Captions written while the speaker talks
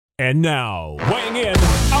And now, weighing in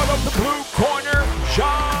out of the blue corner,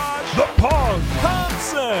 Josh the Punk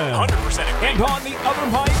Thompson. 100% agree. And on the other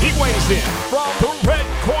mic, he weighs in from the red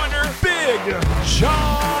corner, Big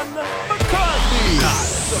John McCarthy.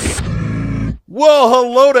 Well,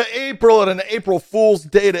 hello to April, and an April Fool's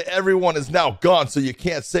Day to everyone is now gone, so you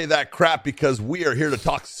can't say that crap because we are here to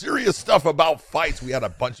talk serious stuff about fights. We had a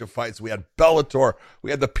bunch of fights. We had Bellator.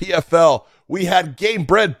 We had the PFL. We had Game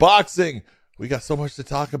Bred Boxing. We got so much to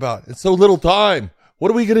talk about and so little time.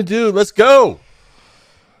 What are we going to do? Let's go.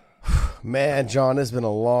 Man, John, it's been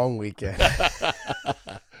a long weekend.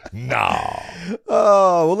 No.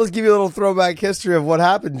 Oh, well, let's give you a little throwback history of what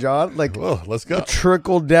happened, John. Well, let's go.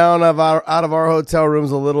 Trickled down out of our hotel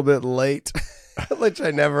rooms a little bit late, which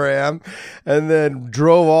I never am, and then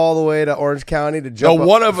drove all the way to Orange County to jump. No,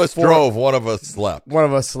 one of us drove, one of us slept. One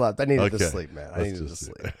of us slept. I needed to sleep, man. I needed to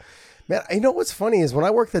sleep. Man, you know what's funny is when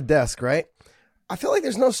I work the desk, right? I feel like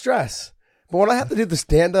there's no stress. But when I have to do the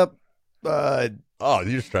stand-up,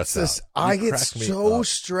 you're stressed out. I get so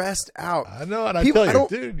stressed out. I know, and I tell you,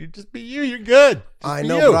 dude, you just be you. You're good. I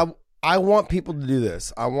know, but I want people to do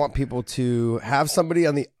this. I want people to have somebody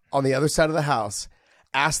on the other side of the house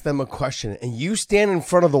ask them a question, and you stand in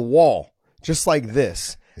front of the wall just like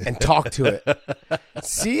this and talk to it.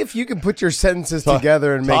 See if you can put your sentences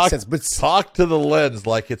together and make sense. But talk to the lens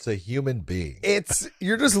like it's a human being.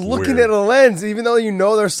 You're just looking at a lens, even though you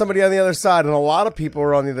know there's somebody on the other side, and a lot of people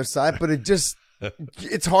are on the other side. But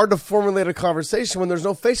it's hard to formulate a conversation when there's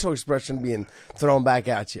no facial expression being thrown back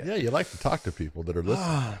at you. Yeah, you like to talk to people that are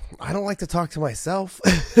listening. I don't like to talk to myself.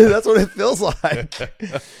 That's what it feels like.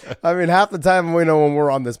 I mean, half the time when we're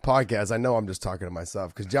on this podcast, I know I'm just talking to myf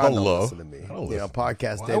because John don't listen to me.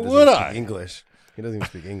 Podcast Dave doesn't speak English. He doesn't even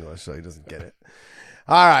speak English, so he doesn't get it.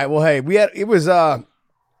 All right. Well, hey,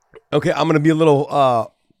 okay, I'm going to be a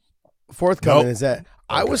little forthcoming. Is that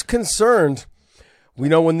I was concerned. We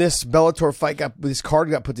know when this Bellator fight this card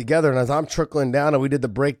got put together, and as I'm trickling down, and we did the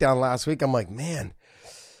breakdown last week, I'm like, man,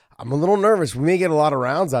 I'm a little nervous. We may get a lot of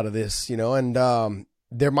rounds out of this, and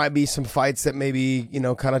there might be some fights that maybe,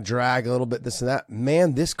 kind of drag a little bit, this and that.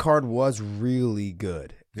 Man, this card was really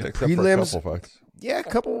good. Yeah, except for a couple fights. Yeah, a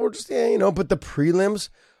couple were just, but the prelims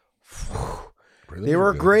they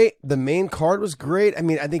were great. The main card was great. I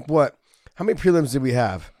mean, I think how many prelims did we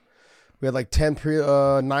have? We had like 9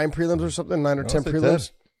 prelims or something, 9 or 10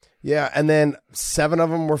 prelims. 10. Yeah, and then 7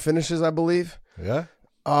 of them were finishes, I believe. Yeah.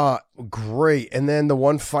 Great. And then the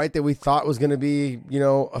one fight that we thought was going to be,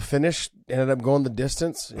 a finish ended up going the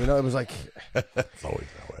distance. It was like it's always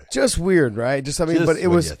that way. Just weird, right? But it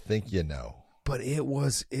was. You think you know. But it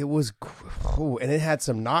was, and it had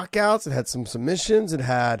some knockouts. It had some submissions. It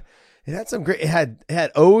had some great. It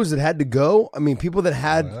had O's that had to go. I mean, people that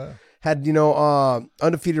had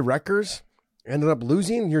undefeated records ended up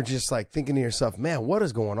losing. You're just like thinking to yourself, man, what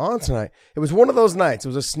is going on tonight? It was one of those nights. It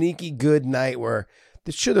was a sneaky good night where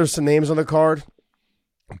there's some names on the card,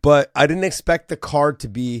 but I didn't expect the card to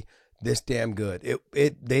be this damn good.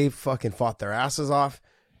 They fucking fought their asses off.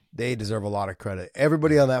 They deserve a lot of credit.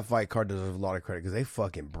 Everybody on that fight card deserves a lot of credit because they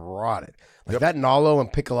fucking brought it. That Nalo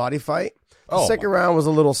and Piccolotti fight, the second round was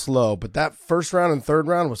a little slow, but that first round and third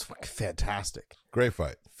round was fucking fantastic. Great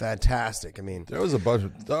fight. Fantastic. I mean, there was a bunch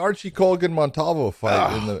of the Archie Colgan Montalvo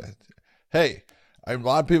fight. Hey, a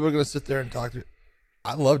lot of people are going to sit there and talk to.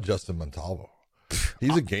 I love Justin Montalvo.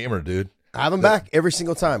 He's a gamer, dude. I have him back every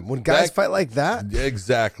single time when guys fight like that.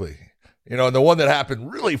 Exactly. And the one that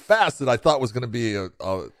happened really fast that I thought was going to be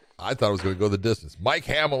I thought it was going to go the distance. Mike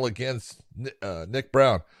Hamill against Nick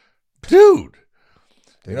Brown, dude.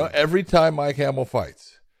 Every time Mike Hamill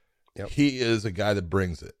fights, he is a guy that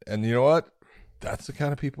brings it, and you know what? That's the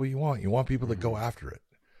kind of people you want. You want people that go after it.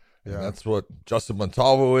 Yeah. And that's what Justin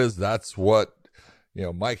Montalvo is. That's what,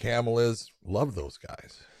 Mike Hamill is. Love those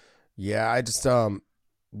guys. Yeah, I just, John,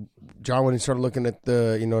 when he started looking at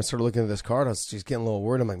this card, I was just getting a little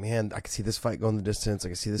worried. I'm like, man, I can see this fight going the distance. I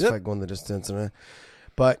can see this fight going the distance.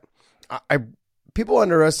 But people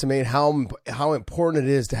underestimate how important it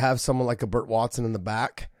is to have someone like a Burt Watson in the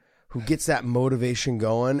back who gets that motivation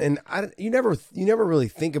going. And you never really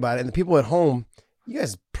think about it. And the people at home, you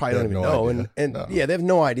guys probably don't even know. Idea. They have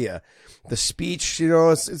no idea. The speech,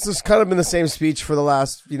 it's just kind of been the same speech for the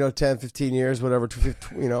last, 10, 15 years, whatever,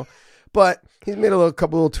 but he's made a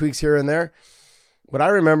couple little tweaks here and there. But I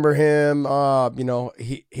remember him,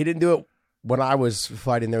 he didn't do it when I was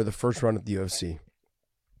fighting there the first run at the UFC.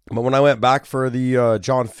 But when I went back for the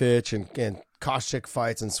John Fitch and Koscheck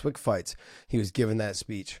fights and Swick fights, he was giving that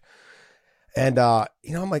speech. And,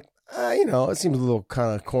 I'm like, it seems a little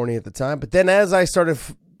kind of corny at the time. But then as I started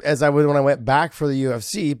when I went back for the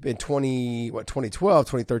UFC in 2012,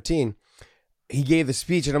 2013, he gave the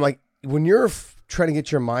speech, and I'm like, when you're trying to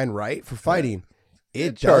get your mind right for fighting,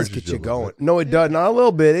 it does get you going. No, it does. Not a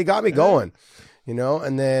little bit. It got me going.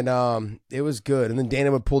 And then it was good. And then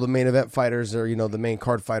Dana would pull the main event fighters or, the main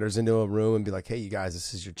card fighters into a room and be like, hey, you guys,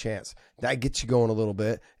 this is your chance. That gets you going a little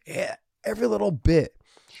bit. Yeah, every little bit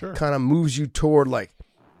kind of moves you toward like,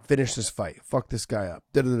 finish this fight. Fuck this guy up.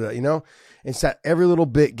 It's that every little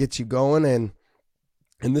bit gets you going. And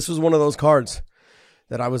this was one of those cards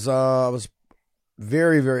that I was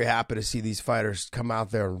very, very happy to see these fighters come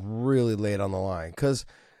out there and really lay it on the line. Because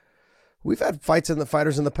we've had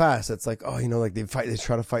fighters in the past that's like, like they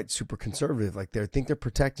try to fight super conservative. Like they think they're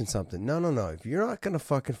protecting something. No. If you're not going to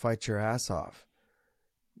fucking fight your ass off,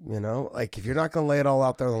 like if you're not going to lay it all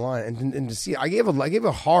out there on the line and to see, I gave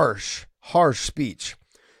a harsh speech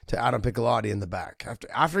to Adam Piccolotti in the back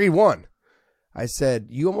after he won. I said,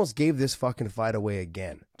 you almost gave this fucking fight away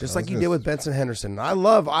again, just like you did with Benson Henderson. I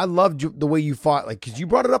loved the way you fought, like, because you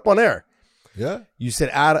brought it up on air. Yeah, you said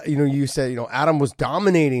Adam was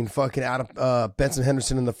dominating fucking Benson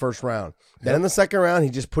Henderson in the first round. Then in the second round, he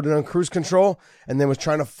just put it on cruise control and then was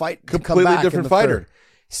trying to fight. Completely different fighter. Third.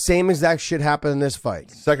 Same exact shit happened in this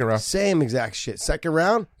fight. Second round, same exact shit. Second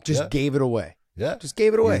round, just gave it away. Yeah, just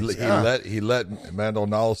gave it away. He let Amanda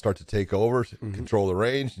Nall start to take over, control the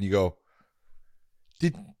range, and you go,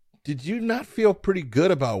 Did you not feel pretty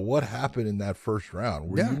good about what happened in that first round?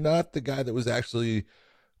 Were you not the guy that was actually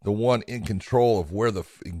the one in control of where the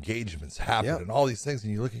engagements happened and all these things?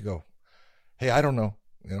 And you look and go, hey, I don't know,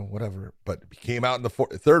 whatever. But he came out in the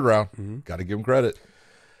third round. Got to give him credit.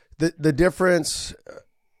 The difference.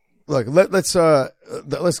 Look, let's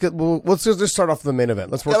just start off the main event.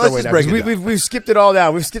 Let's work our way down. We've skipped it all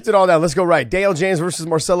down. Let's go right. Daniel James versus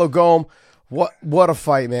Marcelo Gome. What a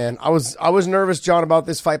fight, man. I was nervous, John, about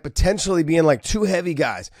this fight potentially being like two heavy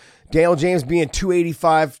guys. Daniel James being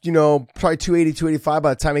 285, probably 280, 285 by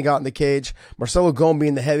the time he got in the cage. Marcelo Gome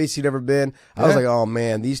being the heaviest he'd ever been. I was like, oh,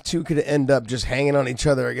 man, these two could end up just hanging on each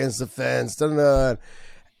other against the fence.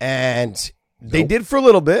 And they did for a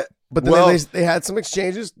little bit, but then they had some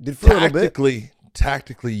exchanges. Did for a little bit.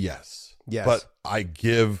 Tactically, yes. But I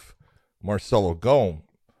give Marcelo Gome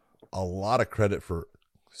a lot of credit for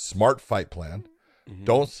smart fight plan.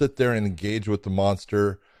 Don't sit there and engage with the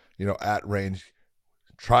monster, at range.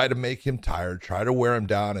 Try to make him tired, try to wear him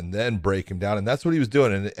down, and then break him down. And that's what he was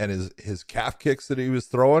doing. And his calf kicks that he was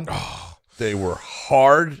throwing, they were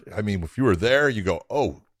hard. I mean, if you were there, you go,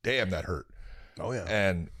 oh, damn, that hurt. Oh, yeah.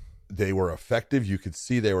 And they were effective. You could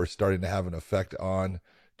see they were starting to have an effect on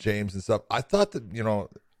James and stuff. I thought that,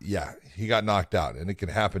 he got knocked out. And it can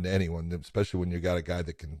happen to anyone, especially when you got a guy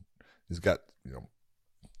he's got,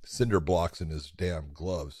 cinder blocks in his damn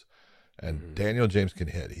gloves. And Daniel James can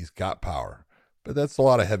hit. He's got power. But that's a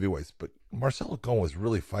lot of heavyweights. But Marcelo Gome was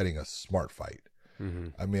really fighting a smart fight.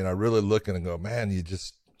 I mean, I really look and go, man,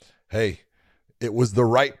 it was the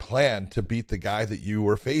right plan to beat the guy that you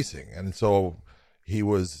were facing. And so he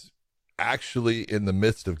was actually in the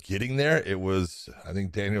midst of getting there. It was, I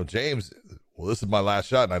think, Daniel James, well, this is my last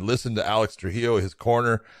shot. And I listened to Alex Trujillo, his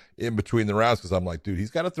corner, in between the rounds, because I'm like, dude, he's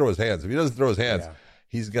got to throw his hands. If he doesn't throw his hands,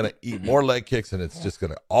 he's going to eat more leg kicks, and it's just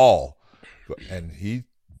going to all. And he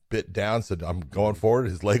bit down, said, I'm going forward.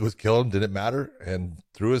 His leg was killing him, didn't matter, and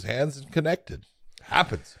threw his hands and connected.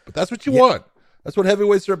 Happens. But that's what you want. That's what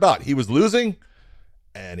heavyweights are about. He was losing,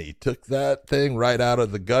 and he took that thing right out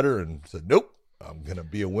of the gutter and said, nope, I'm going to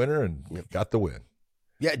be a winner, and got the win.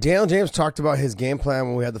 Yeah, Daniel James talked about his game plan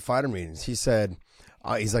when we had the fighter meetings. He said,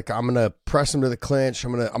 he's like, I'm going to press him to the clinch.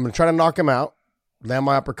 I'm going to try to knock him out. Land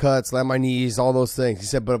my uppercuts, land my knees, all those things. He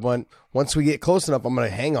said, but once we get close enough, I'm going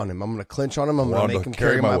to hang on him. I'm going to clinch on him. I'm going to make him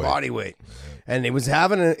carry my body weight. And it was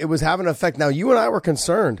having an effect. Now, you and I were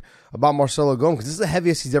concerned about Marcelo Gome because this is the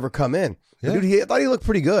heaviest he's ever come in. Yeah. Dude, I thought he looked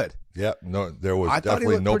pretty good. Yeah, no, there was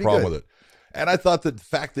definitely no problem with it. And I thought that the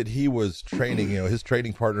fact that he was training, his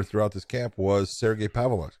training partner throughout this camp was Sergey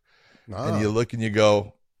Pavlovich. And you look and you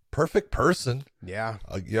go, perfect person. Yeah.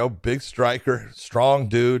 Big striker, strong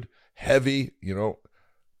dude. Heavy,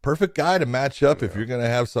 perfect guy to match up if you're going to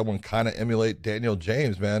have someone kind of emulate Daniel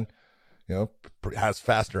James, man. Has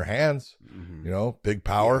faster hands, big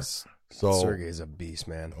power. Yes. So Sergey's a beast,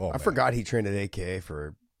 man. I forgot he trained at AKA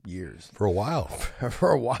for years. For a while. And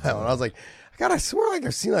I was like, God, I swear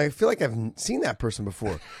I feel like I've seen that person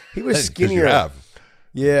before. He was skinnier. You have.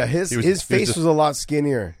 Yeah, his face was a lot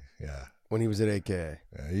skinnier. Yeah. When he was at AKA.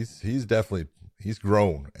 Yeah, he's definitely he's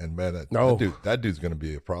grown, and man, that dude's going to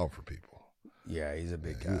be a problem for people. Yeah, he's a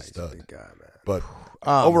big guy. He's a big guy, man. But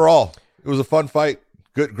overall, it was a fun fight.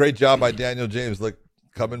 Great job by Daniel James. Look,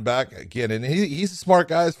 coming back again. And he's a smart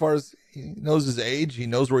guy as far as he knows his age. He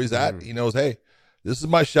knows where he's at. He knows, hey, this is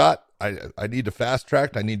my shot. I need to fast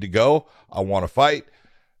track. I need to go. I want to fight.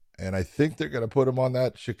 And I think they're going to put him on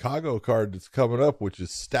that Chicago card that's coming up, which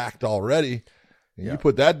is stacked already. And you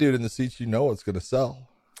put that dude in the seats, you know it's going to sell.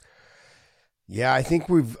 Yeah, I think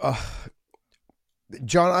we've,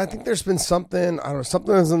 John, I think there's been something, I don't know,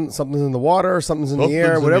 something's in the water, something's in the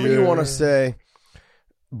air, whatever you want to say.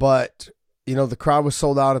 But, you know, the crowd was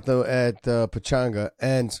sold out at Pachanga,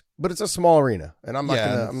 but it's a small arena. And I'm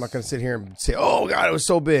not gonna sit here and say, oh God, it was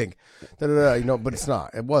so big. You know, but it's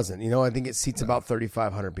not. It wasn't. You know, I think it seats about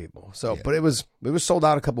 3,500 people. So, but it was sold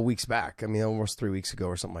out a couple weeks back. I mean, almost 3 weeks ago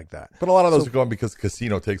or something like that. But a lot of those are going because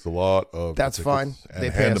casino takes a lot of. That's fine. And they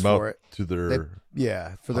pay hand us them for out it to their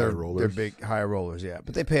their rollers. big higher rollers. Yeah,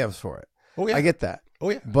 but they pay us for it. Oh yeah, I get that. Oh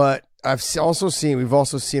yeah, but we've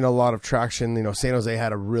also seen a lot of traction. You know, San Jose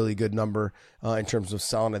had a really good number in terms of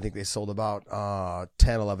selling. I think they sold about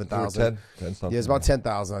 11,000. 10 something. Yeah, it's about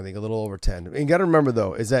 10,000. I think a little over 10. And you got to remember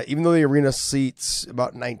though, is that even though the arena seats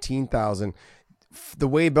about 19,000, the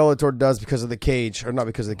way Bellator does because of the cage, or not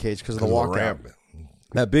because of the cage, because of the walkout.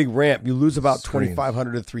 That big ramp, you lose about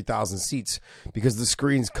 2,500 to 3,000 seats because the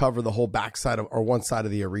screens cover the whole backside or one side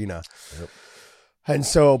of the arena. Yep. And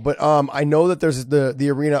so, but I know that there's the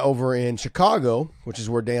arena over in Chicago, which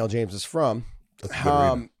is where Daniel James is from. That's a good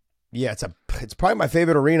arena. Yeah, it's probably my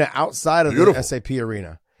favorite arena outside of the SAP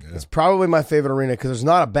arena. Yeah. It's probably my favorite arena because there's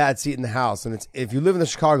not a bad seat in the house, and if you live in the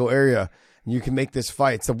Chicago area, you can make this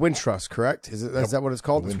fight. It's the Wintrust, correct? Is that what it's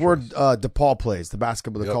called? It's where DePaul plays the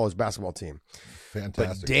college basketball team.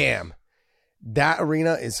 Fantastic. But damn, that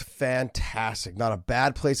arena is fantastic. Not a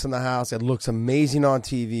bad place in the house. It looks amazing on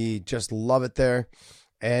TV. Just love it there.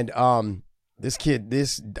 And this kid,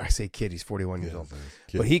 I say kid, he's 41 years old,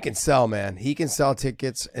 but he can sell, man. He can sell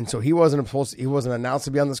tickets. And so he wasn't announced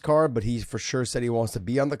to be on this card, but he for sure said he wants to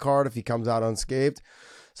be on the card if he comes out unscathed.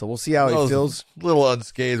 So we'll see how he feels. A little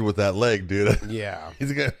unscathed with that leg, dude. Yeah.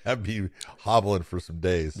 He's going to be hobbling for some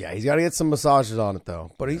days. Yeah, he's got to get some massages on it,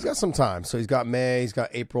 though. But he's got some time. So he's got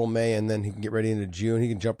April, May, and then he can get ready into June. He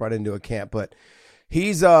can jump right into a camp. But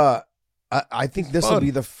he's, I think this will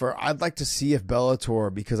be the first. I'd like to see if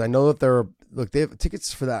Bellator, because I know that they have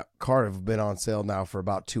tickets for that card have been on sale now for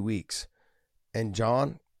about 2 weeks. And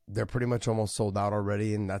John, they're pretty much almost sold out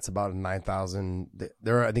already, and that's about 9,000.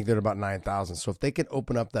 I think they're about 9,000. So if they can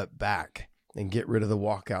open up that back and get rid of the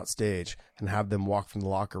walkout stage and have them walk from the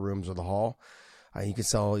locker rooms or the hall, you could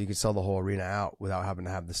sell the whole arena out without having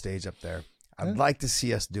to have the stage up there. I'd like to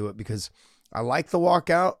see us do it because I like the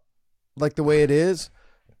walkout, like the way it is,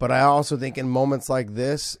 but I also think in moments like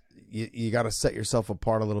this, you got to set yourself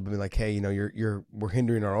apart a little bit. Like, hey, you know, we're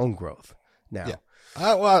hindering our own growth now.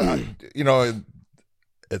 Yeah. You know.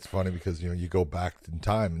 It's funny because, you know, you go back in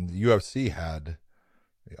time and the UFC had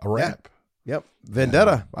a ramp. Yep.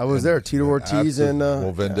 Vendetta. I was there. Tito Ortiz and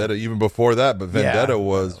Vendetta even before that, but Vendetta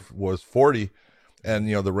was 40, and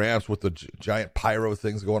you know the ramps with the giant pyro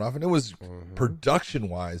things going off, and it was production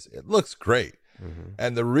wise, it looks great.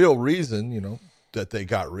 And the real reason, you know, that they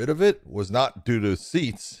got rid of it was not due to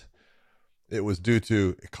seats. It was due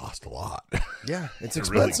to it cost a lot. Yeah, it's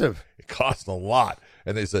expensive. It cost a lot.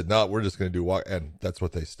 And they said, no, we're just going to do walk. And that's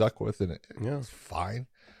what they stuck with. And it's fine.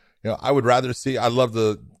 You know, I would rather see, I like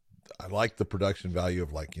the production value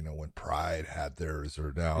of, like, you know, when Pride had theirs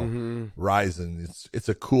or now Ryzen. It's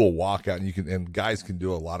a cool walkout, and guys can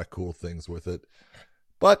do a lot of cool things with it.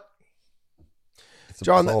 But it's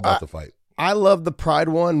all about the fight. I love the Pride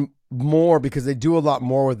one more because they do a lot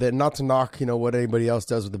more with it. Not to knock, you know, what anybody else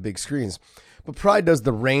does with the big screens. But Pride does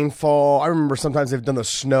the rainfall. I remember sometimes they've done the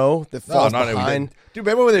snow that falls behind. Dude,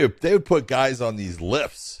 remember when they would put guys on these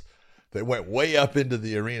lifts that went way up into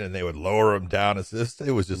the arena and they would lower them down? It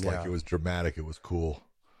was just like, it was dramatic. It was cool.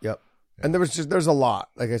 Yep. Yeah. And there's a lot.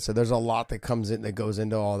 Like I said, there's a lot that goes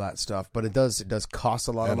into all that stuff. But it does cost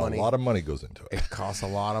a lot of money. A lot of money goes into it. It costs a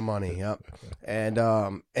lot of money. Yep. And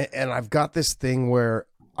I've got this thing where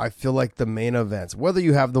I feel like the main events, whether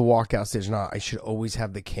you have the walkout stage or not, I should always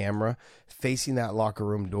have the camera facing that locker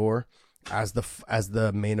room door as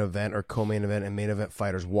the main event or co-main event and main event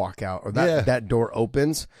fighters walk out, or that door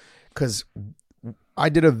opens. Because I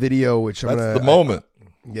did a video, which that's the moment.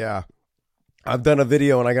 I've done a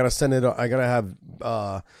video, and I gotta send it. I gotta have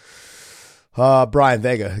Brian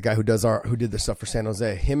Vega, the guy who did the stuff for San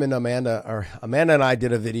Jose. Him and Amanda and I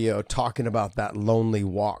did a video talking about that lonely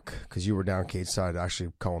walk, because you were down cage side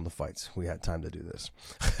actually calling the fights. We had time to do this.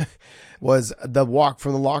 Was the walk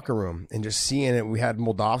from the locker room and just seeing it. We had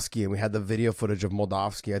Moldavsky, and we had the video footage of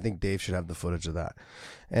Moldavsky. I think Dave should have the footage of that.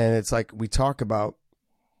 And it's like we talk about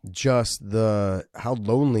just how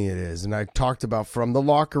lonely it is. And I talked about from the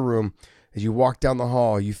locker room, as you walk down the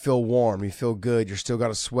hall, you feel warm, you feel good, you're still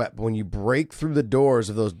got a sweat. But when you break through the doors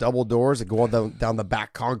of those double doors that go all down the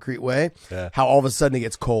back concrete way, how all of a sudden it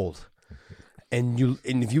gets cold. And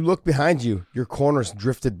if you look behind you, your corner's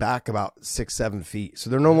drifted back about 6-7 feet. So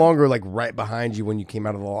they're no longer like right behind you when you came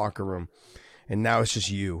out of the locker room. And now it's just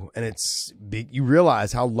you. And it's big. You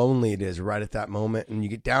realize how lonely it is right at that moment. And you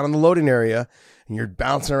get down in the loading area and you're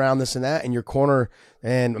bouncing around this and that. And your corner,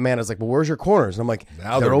 and Amanda's like, well, where's your corners? And I'm like,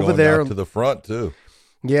 now they're over there. Out to the front too.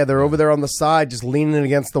 Yeah, they're over there on the side, just leaning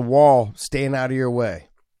against the wall, staying out of your way.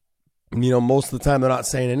 And, most of the time they're not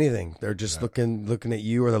saying anything. They're just looking at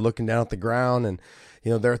you, or they're looking down at the ground. And,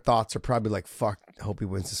 their thoughts are probably like, fuck, I hope he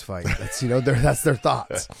wins this fight. That's, that's their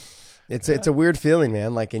thoughts. It's a weird feeling,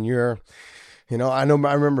 man. Like, and you're... I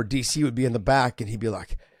remember DC would be in the back and he'd be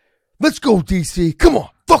like, let's go, DC. Come on,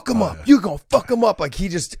 fuck him up. You're going to fuck him up. Like, he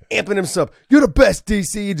just amping himself. You're the best,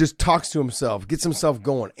 DC. He just talks to himself, gets himself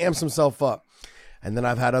going, amps himself up. And then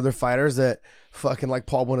I've had other fighters that fucking like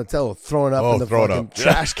Paul Bonatello throwing up in the fucking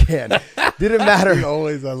trash can. Didn't matter.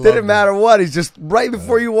 Didn't matter what. He's just right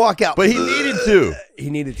before you walk out. But he needed to. He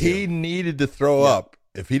needed to throw up.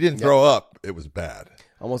 If he didn't throw up, it was bad.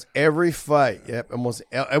 Almost every fight. Yep.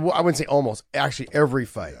 I wouldn't say almost. Actually, every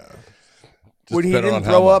fight. Yeah. When he didn't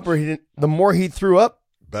throw up, or the more he threw up,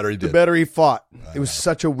 the better he fought. It was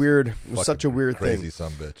such a weird thing. Crazy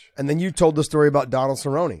son of a bitch. And then you told the story about Donald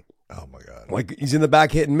Cerrone. Oh my God! Like, he's in the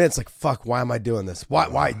back hitting mitts. Like, fuck, why am I doing this?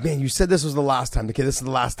 Why? Man, you said this was the last time. Okay, this is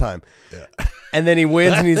the last time. Yeah. And then he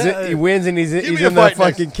wins, and he's in the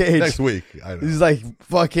fucking cage next week. I know. He's like,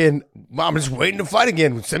 fucking, I'm just waiting to fight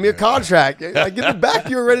again. Send me a contract. I give it back.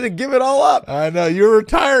 You were ready to give it all up. I know, you're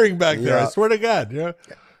retiring back there. I swear to God. Yeah.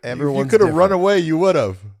 Everyone's if you could have run away, you would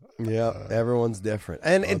have. Yeah, everyone's different,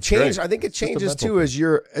 and it changed. Great. I think it changes too as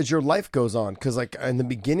your life goes on. Because like in the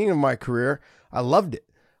beginning of my career, I loved it.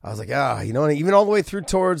 I was like, and even all the way through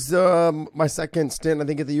towards my second stint, I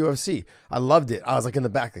think at the UFC, I loved it. I was like in the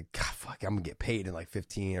back, like, God, fuck, I'm gonna get paid in like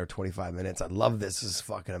 15 or 25 minutes. I love this. This is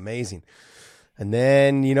fucking amazing. And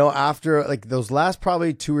then, after like those last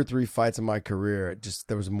probably 2 or 3 fights in my career,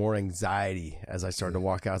 there was more anxiety as I started to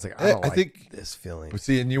walk out. I was like, I think this feeling. But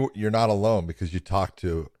see, and you're not alone, because you talk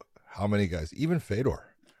to how many guys, even Fedor.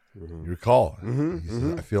 You recall, he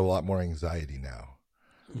said, I feel a lot more anxiety now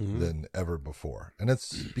than ever before. And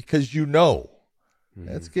it's because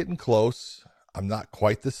it's getting close. I'm not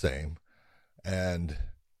quite the same. And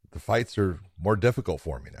the fights are more difficult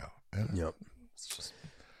for me now. And it's just,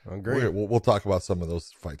 great. We'll talk about some of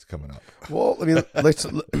those fights coming up. Well, I mean,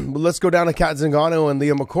 let's go down to Kat Zingano and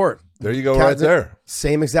Leah McCourt. There you go, right there.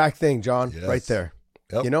 Same exact thing, John, right there.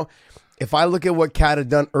 Yep. If I look at what Kat had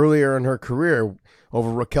done earlier in her career, over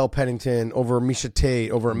Raquel Pennington, over Misha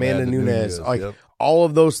Tate, over Amanda Nunes, all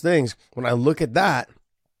of those things, when I look at that,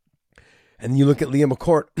 and you look at Leah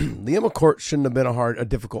McCourt, Leah McCourt shouldn't have been a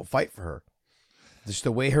difficult fight for her. Just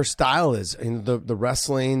the way her style is, and the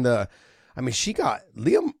wrestling, she got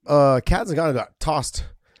Kat Zingano got tossed.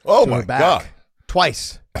 Oh my God!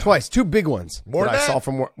 Twice, 2 big ones. More than I saw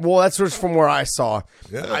from where. Well, that's just from where I saw.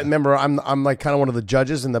 Yeah. I remember I'm like kind of one of the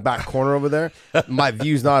judges in the back corner over there. My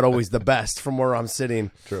view's not always the best from where I'm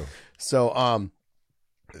sitting. True. So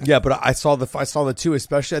but I saw the 2,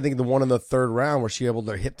 especially I think the one in the 3rd round where she able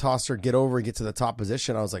to hip toss her, get over, and get to the top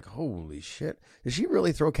position. I was like, holy shit, did she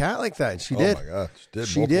really throw Kat like that? And she did. Oh my God,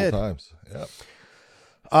 she did multiple times. Yeah.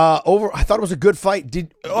 I thought it was a good fight.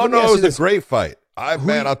 It was a great fight.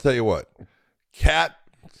 I'll tell you what. Kat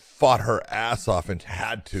fought her ass off and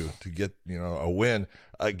had to get a win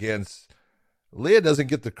against Leah. Doesn't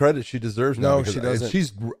get the credit she deserves now. No, she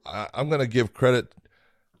doesn't. I'm going to give credit.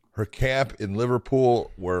 Her camp in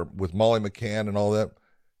Liverpool, where with Molly McCann and all that,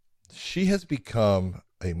 she has become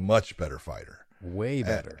a much better fighter. Way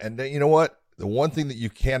better. And then, you know what? The one thing that you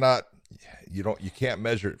can't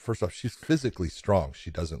measure it. First off, she's physically strong.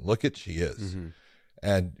 She doesn't look it. She is.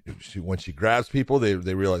 And when she grabs people, they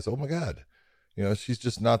realize, oh my God, she's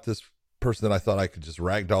just not this person that I thought I could just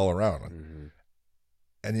ragdoll around.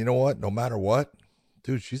 And you know what? No matter what,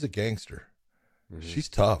 dude, she's a gangster. She's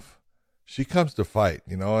tough. She comes to fight,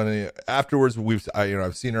 and afterwards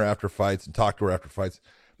I've seen her after fights and talked to her after fights,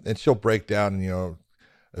 and she'll break down,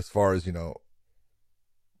 as far as,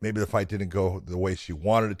 maybe the fight didn't go the way she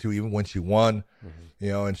wanted it to, even when she won,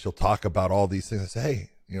 and she'll talk about all these things. I say,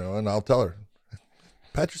 hey, and I'll tell her,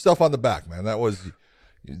 pat yourself on the back, man.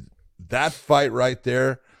 That fight right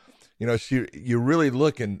there, you really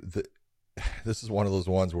look, and this is one of those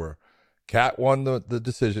ones where Kat won the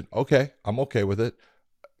decision. Okay, I'm okay with it.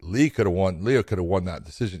 Leah could have won that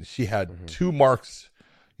decision. She had 2 marks,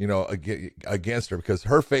 against her, because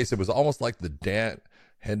her face, it was almost like the Dan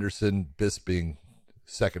Henderson Bisping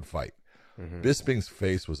second fight. Bisping's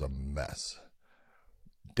face was a mess.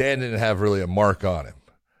 Dan didn't have really a mark on him.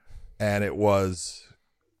 And it was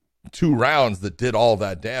 2 rounds that did all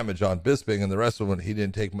that damage on Bisping, and the rest of them, he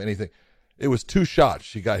didn't take anything. It was 2 shots.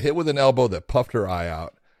 She got hit with an elbow that puffed her eye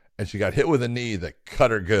out, and she got hit with a knee that cut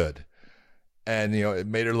her good. And, it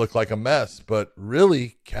made her look like a mess. But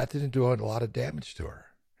really, Kat didn't do a lot of damage to her.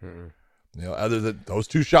 Other than those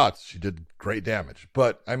 2 shots, she did great damage.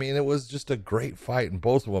 But, I mean, it was just a great fight in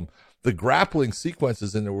both of them. The grappling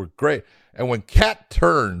sequences in there were great. And when Kat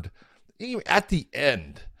turned, even at the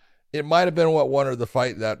end, it might have been what won her the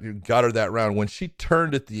fight that got her that round. When she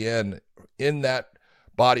turned at the end in that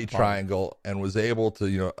body triangle and was able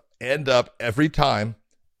to, end up every time,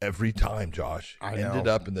 Josh, ended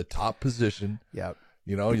up in the top position. Yep.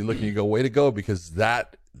 You look and you go, way to go, because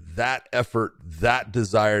that effort, that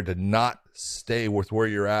desire to not stay with where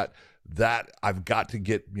you're at, that I've got to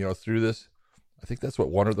get, through this. I think that's what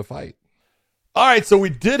won her the fight. All right, so we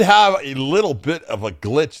did have a little bit of a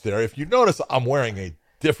glitch there. If you notice, I'm wearing a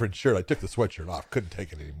different shirt. I took the sweatshirt off. Couldn't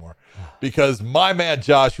take it anymore because my man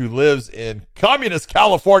Josh, who lives in communist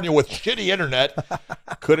California with shitty internet,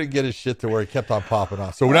 couldn't get his shit to where he kept on popping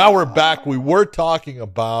off. So now we're back. We were talking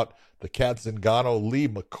about the Kat Zingano-Lee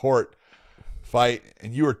McCourt fight,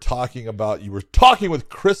 and you were talking with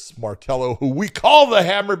Chris Martello, who we call the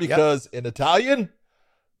Hammer because in Italian,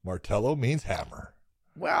 Martello means hammer.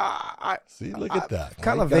 Well, look at that.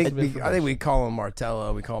 I think we call him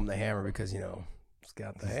Martello. We call him the Hammer because he's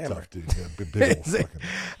got the hammer. Tough dude. Big old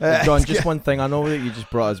fucking... John, just one thing. I know that you just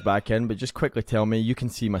brought us back in, but just quickly tell me, you can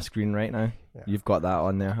see my screen right now. Yeah. You've got that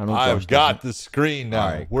on there. I've got the screen now.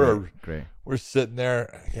 Right, great. We're sitting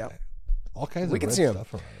there. Yep. All kinds of we can see him.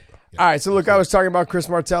 Stuff around it. All right, so look, I was talking about Chris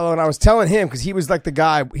Martello, and I was telling him, because he was like the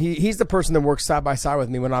guy, he's the person that works side by side with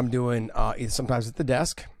me when I'm doing, sometimes at the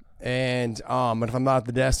desk, and if I'm not at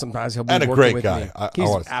the desk, sometimes he'll be working with me. And a great guy.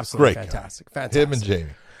 He's absolutely fantastic. Him and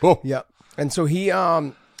Jamie. Cool. Yep. And so he's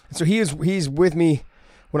with me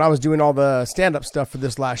when I was doing all the stand-up stuff for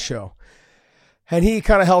this last show. And he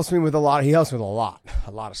kind of helps me with a lot. He helps me with a lot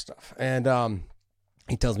of stuff. And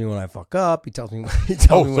he tells me when I fuck up. He's always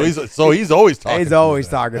talking. He's always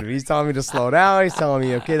talking to me. He's telling me to slow down. He's telling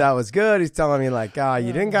me, okay, that was good. He's telling me like,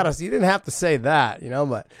 you didn't have to say that,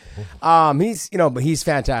 but he's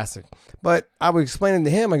fantastic. But I was explaining to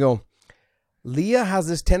him, I go, Leah has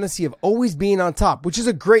this tendency of always being on top, which is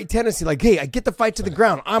a great tendency. Like, hey, I get the fight to the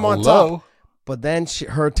ground. I'm on top. But then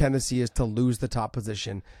her tendency is to lose the top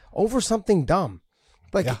position over something dumb.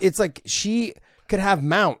 It's like she could have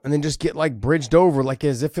mount and then just get like bridged over, like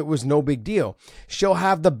as if it was no big deal. She'll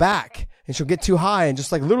have the back and she'll get too high and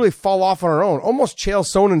just like literally fall off on her own, almost Chael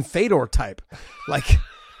Sonnen Fedor type. Like,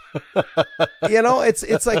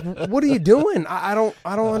 it's like, what are you doing? I don't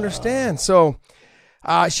understand. So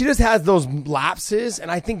she just has those lapses,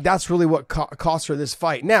 and I think that's really what cost her this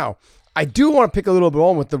fight. Now, I do want to pick a little bit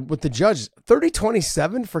on with the judges.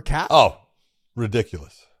 30-27 for Kat. Oh,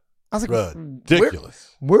 ridiculous. I was like,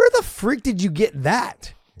 ridiculous. Where the freak did you get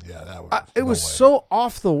that? Yeah, that was it was so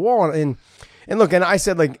off the wall. And look, and I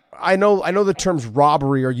said, like, I know the terms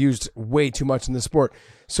robbery are used way too much in the sport.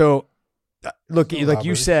 So look, like robbery.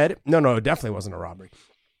 You said, no, it definitely wasn't a robbery.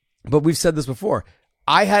 But we've said this before.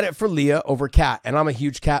 I had it for Leah over Kat, and I'm a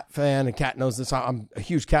huge Kat fan, and Kat knows this. I'm a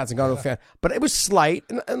huge Kat Zingano fan, but it was slight,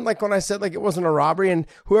 and like when I said, like, it wasn't a robbery, and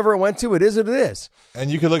whoever it went to, it is what it is. And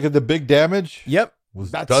you can look at the big damage. Yep, was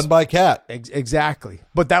done by Kat. Exactly,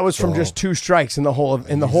 but that was from just 2 strikes in the whole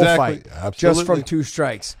fight. Absolutely. Just from 2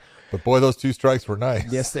 strikes. But boy, those 2 strikes were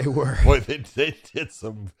nice. Yes, they were. Boy, they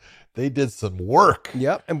did some work.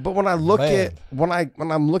 Yep, but when I look at when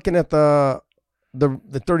I'm looking at the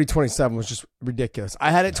 30-27 was just ridiculous.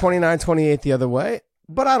 I had it 29-28 the other way,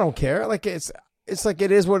 but I don't care. Like it's like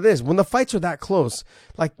it is what it is. When the fights are that close,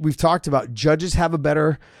 like we've talked about, judges have a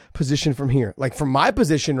better position from here. Like from my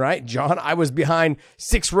position, right, John, I was behind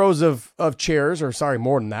 6 rows of chairs, or sorry,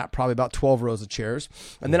 more than that, probably about 12 rows of chairs.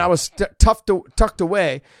 And then I was tucked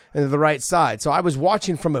away into the right side. So I was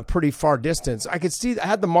watching from a pretty far distance. I could see, I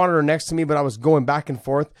had the monitor next to me, but I was going back and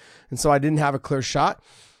forth. And so I didn't have a clear shot.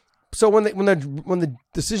 So when the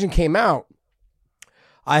decision came out,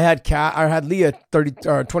 I had Leah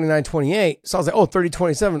 29-28. So I was like,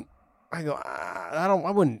 30-27. I go,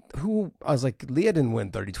 I was like, Leah didn't win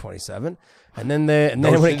 30-27. And then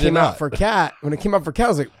when it came out for Kat, I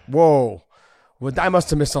was like, whoa, well, I must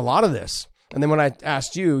have missed a lot of this. And then when I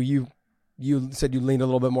asked you said you leaned a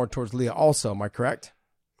little bit more towards Leah also. Am I correct?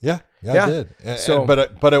 Yeah, I did.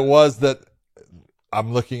 But it was that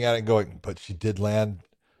I'm looking at it going, but she did land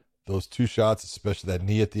those two shots, especially that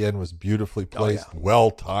knee at the end, was beautifully placed,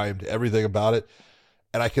 well timed, everything about it.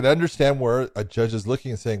 And I can understand where a judge is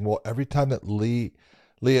looking and saying, well, every time that Leah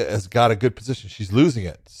has got a good position, she's losing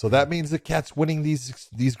it. So that means the Kat's winning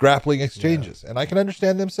these grappling exchanges. And I can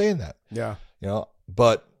understand them saying that. Yeah.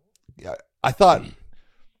 But I thought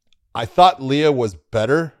Leah was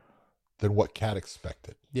better than what Kat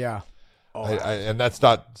expected. Yeah. Oh, and that's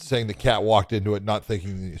not saying the Kat walked into it not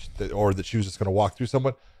thinking that she was just going to walk through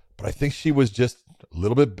someone, but I think she was just a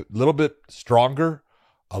little bit stronger,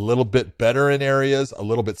 a little bit better in areas, a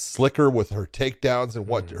little bit slicker with her takedowns and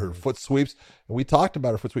her foot sweeps. And we talked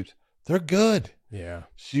about her foot sweeps; they're good. Yeah,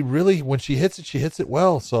 she really, when she hits it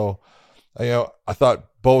well. So, I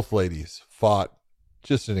thought both ladies fought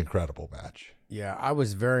just an incredible match. Yeah, I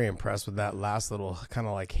was very impressed with that last little kind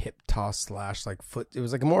of like hip toss / like foot. It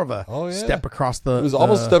was like more of a step across the. It was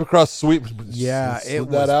almost a step across sweep. Yeah, it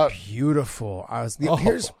was beautiful.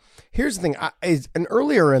 Here's the thing. And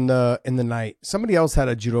earlier in the night, somebody else had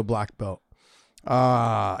a judo black belt.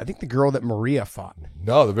 I think the girl that Maria fought.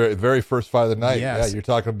 No, the very very first fight of the night. Yes. Yeah, you're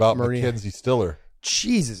talking about Maria. Mackenzie Stiller.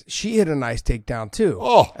 Jesus, she hit a nice takedown too.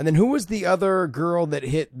 Oh, and then who was the other girl that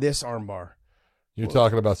hit this armbar? You're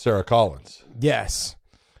talking about Sarah Collins. Yes.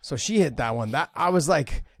 So she hit that one. That I was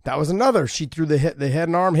like, that was another. She threw the head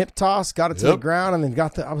and arm hip toss, got it to the ground, and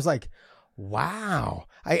then I was like, wow.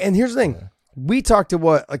 And here's the thing. Yeah. We talked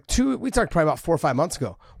probably about 4 or 5 months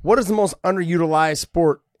ago. What is the most underutilized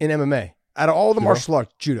sport in MMA? Out of all the martial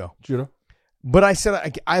arts, judo. But I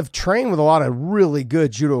said, I've trained with a lot of really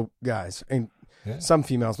good judo guys and some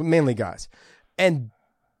females, but mainly guys. And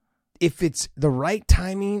if it's the right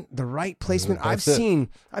timing, the right placement, I've seen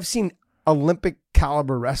Olympic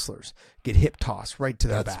caliber wrestlers get hip tossed right to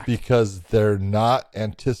their back. That's because they're not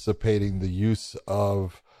anticipating the use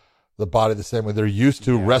of the body the same way. They're used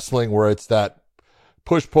to wrestling where it's that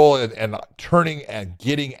push pull and turning and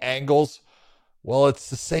getting angles. Well, it's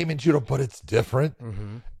the same in judo, but it's different.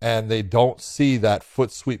 Mm-hmm. And they don't see that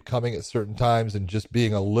foot sweep coming at certain times and just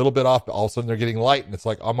being a little bit off. But all of a sudden they're getting light and it's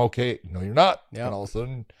like, I'm okay. No, you're not. Yep. And all of a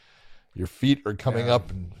sudden your feet are coming up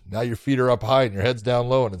and now your feet are up high and your head's down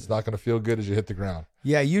low and it's not going to feel good as you hit the ground.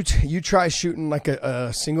 Yeah, you try shooting like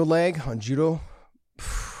a single leg on judo,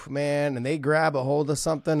 man, and they grab a hold of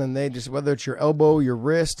something and they just, whether it's your elbow, your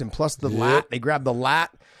wrist, and plus the lat, they grab the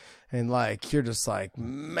lat. And like, you're just like,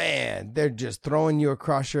 man, they're just throwing you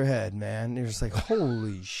across your head, man. You're just like,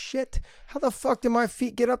 holy shit. How the fuck did my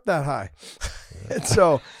feet get up that high? And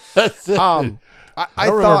so, that's it. I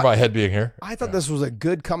don't remember my head being here. I thought this was a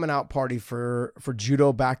good coming out party for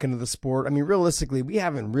judo back into the sport. I mean, realistically, we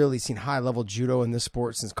haven't really seen high level judo in this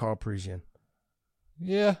sport since Carl Parisian.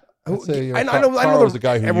 Yeah. I know was the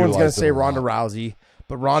guy who everyone's going to say Ronda Rousey,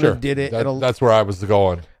 but Ronda did it. That's where I was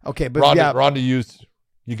going. Okay, but Ronda used...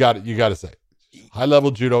 You got to say high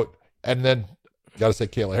level judo, and then you got to say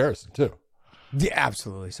Kayla Harrison too. Yeah,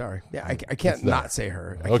 absolutely. Sorry, yeah, I can't not say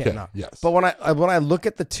her. I okay, can't not. Yes. But when I look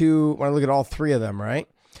at all three of them, right?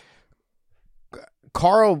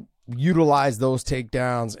 Carl utilized those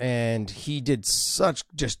takedowns, and he did such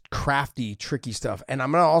just crafty, tricky stuff. And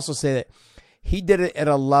I'm gonna also say that he did it at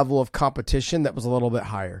a level of competition that was a little bit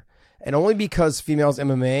higher. And only because females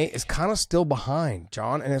MMA is kind of still behind,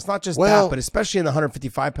 John. And it's not just that, but especially in the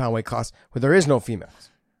 155-pound weight class where there is no females.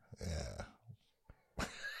 Yeah.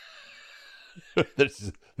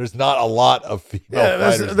 there's not a lot of female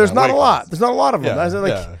fighters. There's not a lot. There's not a lot of them. There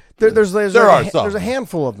are some. There's a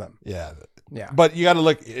handful of them. Yeah. Yeah. But you got to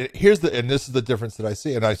look. And this is the difference that I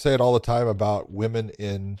see. And I say it all the time about women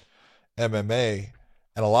in MMA.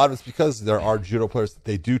 And a lot of it's because there are judo players.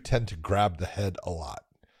 They do tend to grab the head a lot.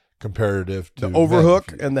 Comparative to the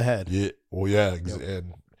overhook and the head. Yeah. Well, yeah.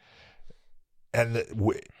 And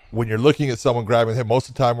when you're looking at someone grabbing the head, most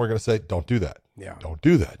of the time we're going to say, don't do that. Yeah. Don't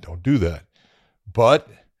do that. Don't do that. But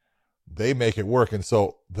they make it work. And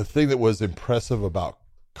so the thing that was impressive about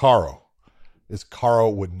Caro is Caro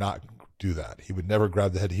would not do that. He would never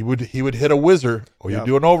grab the head. He would hit a whizzer or you'd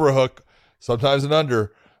do an overhook, sometimes an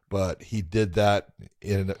under, but he did that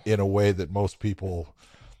in a way that most people...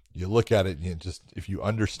 You look at it and if you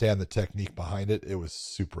understand the technique behind it, it was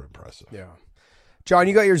super impressive. Yeah. John,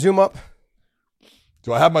 you got your Zoom up?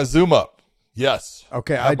 Do I have my Zoom up? Yes.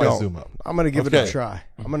 Okay, I don't. Zoom up. I'm going to give it a try.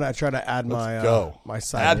 I'm going to try to add my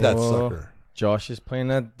side. Add that sucker. Josh is playing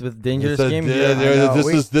that with dangerous game.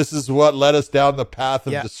 This is what led us down the path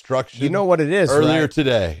of destruction. You know what it is earlier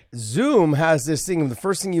today. Zoom has this thing. The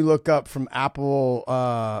first thing you look up from Apple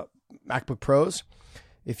MacBook Pros,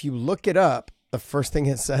 if you look it up, the first thing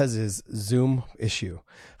it says is Zoom issue.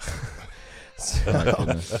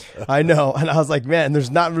 I know. And I was like, man,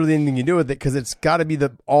 there's not really anything you do with it because it's got to be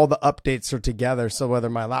all the updates are together. So whether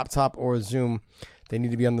my laptop or Zoom, they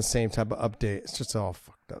need to be on the same type of update. It's just all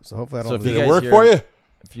fucked up. So hopefully I don't. Did it work for you?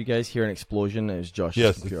 If you guys hear an explosion, it's Josh's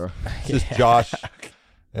Yes, computer. It's just Josh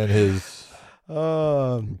and his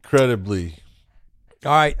incredibly.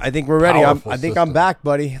 All right, I think we're ready. I think system. I'm back,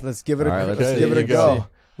 buddy. Let's give it let's give it a go. go.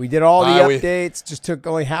 We did all the All right, updates. Just took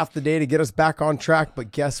only half the day to get us back on track.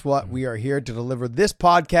 But guess what? We are here to deliver this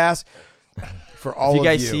podcast for all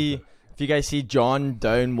of you. If you guys see John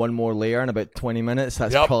down one more layer in about 20 minutes,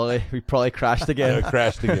 we probably crashed again.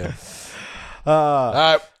 Crashed again. All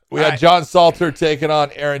right, we had John Salter taking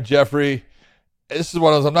on Aaron Jeffrey. This is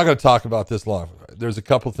one of those. I'm not going to talk about this long. There's a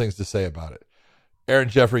couple things to say about it. Aaron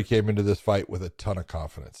Jeffrey came into this fight with a ton of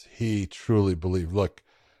confidence. He truly believed, look,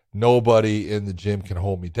 nobody in the gym can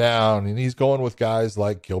hold me down. And he's going with guys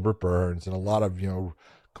like Gilbert Burns and a lot of,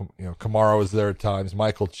 Kamaru was there at times,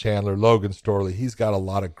 Michael Chandler, Logan Storley. He's got a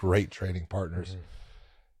lot of great training partners. Mm-hmm.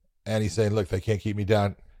 And he's saying, look, they can't keep me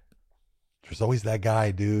down. There's always that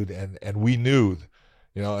guy, dude. And we knew,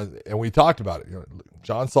 and we talked about it.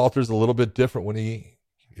 John Salter's a little bit different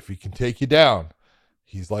if he can take you down.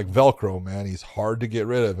 He's like Velcro, man. He's hard to get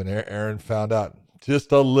rid of. And Aaron found out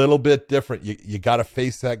just a little bit different. You got to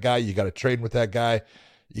face that guy. You got to train with that guy.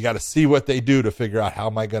 You got to see what they do to figure out how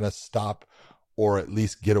am I going to stop or at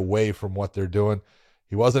least get away from what they're doing.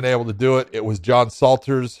 He wasn't able to do it. It was John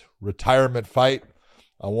Salter's retirement fight.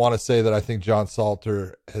 I want to say that I think John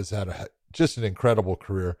Salter has had just an incredible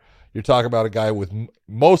career. You're talking about a guy with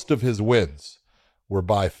most of his wins were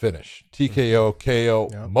by finish. TKO,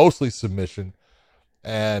 KO, mostly submission.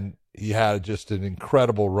 And he had just an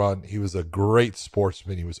incredible run. He was a great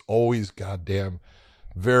sportsman. He was always goddamn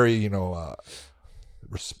very,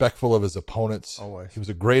 respectful of his opponents. Always. He was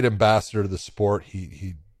a great ambassador to the sport.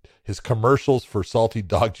 His commercials for Salty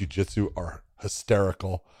Dog Jiu-Jitsu are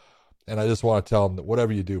hysterical. And I just want to tell him that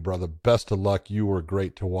whatever you do, brother, best of luck. You were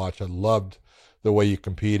great to watch. I loved the way you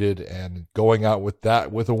competed and going out with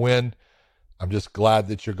a win. I'm just glad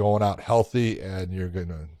that you're going out healthy and you're going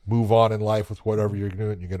to move on in life with whatever you're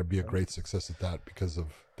doing. You're going to be a great success at that because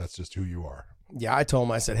that's just who you are. Yeah, I told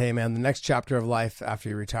him, I said, hey, man, the next chapter of life after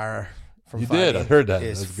you retire from fighting, did. I heard that.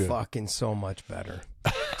 Is That's good. Fucking so much better.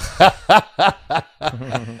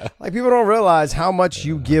 Like, people don't realize how much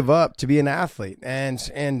you give up to be an athlete. And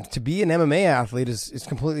to be an MMA athlete is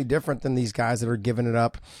completely different than these guys that are giving it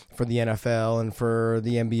up for the NFL and for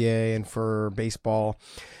the NBA and for baseball.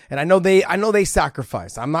 And I know they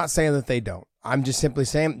sacrifice. I'm not saying that they don't. I'm just simply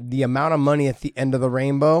saying the amount of money at the end of the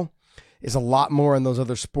rainbow is a lot more in those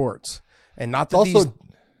other sports. And not that go ahead.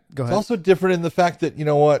 It's also different in the fact that, you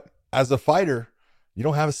know what, as a fighter, you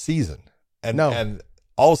don't have a season. And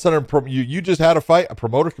all of a sudden you just had a fight, a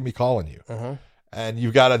promoter can be calling you. Uh-huh. And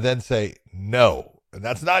you've got to then say no. And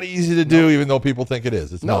that's not easy to do, even though people think it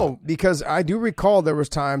is. It's not. Because I do recall there was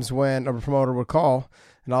times when a promoter would call,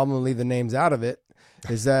 and I'm going to leave the names out of it,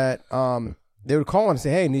 is that they would call and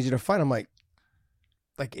say, hey, I need you to fight. I'm like,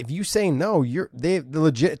 if you say no, they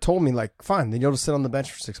legit told me, like, fine, then you'll just sit on the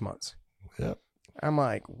bench for 6 months. Yeah. I'm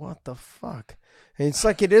like, what the fuck? And it's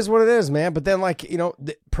like, it is what it is, man. But then,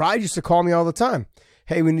 Pride used to call me all the time.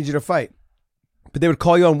 Hey, we need you to fight. But they would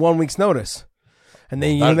call you on 1 week's notice. And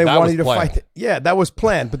then they wanted you to fight. Yeah, that was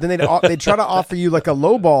planned. But then they'd try to offer you like a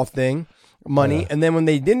lowball thing, money. Yeah. And then when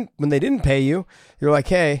they didn't pay you, you're like,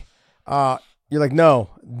 hey, you're like,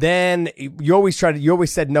 no. Then you always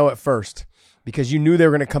said no at first because you knew they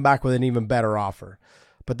were going to come back with an even better offer.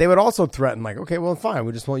 But they would also threaten, like, okay, well, fine,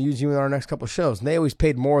 we just won't use you in our next couple of shows. And they always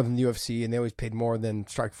paid more than the UFC, and they always paid more than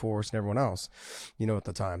Strikeforce and everyone else, at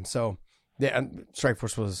the time. So,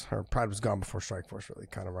 Strikeforce Pride was gone before Strikeforce, really,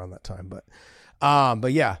 kind of around that time. But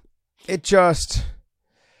yeah, it's I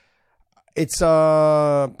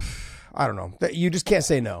don't know. You just can't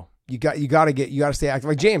say no. You got to stay active.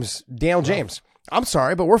 Like Daniel James. I'm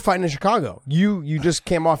sorry, but we're fighting in Chicago. You just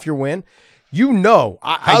came off your win.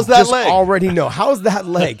 How's that leg? Already know. How's that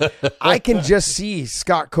leg? I can just see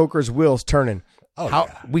Scott Coker's wheels turning.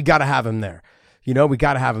 We got to have him there. We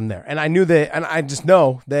got to have him there. And I knew that, and I just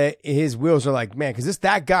know that his wheels are like, man, because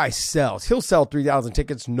that guy sells. He'll sell 3,000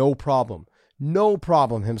 tickets, no problem. No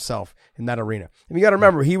problem himself in that arena. And you got to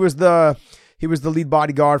remember, he was the lead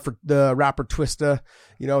bodyguard for the rapper Twista.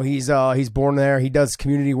 He's born there. He does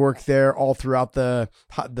community work there all throughout the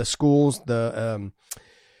schools,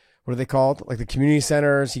 what are they called? Like the community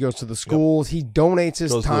centers. He goes to the schools. Yep. He donates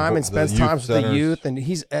his time and spends time with the youth. And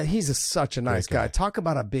he's such a nice guy. Talk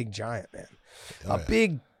about a big giant, man.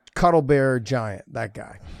 Big cuddle bear giant, that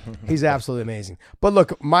guy. He's absolutely amazing. But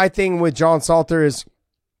look, my thing with John Salter is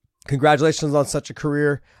Congratulations on such a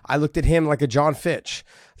career. I looked at him like a John Fitch,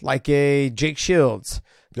 like a Jake Shields,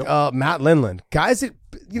 Matt Lindland. Guys that,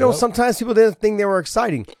 sometimes people didn't think they were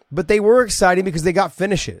exciting, but they were exciting because they got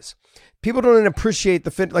finishes. People don't even appreciate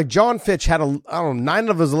the fit. Like John Fitch had 9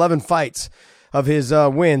 of his 11 fights of his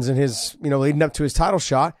wins and his, leading up to his title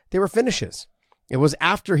shot, they were finishes. It was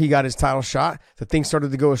after he got his title shot that things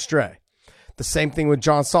started to go astray. The same thing with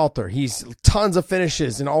John Salter. He's tons of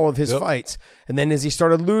finishes in all of his fights. And then as he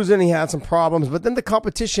started losing, he had some problems. But then the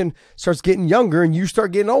competition starts getting younger and you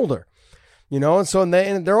start getting older. And so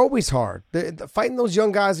they're always hard. Fighting those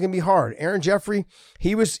young guys is going to be hard. Aaron Jeffrey,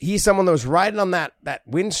 he's someone that was riding on that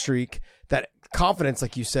win streak, that confidence,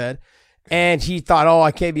 like you said. And he thought,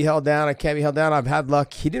 I can't be held down. I've had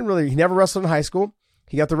luck. He never wrestled in high school.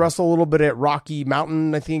 He got to wrestle a little bit at Rocky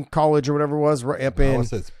Mountain, I think, college or whatever it was, right up in...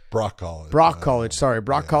 It's Brock College. Brock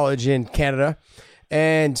College in Canada.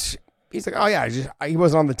 And he's like, he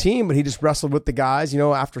wasn't on the team, but he just wrestled with the guys,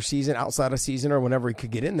 after season, outside of season, or whenever he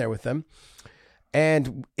could get in there with them.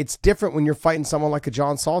 And it's different when you're fighting someone like a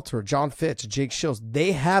John Salter, John Fitch, Jake Shields.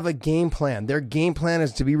 They have a game plan. Their game plan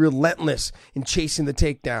is to be relentless in chasing the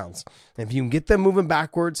takedowns. And if you can get them moving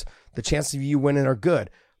backwards, the chances of you winning are good.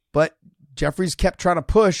 But Jeffries kept trying to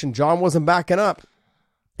push, and John wasn't backing up.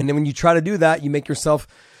 And then when you try to do that, you make yourself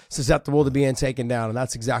susceptible to being taken down, and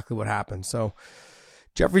that's exactly what happened. So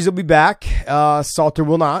Jeffries will be back. Salter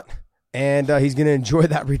will not, and he's going to enjoy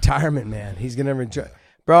that retirement, man. He's going to enjoy.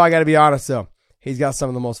 Bro, I got to be honest, though. He's got some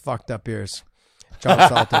of the most fucked up ears, John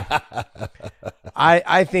Salter.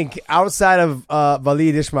 I think outside of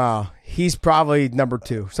Walid Ismail, he's probably number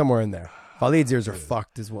 2, somewhere in there. Walid's ears are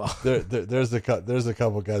fucked as well. There's a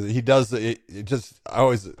couple guys. He does it just. I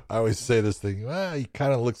always say this thing. He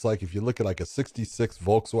kind of looks like, if you look at like a '66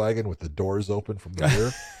 Volkswagen with the doors open from the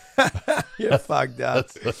rear. You're fucked up.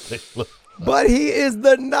 That's what they look like. But he is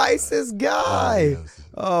the nicest guy.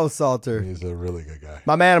 Oh, Salter. He's a really good guy.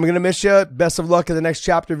 My man, I'm going to miss you. Best of luck in the next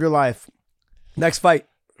chapter of your life. Next fight.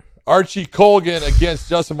 Archie Colgan against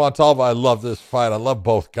Justin Montalvo. I love this fight. I love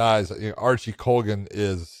both guys. Archie Colgan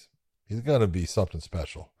he's going to be something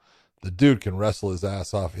special. The dude can wrestle his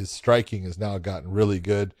ass off. His striking has now gotten really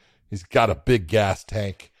good. He's got a big gas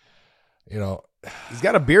tank. He's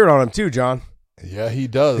got a beard on him too, John. Yeah, he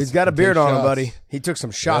does. He's got a beard on him, buddy. He took some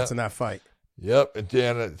shots in that fight. Yep,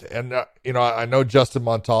 and I know Justin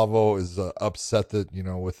Montalvo is upset that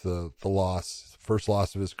with the loss, first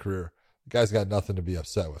loss of his career. The guy's got nothing to be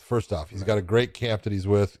upset with. First off, he's got a great camp that he's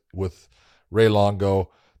with Ray Longo.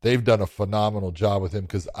 They've done a phenomenal job with him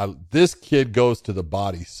because this kid goes to the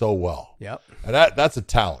body so well. Yep, and that's a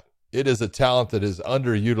talent. It is a talent that is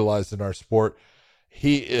underutilized in our sport.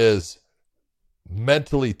 He is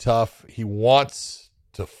mentally tough. He wants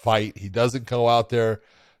to fight. He doesn't go out there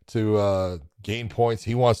to gain points.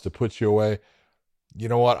 He wants to put you away. You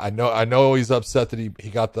know what? I know he's upset that he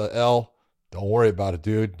got the L. Don't worry about it,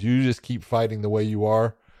 dude. You just keep fighting the way you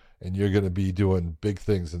are, and you're going to be doing big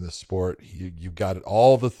things in this sport. You got it,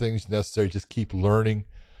 all the things necessary. Just keep learning,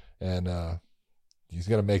 and he's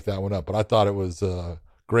going to make that one up. But I thought it was a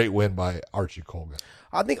great win by Archie Colgan.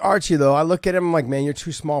 I think Archie, though, I look at him like, man, you're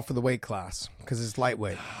too small for the weight class because it's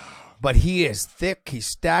lightweight. But he is thick, he's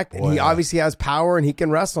stacked, and he obviously has power, and he can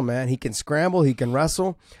wrestle, man. He can scramble, he can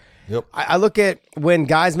wrestle. Yep. I look at when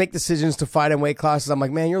guys make decisions to fight in weight classes, I'm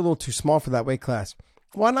like, man, you're a little too small for that weight class.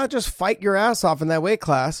 Why not just fight your ass off in that weight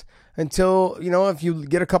class until, if you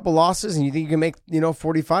get a couple losses and you think you can make,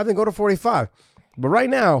 45, then go to 45. But right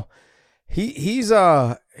now, he's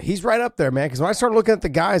right up there, man, because when I start looking at the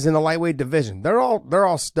guys in the lightweight division, they're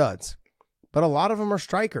all studs. But a lot of them are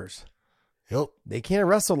strikers. Yep. They can't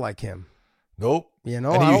wrestle like him. Nope.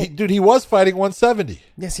 And he was fighting 170.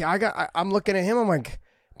 Yeah, see, I'm looking at him. I'm like,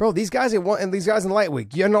 bro, these guys and these guys in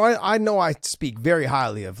lightweight. I know I speak very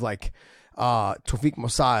highly of like Tawfiq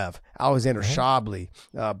Mosaev, Alexander Shabley,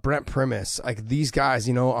 Brent Primus, like these guys.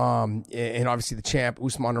 And obviously the champ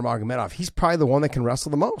Usman Nurmagomedov. He's probably the one that can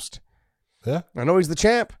wrestle the most. Yeah, I know he's the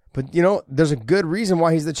champ, but there's a good reason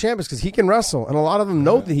why he's the champ is because he can wrestle, and a lot of them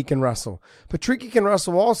know that he can wrestle. Patricky can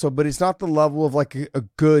wrestle also, but it's not the level of like a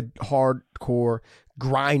good hardcore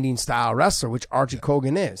grinding style wrestler, which Archie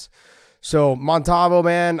Colgan is. So Montalvo,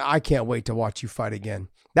 man, I can't wait to watch you fight again.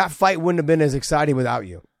 That fight wouldn't have been as exciting without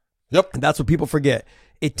you. Yep, and that's what people forget.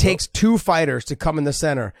 It takes two fighters to come in the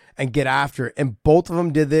center and get after it, and both of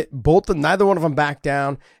them did it. Neither one of them backed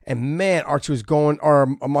down. And man,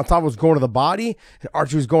 Montalvo was going to the body, and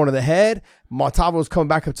Archie was going to the head. Montalvo was coming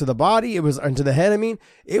back up to the body. It was into the head. I mean,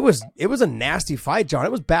 it was a nasty fight, John.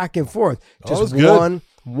 It was back and forth. Just was good.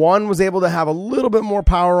 One was able to have a little bit more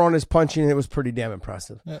power on his punching, and it was pretty damn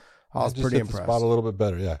impressive. Yeah. I was just pretty hit the impressed. spot a little bit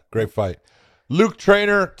better. Yeah, great fight. Luke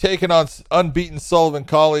Trainer taking on unbeaten Sullivan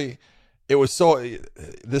Colley. It was so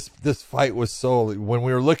this fight was so when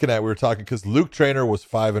we were looking at it, we were talking because Luke Trainer was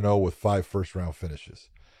 5-0 with 5 first-round finishes,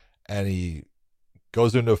 and he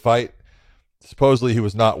goes into a fight. Supposedly he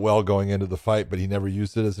was not well going into the fight, but he never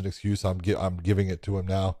used it as an excuse. I'm giving it to him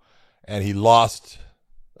now, and he lost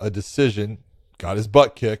a decision, got his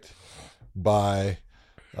butt kicked by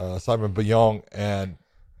Simon Billon, and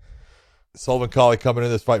Sullivan Colley coming in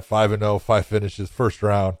this fight 5-0, 5 finishes, first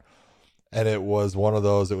round. And it was one of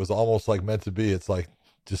those, it was almost like meant to be. It's like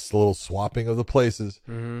just a little swapping of the places.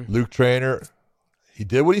 Mm-hmm. Luke Trainer, he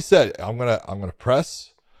did what he said. I'm gonna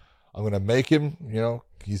press. I'm gonna make him,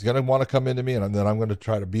 he's gonna want to come into me, and then I'm gonna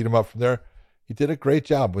try to beat him up from there. He did a great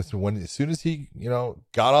job as soon as he,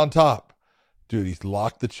 got on top, dude, he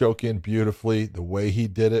locked the choke in beautifully. The way he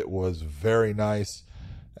did it was very nice.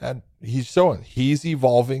 And he's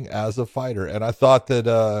evolving as a fighter. And I thought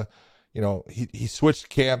that, he switched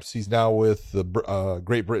camps. He's now with the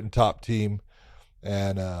Great Britain top team,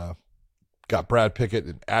 and got Brad Pickett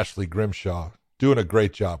and Ashley Grimshaw doing a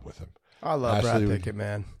great job with him. I love Brad Pickett,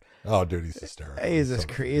 man. Oh, dude, he's hysterical.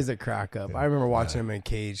 He's a crack up. Yeah. I remember watching him in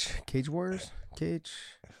Cage Warriors? Cage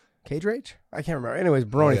Rage? I can't remember. Anyways,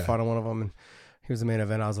 Baroni fought on one of them, and he was the main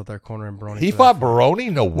event. I was out there cornering Baroni. He fought Baroni?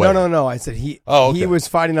 No way. No. I said he was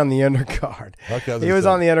fighting on the undercard. Okay, he was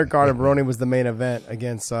on the undercard, and Baroni was the main event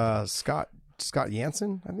against Scott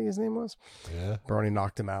Jansen, I think his name was. Yeah. Baroni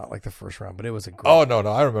knocked him out like the first round, but it was a great. Oh, no,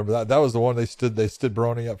 I remember that. That was the one they stood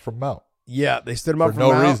Baroni up from Mount. Yeah, they stood him up for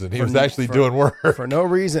no reason. He was actually doing work. For no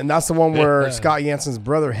reason. That's the one where Scott Jansen's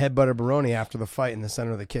brother headbutted Baroni after the fight in the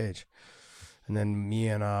center of the cage. And then me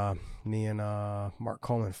and Mark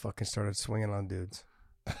Coleman fucking started swinging on dudes.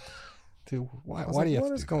 Dude, why do you have what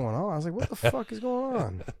to is do going on? I was like, what the fuck is going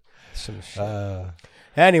on? Some shit.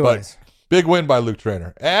 Anyways. Big win by Luke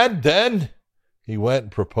Trainer. And then he went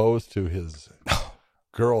and proposed to his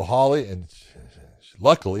girl, Holly, and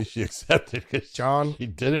luckily she accepted because she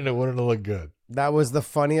did it and it wouldn't have looked good. That was the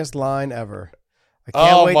funniest line ever. I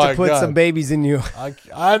can't wait to put some babies in you.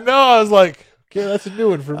 I know. I was like, okay, that's a new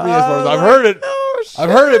one for me. As far as I've heard it. I've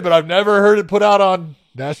heard it, but I've never heard it put out on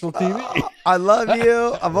national TV. I love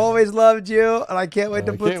you. I've always loved you, and I can't wait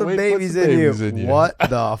to put some babies in you. What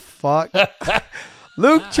the fuck?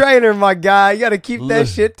 Luke Trainer, my guy. You got to keep that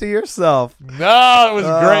shit to yourself. No, it was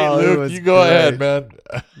great, Luke. You go ahead, man.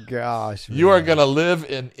 Gosh, you are going to live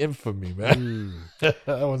in infamy, man. That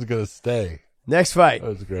one's going to stay. Next fight. That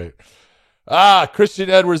was great. Christian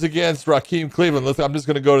Edwards against Raheem Cleveland. I'm just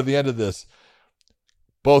going to go to the end of this.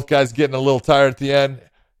 Both guys getting a little tired at the end.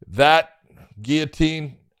 That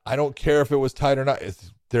guillotine, I don't care if it was tight or not.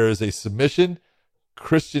 There is a submission.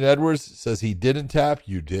 Christian Edwards says he didn't tap.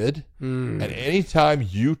 You did. And anytime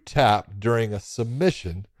you tap during a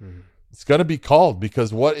submission, it's going to be called,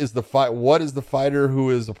 because what is the fighter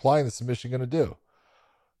who is applying the submission going to do?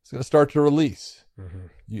 It's going to start to release.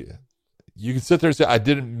 You can sit there and say, I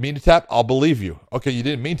didn't mean to tap. I'll believe you. Okay, you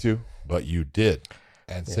didn't mean to, but you did.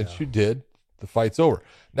 And since you did, the fight's over.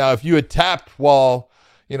 Now, if you had tapped while,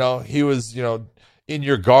 he was, in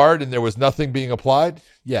your guard and there was nothing being applied,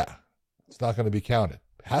 it's not going to be counted.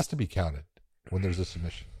 It has to be counted when there's a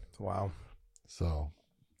submission. Wow. So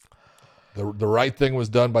the right thing was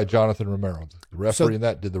done by Jonathan Romero. The referee in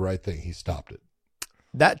that did the right thing. He stopped it.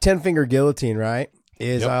 That 10-finger guillotine, right,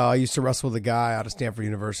 is I used to wrestle with a guy out of Stanford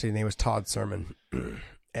University. His name was Todd Sermon.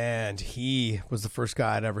 And he was the first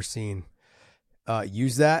guy I'd ever seen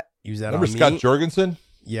use that Remember on Scott me. Jorgensen?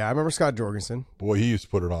 Yeah, I remember Scott Jorgensen. Boy, he used to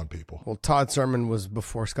put it on people. Well, Todd Sermon was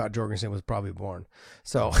before Scott Jorgensen was probably born.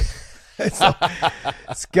 So,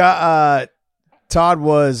 Todd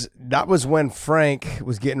that was when Frank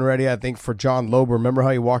was getting ready, I think, for John Lober. Remember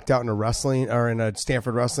how he walked out in a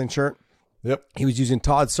Stanford wrestling shirt? Yep. He was using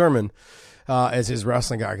Todd Sermon as his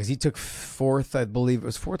wrestling guy because he took fourth, I believe it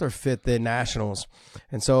was fourth or fifth in nationals.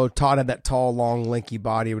 And so Todd had that tall, long, lanky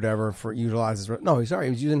body or whatever for utilizes. No, sorry,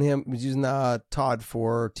 he was using Todd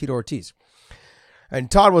for Tito Ortiz.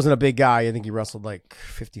 And Todd wasn't a big guy. I think he wrestled like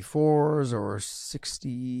 54s or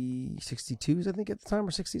 62s, I think, at the time,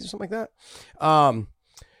 or 60s or something like that.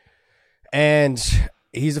 And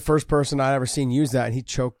he's the first person I'd ever seen use that, and he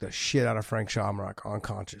choked the shit out of Frank Shamrock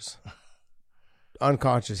unconscious.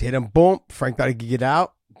 Hit him, boom. Frank thought he could get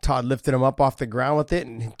out. Todd lifted him up off the ground with it,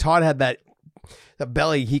 and Todd had that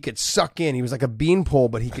belly he could suck in. He was like a beanpole,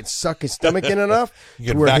 but he could suck his stomach in enough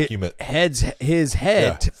to where vacuum it. His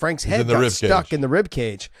head, Frank's head got stuck in the rib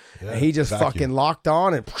cage. Yeah, and he just fucking locked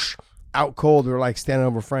on and out cold. We were like standing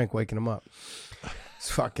over Frank, waking him up. It's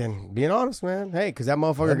fucking being honest, man. Hey, because that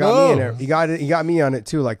motherfucker got me in there. He got me on it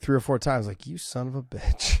too, like 3 or 4 times. Like, you son of a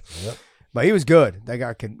bitch. Yep. But he was good. That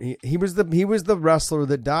guy could. He was the wrestler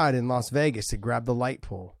that died in Las Vegas to grab the light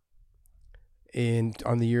pole.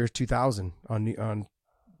 On the year 2000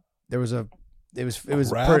 there was a it was the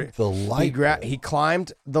light pole. He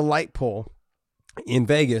climbed the light pole in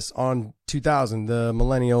Vegas on 2000, the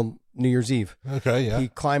millennial New Year's Eve. Okay, yeah. He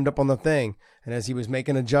climbed up on the thing, and as he was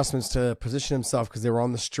making adjustments to position himself because they were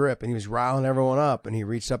on the strip, and he was riling everyone up, and he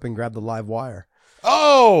reached up and grabbed the live wire.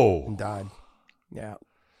 Oh! And died. Yeah.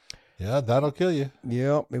 Yeah, that'll kill you.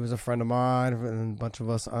 Yep. It was a friend of mine and a bunch of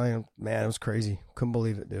us. Man, it was crazy. Couldn't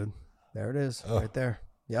believe it, dude. There it is, right there.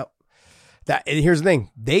 Yep. Here's the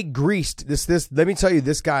thing. They greased this. Let me tell you,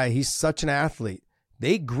 this guy, he's such an athlete.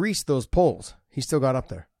 They greased those poles. He still got up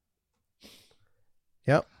there.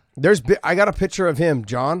 Yep. I got a picture of him,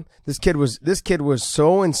 John. This kid was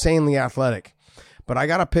so insanely athletic. But I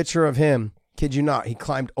got a picture of him, kid you not. He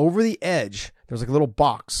climbed over the edge. There was like a little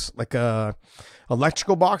box, like a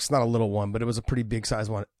electrical box, not a little one, but it was a pretty big size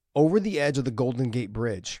one. Over the edge of the Golden Gate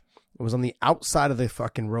Bridge. It was on the outside of the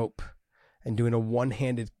fucking rope and doing a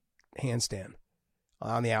one-handed handstand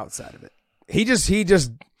on the outside of it. He just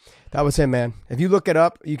that was him, man. If you look it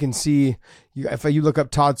up, you can see. If you look up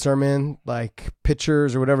Todd Sermon, like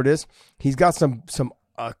pictures or whatever it is, he's got some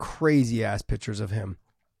crazy ass pictures of him.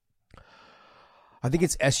 I think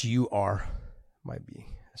it's SUR, might be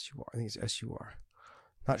SUR. I think it's SUR,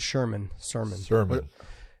 not Sherman. Sermon.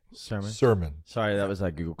 Sorry, that was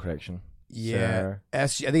a Google correction. Yeah, I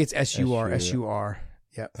think it's SUR. SUR.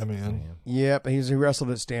 Yep. I mean, yep. He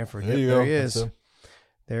wrestled at Stanford. There he is.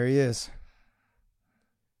 There he is.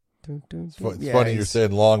 It's funny you're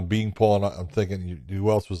saying long bean pole, and I'm thinking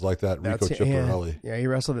who else was like that? Rico Chipperelli. Yeah, he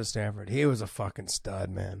wrestled at Stanford. He was a fucking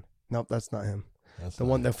stud, man. Nope, that's not him.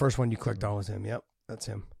 The first one you clicked on was him. Yep, that's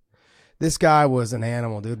him. This guy was an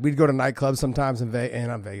animal, dude. We'd go to nightclubs sometimes in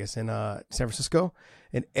San Francisco,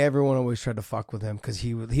 and everyone always tried to fuck with him because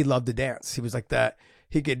he loved to dance. He was like that.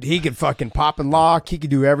 He could fucking pop and lock. He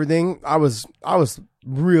could do everything. I was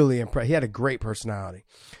really impressed. He had a great personality.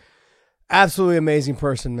 Absolutely amazing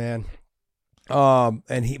person, man.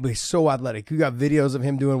 And he was so athletic. We got videos of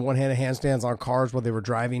him doing one-handed handstands on cars while they were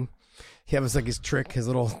driving. He was like his trick, his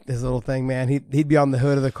little thing, man. He'd be on the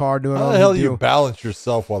hood of the car doing. How the hell do you balance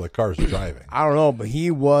yourself while the car's driving? I don't know, but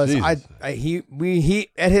he was. Jesus. He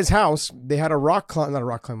at his house they had a rock climb, not a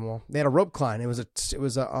rock climb wall. They had a rope climb. It was a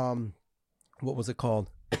what was it called?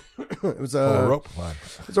 It was a rope climb.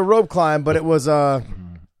 It was a rope climb, but it was a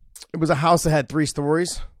house that had 3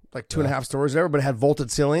 stories, like 2.5 stories there, but it had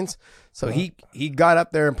vaulted ceilings. So he got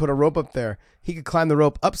up there and put a rope up there. He could climb the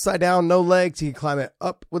rope upside down, no legs. He could climb it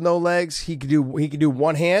up with no legs. He could do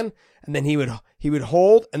one hand, and then he would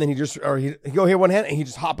hold, and then he'd go here one hand, and he'd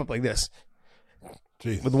just hop up like this.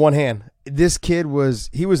 Jeez. With one hand. This kid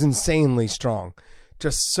was insanely strong,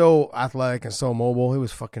 just so athletic and so mobile. He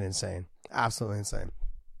was fucking insane, absolutely insane.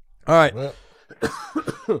 All right,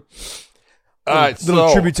 all right.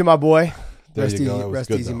 Little tribute to my boy. Rest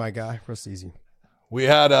easy, easy, my guy. Rest easy. We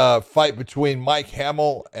had a fight between Mike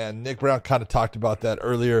Hamill and Nick Brown. Kind of talked about that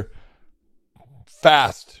earlier.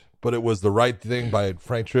 Fast, but it was the right thing by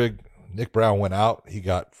Frank Trigg. Nick Brown went out. He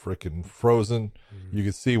got freaking frozen. You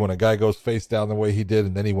could see when a guy goes face down the way he did,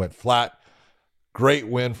 and then he went flat. Great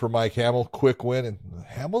win for Mike Hamill. Quick win. And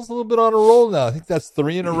Hamill's a little bit on a roll now. I think that's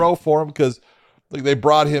 3 in a row for him because they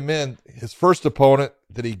brought him in. His first opponent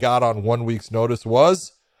that he got on 1 week's notice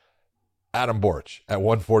was Adam Borch at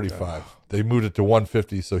 145. They moved it to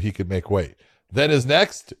 150 so he could make weight. Then his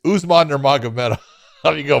next, Usman Nurmagomedov.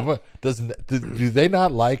 How do you go? Do they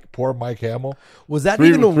not like poor Mike Hamill? Was that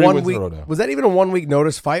even a 1 week? Was that even a 1 week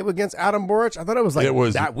notice fight against Adam Borch? I thought it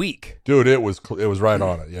was that week. Dude, it was right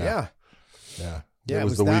on it. Yeah. It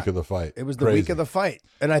was the week of the fight. It was the week of the fight,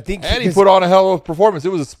 and I think he put on a hell of a performance. It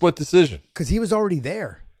was a split decision because he was already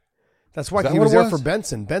there. That's why he was there for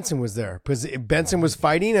Benson. Benson was there because Benson was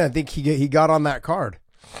fighting, and I think he got on that card.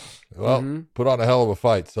 Well, put on a hell of a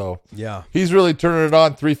fight. So yeah, he's really turning it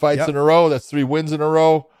on. 3 fights in a row. That's 3 wins in a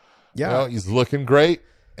row. Yeah, he's looking great.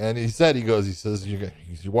 And he says, you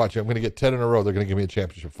watch, I'm going to get 10 in a row. They're going to give me a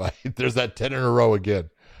championship fight. There's that 10 in a row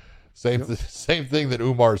again. Same thing that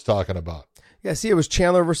Umar's talking about. Yeah, see, it was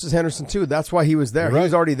Chandler versus Henderson too. That's why he was there. Right. He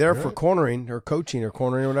was already there for cornering or coaching or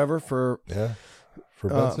cornering or whatever for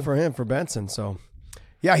Benson. for Benson. So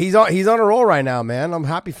yeah, he's on a roll right now, man. I'm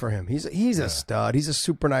happy for him. He's a stud. He's a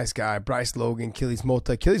super nice guy. Bryce Logan, Achilles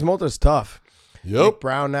Mota. Achilles Mota is tough. Yep. Nick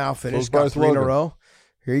Brown now finished, got 3 in a row.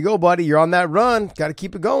 Here you go, buddy. You're on that run. Got to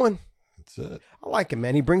keep it going. That's it. I like him,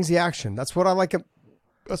 man. He brings the action. That's what I like.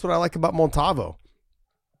 That's what I like about Montavo.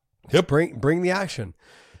 Yep. Bring the action.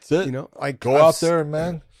 That's it. You know, like go out there,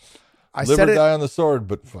 man. I Live said or it. die on the sword,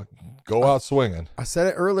 but go out swinging. I said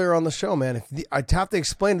it earlier on the show, man. I'd have to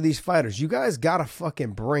explain to these fighters, you guys gotta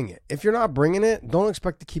fucking bring it. If you're not bringing it, don't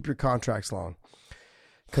expect to keep your contracts long.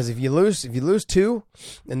 Because if you lose 2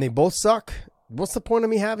 and they both suck, what's the point of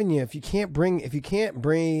me having you if you can't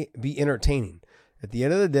be entertaining? At the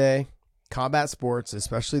end of the day, combat sports,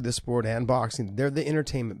 especially this sport and boxing, they're the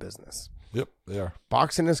entertainment business. Yep, they are.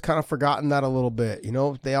 Boxing has kind of forgotten that a little bit. You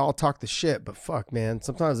know, they all talk the shit, but fuck, man,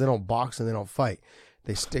 sometimes they don't box and they don't fight.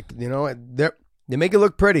 They stick, you know, they make it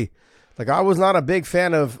look pretty. Like, I was not a big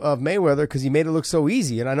fan of Mayweather because he made it look so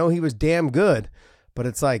easy, and I know he was damn good, but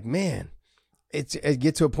it's like, man, it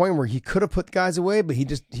gets to a point where he could have put guys away, but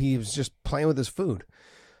he was just playing with his food.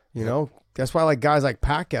 You know, that's why, like, guys like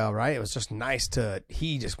Pacquiao, right? It was just nice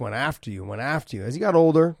he just went after you. As he got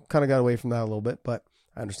older, kind of got away from that a little bit, but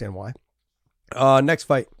I understand why. Next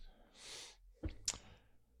fight.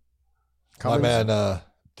 My man,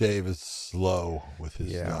 Dave is slow with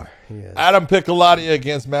his stuff. He is. Adam Piccolotti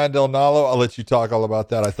against Mandel Nallo. I'll let you talk all about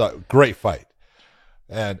that. I thought great fight.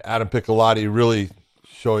 And Adam Piccolotti really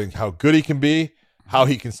showing how good he can be, how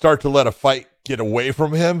he can start to let a fight get away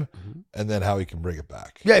from him, and then how he can bring it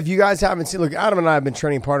back. Yeah, if you guys haven't seen, look, Adam and I have been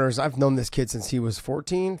training partners. I've known this kid since he was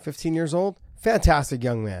 14, 15 years old. Fantastic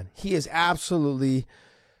young man. He is absolutely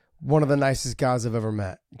one of the nicest guys I've ever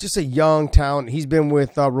met. Just a young talent. He's been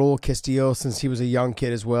with Raul Castillo since he was a young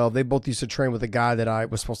kid as well. They both used to train with a guy that I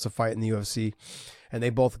was supposed to fight in the UFC, and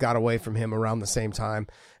they both got away from him around the same time.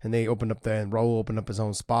 And they opened up and Raul opened up his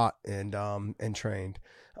own spot and trained.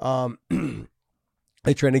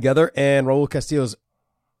 They trained together, and Raul Castillo's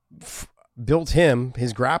built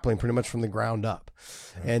his grappling pretty much from the ground up,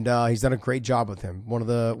 and he's done a great job with him. One of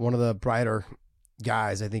the brighter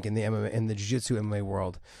guys, I think, in the MMA, in the jiu-jitsu MMA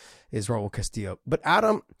world, is Raul Castillo. But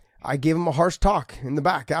Adam, I gave him a harsh talk in the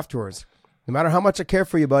back afterwards. No matter how much I care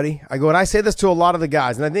for you, buddy, I go, and I say this to a lot of the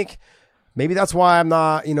guys, and I think maybe that's why I'm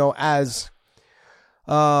not, as,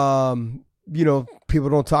 people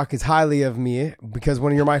don't talk as highly of me, because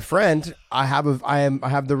when you're my friend, I have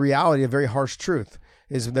the reality, a very harsh truth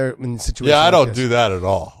is there in situations. Yeah, I like don't this. do that at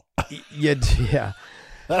all. Yeah.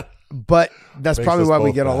 But that's Makes probably us why we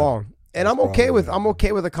both get mad. along. And That's I'm okay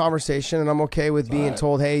probably with a conversation, and I'm okay with being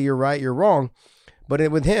told, hey, you're right, you're wrong.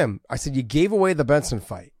 But with him, I said, you gave away the Benson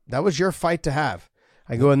fight. That was your fight to have.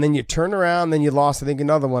 I go, and then you turned around, then you lost, I think,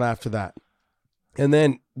 another one after that. And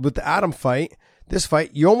then with the Adam fight, this fight,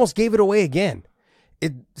 you almost gave it away again.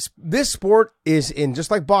 This sport is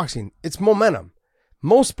just like boxing, it's momentum.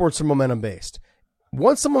 Most sports are momentum based.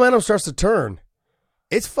 Once the momentum starts to turn,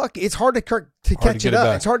 it's hard to catch it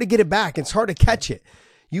up. It's hard to get it back. It's hard to catch it.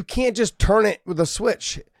 You can't just turn it with a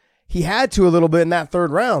switch. He had to a little bit in that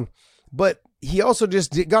third round, but he also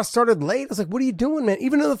just got started late. I was like, what are you doing, man?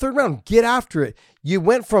 Even in the third round, get after it. You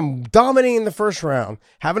went from dominating the first round,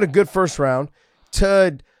 having a good first round,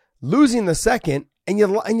 to losing the second, and you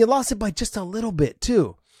lost it by just a little bit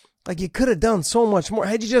too. Like, you could have done so much more.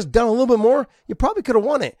 Had you just done a little bit more, you probably could have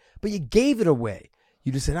won it, but you gave it away.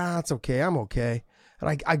 You just said, it's okay. I'm okay.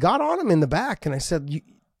 And I got on him in the back, and I said,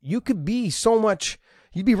 you could be so much,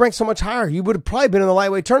 you'd be ranked so much higher. You would have probably been in the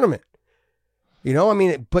lightweight tournament.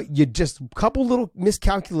 But you just, a couple little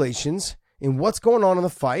miscalculations in what's going on in the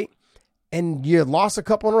fight, and you lost a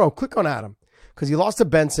couple in a row. Quick on Adam, because he lost to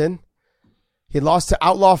Benson. He lost to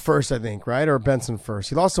Outlaw first, I think, right? Or Benson first.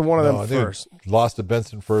 He lost to one of them first. Lost to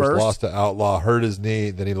Benson first, lost to Outlaw, hurt his knee,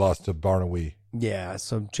 then he lost to Barnaby. Yeah,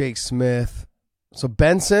 so Jake Smith. So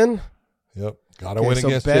Benson. Yep. Got to win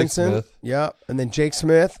against Benson, Jake Smith. Yep. And then Jake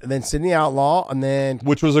Smith, and then Sidney Outlaw, and then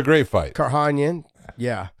Which was a great fight. Karhanian.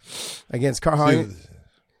 Yeah. Against Karhanian. See,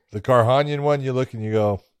 the Karhanian one, you look and you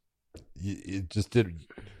go,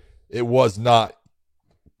 it was not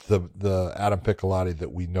the Adam Piccolotti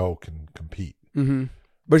that we know can compete. Mm-hmm.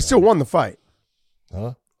 But he still won the fight.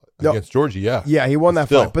 Huh? No. Against Georgie, yeah. Yeah, he won that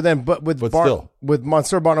Still. fight. But with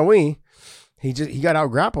Monsieur Barnaoui, he got out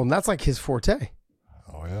grappled, and that's like his forte.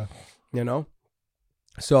 Oh yeah.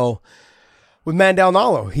 So with Mandel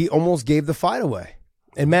Nallo, he almost gave the fight away.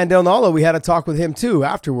 And Mandel Nallo, we had a talk with him too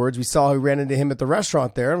afterwards. We ran into him at the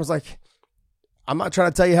restaurant there, and was like, I'm not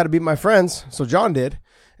trying to tell you how to beat my friends. So John did.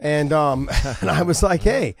 And and I was like,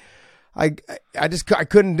 hey, I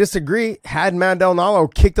couldn't disagree. Had Mandel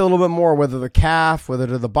Nallo kicked a little bit more, whether the calf, whether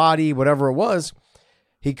to the body, whatever it was,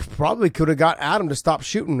 he probably could have got Adam to stop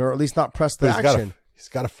shooting, or at least not press the action. He's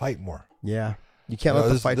got to fight more. Yeah. You can't let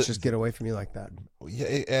the fights just get away from you like that.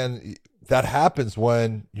 Yeah, and that happens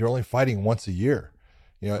when you're only fighting once a year.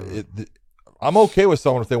 I'm okay with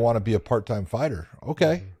someone if they want to be a part-time fighter.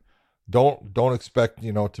 Okay. don't expect,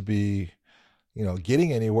 to be,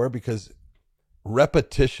 getting anywhere, because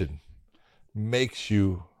repetition makes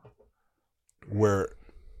you where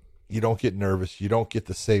you don't get nervous. You don't get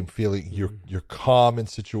the same feeling. You're calm in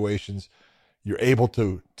situations. You're able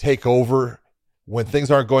to take over when things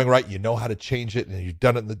aren't going right. You know how to change it, and you've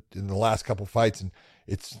done it in the last couple fights, and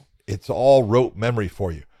it's all rote memory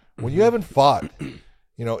for you. When you haven't fought, in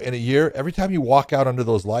a year, every time you walk out under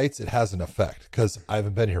those lights, it has an effect, because I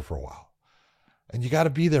haven't been here for a while, and you got to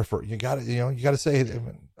be there for. You got to say,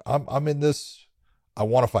 I'm in this. I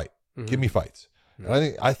want to fight. Give me fights.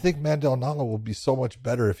 And I think Mandel Nala will be so much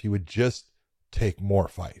better if he would just take more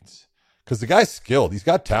fights, because the guy's skilled. He's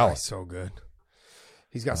got talent. He's so good.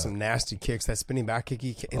 He's got some nasty kicks. That spinning back kick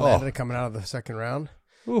he landed coming out of the second round,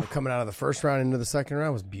 coming out of the first round into the second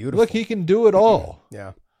round was beautiful. Look, he can do it all.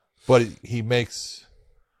 Yeah, but he makes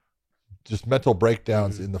just mental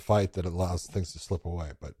breakdowns in the fight that allows things to slip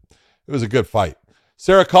away. But it was a good fight.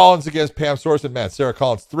 Sarah Collins against Pam Sorson. Man, Sarah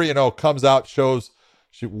Collins 3-0, comes out, shows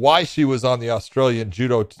why she was on the Australian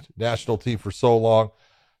judo national team for so long.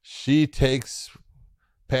 She takes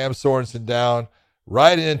Pam Sorensen down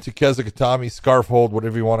right into Kezakatami, scarf hold,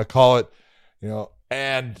 whatever you want to call it,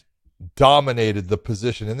 and dominated the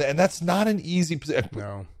position. And that's not an easy position.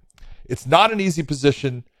 no, It's not an easy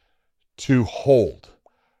position to hold.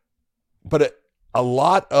 But a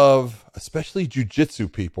lot of, especially jiu-jitsu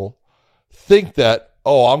people, think that,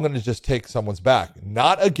 I'm going to just take someone's back.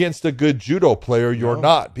 Not against a good judo player, you're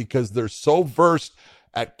not, because they're so versed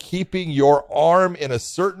at keeping your arm in a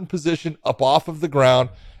certain position up off of the ground,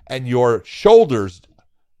 and your shoulders,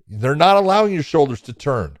 they're not allowing your shoulders to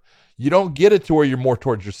turn. You don't get it to where you're more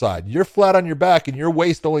towards your side. You're flat on your back, and your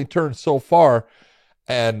waist only turns so far,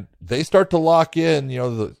 and they start to lock in,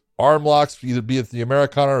 the arm locks, either be it the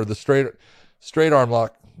Americana or the straight arm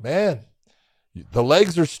lock. Man, the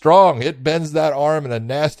legs are strong. It bends that arm in a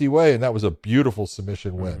nasty way, and that was a beautiful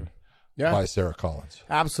submission win by Sarah Collins.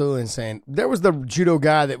 absolutely insane. There was the judo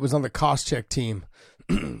guy that was on the Koscheck team.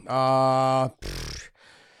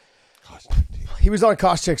 He was on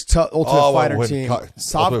Koscheck's Ultimate Fighter team.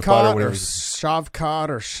 Savkat or Shavkat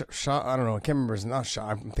or I don't know. I can't remember. It's not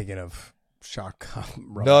Shav. I'm thinking of Shak.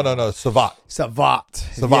 No.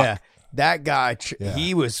 Savat. Yeah, that guy.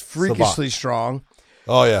 He was freakishly strong.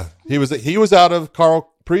 Oh yeah, he was out of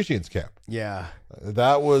Carl Parisian's camp. Yeah,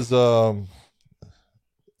 that was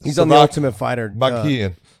he's on the Ultimate Fighter.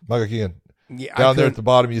 Magakian. Yeah, down there at the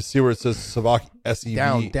bottom, you see where it says Savak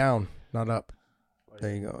SEV. Down, not up.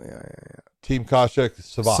 There you go. Yeah. Team Koscheck,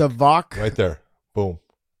 Savak. Right there. Boom.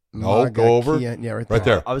 No, go over. Yeah, right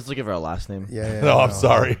there. I was looking for a last name. Yeah. No, I'm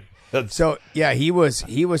sorry. So yeah, he was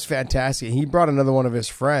fantastic. He brought another one of his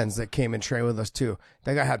friends that came and trained with us too.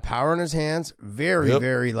 That guy had power in his hands,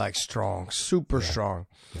 very strong, super strong.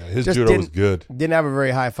 Yeah, his judo was good. Didn't have a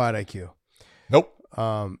very high fight IQ. Nope.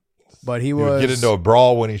 But he would get into a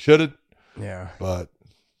brawl when he shouldn't. Yeah. But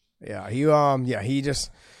yeah, he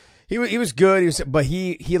was good. But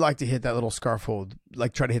he liked to hit that little scarf hold,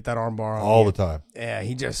 like try to hit that arm bar all the time. Yeah,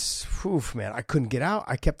 he just, man, I couldn't get out.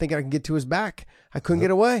 I kept thinking I could get to his back. I couldn't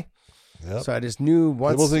get away. Yep. So I just knew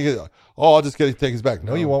once. People think, I'll just take his back.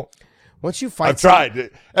 No, you won't. Once you fight, I've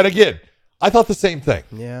tried, and again, I thought the same thing.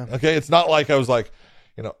 Yeah. Okay, it's not like I was like,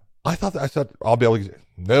 I thought I'll be able to.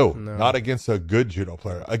 No, not against a good judo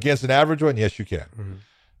player. Against an average one, yes, you can. Mm-hmm.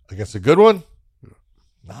 Against a good one,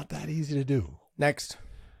 not that easy to do. Next.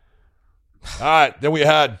 All right, then we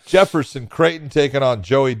had Jefferson Creighton taking on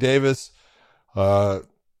Joey Davis.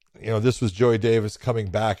 This was Joey Davis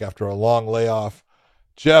coming back after a long layoff.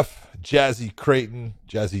 Jazzy Creighton,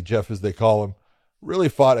 Jazzy Jeff as they call him, really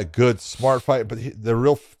fought a good, smart fight. But the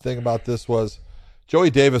real thing about this was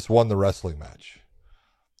Joey Davis won the wrestling match.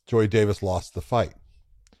 Joey Davis lost the fight.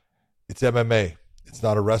 It's MMA. It's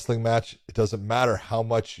not a wrestling match. It doesn't matter how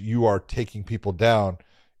much you are taking people down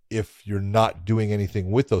if you're not doing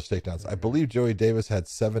anything with those takedowns. I believe Joey Davis had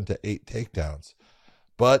 7 to 8 takedowns.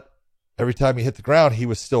 But every time he hit the ground, he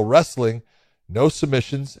was still wrestling, no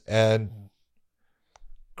submissions, and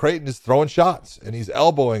Creighton is throwing shots, and he's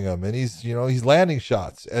elbowing them, and he's landing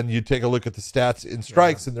shots. And you take a look at the stats in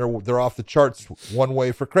strikes, and they're off the charts one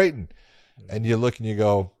way for Creighton. And you look and you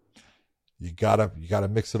go, you gotta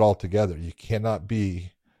mix it all together. You cannot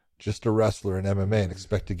be just a wrestler in MMA and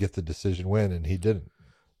expect to get the decision win, and he didn't.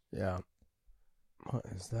 Yeah. What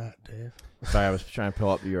is that, Dave? Sorry, I was trying to pull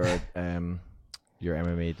up your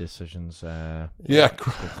MMA decisions.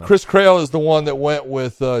 Chris Crail is the one that went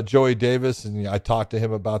with Joey Davis, and I talked to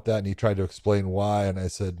him about that, and he tried to explain why. And I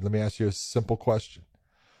said, let me ask you a simple question.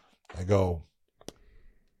 I go,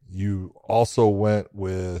 you also went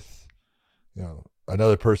with,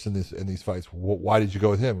 another person in these fights, why did you go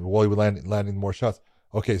with him? Well, he was landing more shots.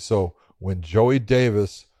 Okay, so when Joey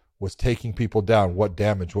Davis was taking people down, what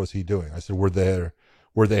damage was he doing? I said, were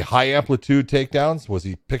they high amplitude takedowns? Was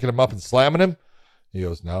he picking them up and slamming him? He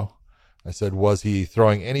goes, no. I said, was he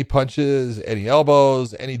throwing any punches, any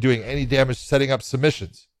elbows, doing any damage, setting up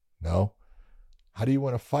submissions? No. How do you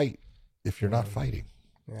win a fight if you're not fighting?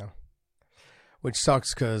 Yeah. Which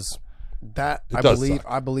sucks because I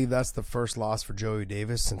believe that's the first loss for Joey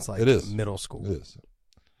Davis since middle school. It is.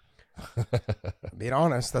 Being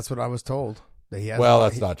honest, that's what I was told. That he has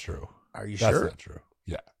that's not true. Are you sure? That's not true.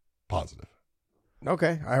 Yeah. Positive.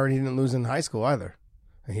 Okay. I heard he didn't lose in high school either.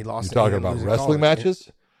 And he lost. You're talking about wrestling matches?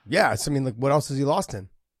 Yeah. I mean, what else has he lost in?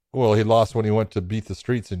 Well, he lost when he went to beat the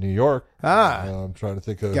streets in New York. I'm trying to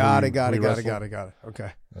think of. Got it.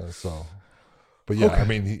 Okay. But yeah, I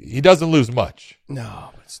mean, he doesn't lose much. No,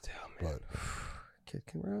 but still, man. Kid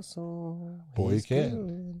can wrestle. Boy, he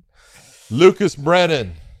can. Lucas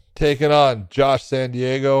Brennan taking on Josh San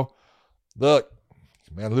Diego. Look,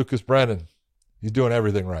 man, Lucas Brennan, he's doing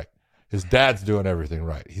everything right. His dad's doing everything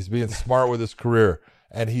right. He's being smart with his career,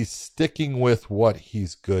 and he's sticking with what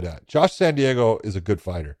he's good at. Josh San Diego is a good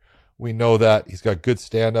fighter. We know that. He's got good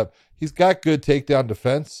stand-up. He's got good takedown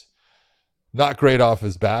defense. Not great off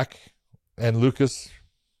his back. And Lucas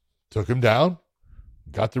took him down,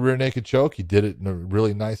 got the rear naked choke. He did it in a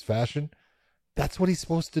really nice fashion. That's what he's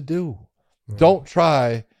supposed to do. Mm-hmm. Don't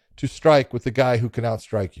try to strike with the guy who can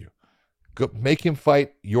outstrike you. Go, make him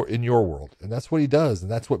fight in your world. And that's what he does. And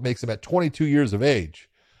that's what makes him, at 22 years of age,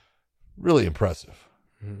 really impressive.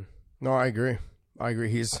 Mm-hmm. No, I agree.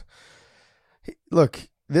 Look,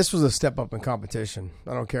 this was a step up in competition.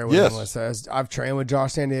 I don't care what anyone says. I've trained with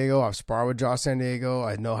Josh San Diego. I've sparred with Josh San Diego.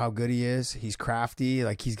 I know how good he is. He's crafty.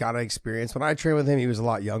 Like, he's got experience. When I trained with him, he was a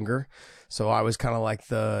lot younger. So I was kind of like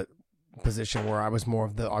the position where I was more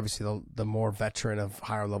of the more veteran of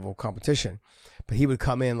higher level competition. But he would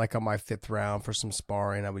come in like on my 5th round for some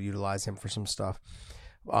sparring. I would utilize him for some stuff.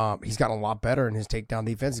 He's gotten a lot better in his takedown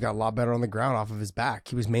defense. He's got a lot better on the ground off of his back.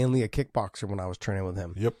 He was mainly a kickboxer when I was training with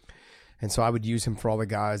him. Yep. And so I would use him for all the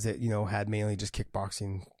guys that, had mainly just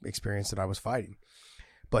kickboxing experience that I was fighting.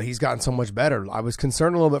 But he's gotten so much better. I was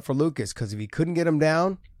concerned a little bit for Lucas because if he couldn't get him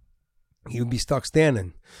down, he would be stuck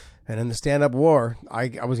standing. And in the stand-up war, I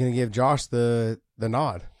was going to give Josh the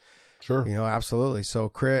nod. Sure. Absolutely.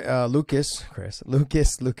 So Lucas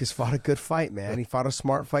fought a good fight, man. He fought a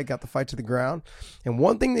smart fight, got the fight to the ground. And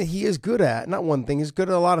one thing that he is good at, not one thing, he's good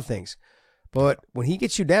at a lot of things. But when he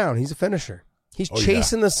gets you down, he's a finisher. He's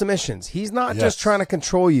chasing the submissions. He's not just trying to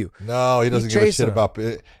control you. No, he doesn't give a shit about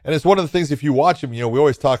it. And it's one of the things, if you watch him, we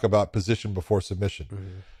always talk about position before submission.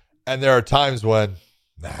 Mm-hmm. And there are times when,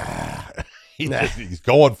 he's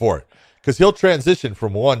going for it. Because he'll transition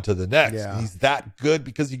from one to the next. Yeah. He's that good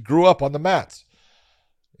because he grew up on the mats.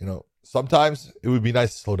 Sometimes it would be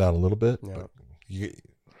nice to slow down a little bit. Yeah. But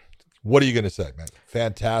what are you going to say, man?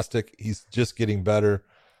 Fantastic. He's just getting better.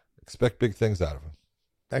 Expect big things out of him.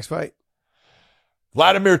 Next fight.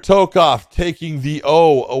 Vladimir Tokov taking the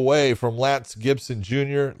O away from Lance Gibson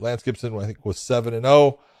Jr. Lance Gibson, I think, was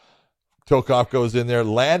 7-0. Tokov goes in there,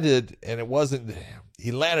 landed, and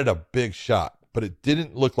he landed a big shot, but it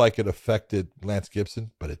didn't look like it affected Lance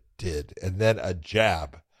Gibson, but it did. And then a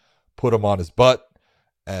jab put him on his butt,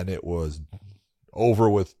 and it was over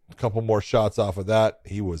with a couple more shots off of that.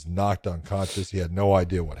 He was knocked unconscious. He had no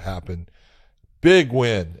idea what happened. Big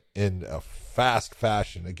win in a fast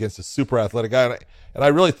fashion against a super athletic guy. And I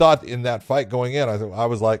really thought in that fight going in, I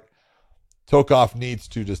was like, Tokov needs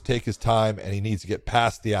to just take his time and he needs to get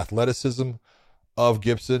past the athleticism of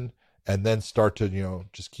Gibson and then start to,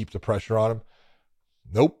 just keep the pressure on him.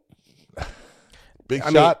 Nope. Big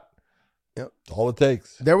shot. Yep. That's all it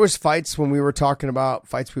takes. There was fights when we were talking about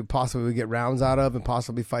fights we possibly would get rounds out of and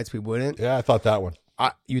possibly fights we wouldn't. Yeah, I thought that one.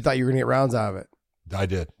 You thought you were going to get rounds out of it. I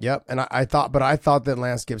did. Yep. And I thought that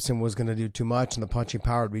Lance Gibson was going to do too much and the punching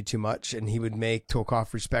power would be too much and he would make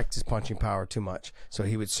Tokov respect his punching power too much. So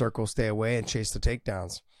he would circle, stay away, and chase the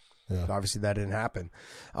takedowns. Yeah. But obviously that didn't happen.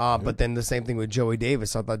 But then the same thing with Joey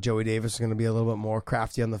Davis. I thought Joey Davis was going to be a little bit more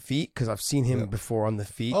crafty on the feet because I've seen him before on the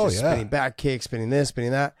feet. Spinning back kicks, spinning this,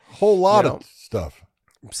 spinning that. Whole lot of stuff.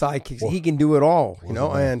 Side kicks. He can do it all,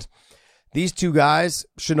 and these two guys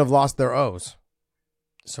shouldn't have lost their O's.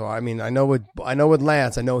 So, I mean, I know with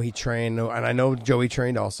Lance, I know he trained, and I know Joey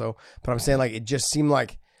trained also, but I'm saying, like, it just seemed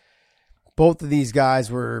like both of these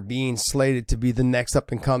guys were being slated to be the next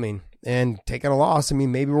up and coming and taking a loss. I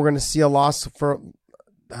mean, maybe we're going to see a loss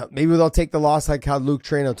maybe they'll take the loss like how Luke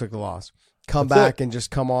Trano took the loss. Come back and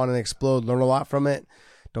just come on and explode, learn a lot from it.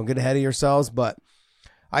 Don't get ahead of yourselves, but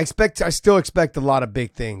I still expect a lot of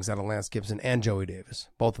big things out of Lance Gibson and Joey Davis,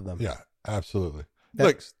 both of them. Yeah, absolutely.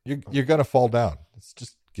 Look, you're gonna fall down. Let's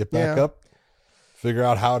just get back up, figure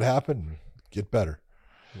out how it happened, and get better.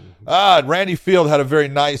 Randy Field had a very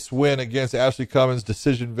nice win against Ashley Cummins,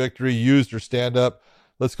 decision victory, used her stand-up.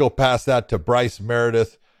 Let's go past that to Bryce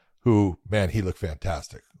Meredith, who, man, he looked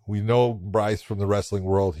fantastic. We know Bryce from the wrestling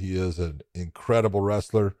world. He is an incredible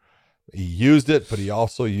wrestler. He used it, but he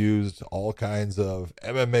also used all kinds of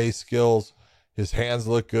MMA skills. His hands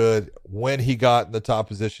look good. When he got in the top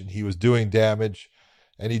position, he was doing damage,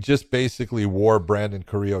 and he just basically wore Brandon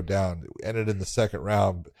Carrillo down. It ended in the second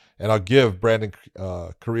round, and I'll give Brandon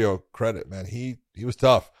Carrillo credit, man. He was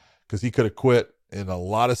tough because he could have quit in a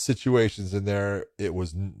lot of situations in there. It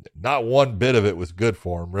was not one bit of it was good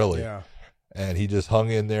for him, really. Yeah. And he just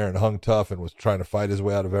hung in there and hung tough and was trying to fight his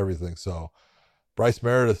way out of everything. So Bryce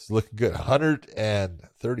Meredith's looking good.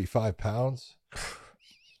 135 pounds.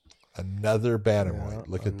 Another bantamweight.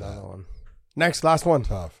 Look at that. One. Next, last one.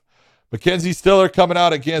 Tough. Mackenzie Stiller coming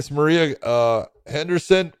out against Maria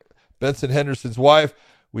Henderson, Benson Henderson's wife.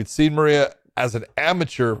 We'd seen Maria as an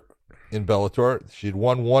amateur in Bellator. She'd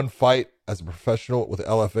won one fight as a professional with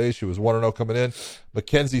LFA. She was 1-0 coming in.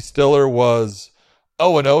 Mackenzie Stiller was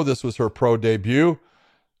 0-0. This was her pro debut.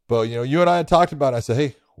 But, you and I had talked about it. I said,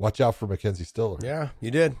 hey, watch out for Mackenzie Stiller. Yeah,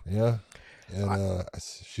 you did. Yeah. And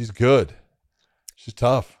she's good. She's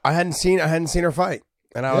tough. I hadn't seen her fight.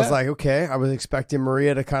 And I was like, okay, I was expecting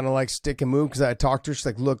Maria to kind of like stick and move because I talked to her. She's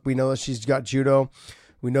like, look, we know that she's got judo.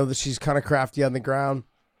 We know that she's kind of crafty on the ground.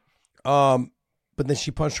 But then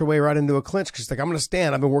she punched her way right into a clinch because she's like, I'm going to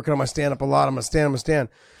stand. I've been working on my stand up a lot. I'm going to stand.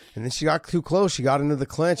 And then she got too close. She got into the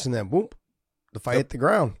clinch and then boom, the fight hit the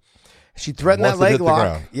ground. She threatened that leg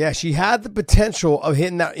lock. Yeah, she had the potential of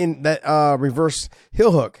hitting that reverse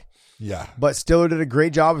heel hook. Yeah. But Stiller did a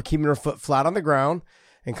great job of keeping her foot flat on the ground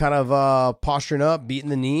and kind of posturing up, beating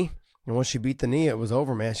the knee. And once she beat the knee, it was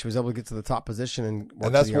over, man. She was able to get to the top position and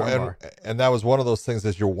that's and that was one of those things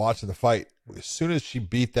as you're watching the fight. As soon as she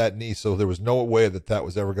beat that knee, so there was no way that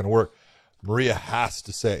was ever going to work. Maria has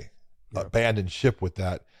to say, abandon ship with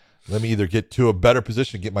that. Let me either get to a better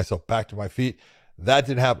position, get myself back to my feet. That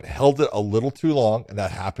didn't happen. Held it a little too long, and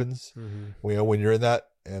that happens when you're in that,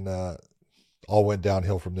 and all went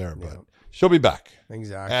downhill from there. But she'll be back.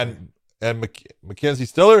 Exactly. And Mackenzie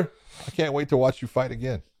Stiller, I can't wait to watch you fight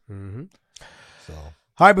again. So,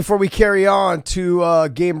 all right, before we carry on to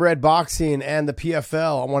Game Bred Boxing and the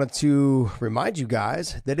PFL, I wanted to remind you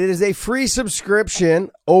guys that it is a free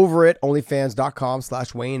subscription over at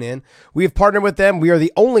onlyfans.com/weighing in. We have partnered with them. We are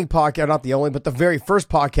the only podcast, not the only, but the very first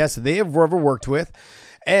podcast that they have ever worked with.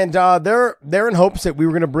 And they're in hopes that we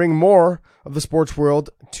were going to bring more of the sports world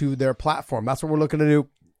to their platform. That's what we're looking to do.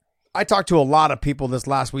 I talked to a lot of people this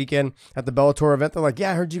last weekend at the Bellator event. They're like,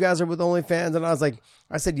 yeah, I heard you guys are with OnlyFans. And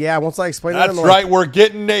I said, yeah, once I explained it. That's right. We're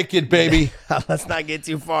getting naked, baby. Let's not get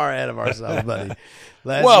too far ahead of ourselves, buddy.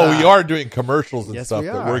 We are doing commercials and stuff,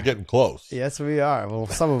 but we're getting close. Yes, we are. Well,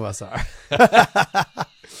 some of us are.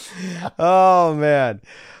 Oh, man.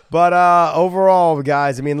 But overall,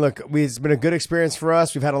 guys, I mean, look, it's been a good experience for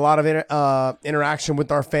us. We've had a lot of interaction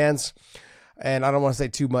with our fans. And I don't want to say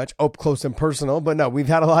too much up close and personal, but no, we've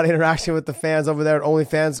had a lot of interaction with the fans over there at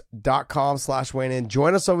onlyfans.com/weighing in.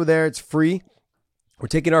 Join us over there. It's free. We're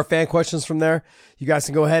taking our fan questions from there. You guys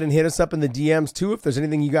can go ahead and hit us up in the DMs too if there's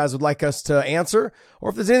anything you guys would like us to answer,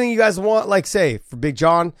 or if there's anything you guys want, like say for Big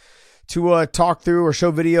John to talk through or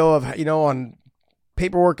show video of, on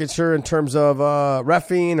paperwork and sure in terms of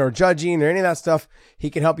reffing or judging or any of that stuff.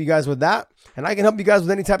 He can help you guys with that, and I can help you guys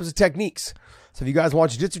with any types of techniques. So if you guys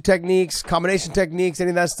want jiu-jitsu techniques, combination techniques,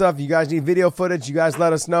 any of that stuff, you guys need video footage, you guys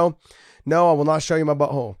let us know. No, I will not show you my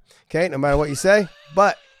butthole. Okay, no matter what you say.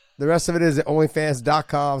 But the rest of it is at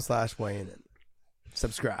onlyfans.com/weighing in.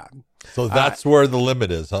 Subscribe. So that's where the limit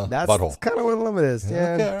is, huh? That's kind of where the limit is.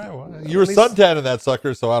 Yeah. Okay, all right. Well, you were suntanning that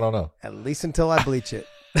sucker, so I don't know. At least until I bleach it.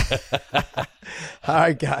 All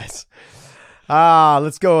right, guys.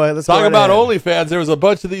 Let's go. Let's talk about ahead. OnlyFans. There was a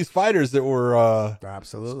bunch of these fighters that were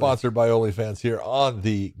absolutely sponsored by OnlyFans here on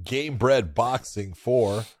the Game Bred Boxing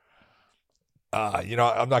 4.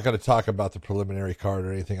 I'm not going to talk about the preliminary card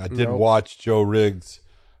or anything. I did watch Joe Riggs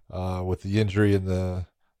with the injury in I think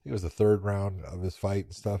it was the third round of his fight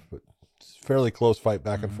and stuff, but it's a fairly close fight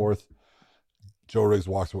back and forth. Joe Riggs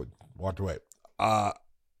walked away.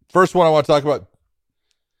 First one I want to talk about.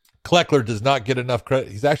 Kleckler does not get enough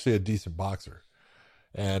credit. He's actually a decent boxer.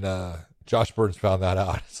 And Josh Burns found that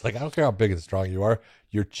out. It's like, I don't care how big and strong you are.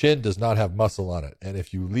 Your chin does not have muscle on it. And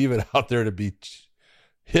if you leave it out there to be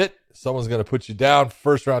hit, someone's going to put you down.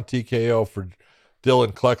 First round TKO for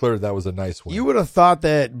Dylan Kleckler, that was a nice win. You would have thought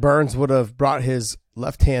that Burns would have brought his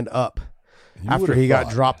left hand up after he got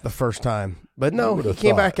dropped the first time. But no, he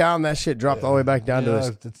came back out and that shit dropped all the way back down to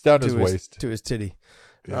his waist. To his titty.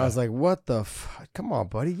 Yeah. I was like, what the come on,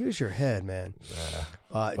 buddy. Use your head, man.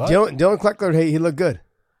 Yeah. Dylan Kleckler, he looked good.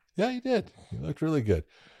 Yeah, he did. He looked really good.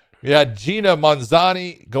 We had Gina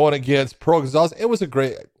Manzani going against Pro Gonzalez. It was a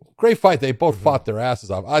great fight. They both fought their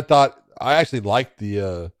asses off. I actually liked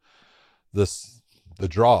the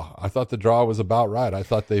draw. I thought the draw was about right. I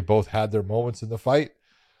thought they both had their moments in the fight.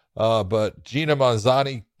 But Gina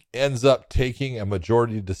Manzani ends up taking a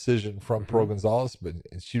majority decision from Pro Gonzalez. But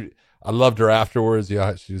I loved her afterwards.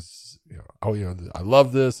 Yeah, she's I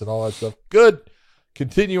love this and all that stuff. Good.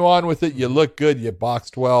 Continue on with it. You look good. You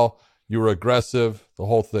boxed well. You were aggressive. The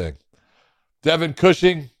whole thing. Devin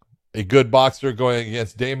Cushing, a good boxer, going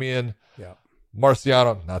against Damian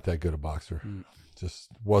Marciano. Not that good a boxer. Just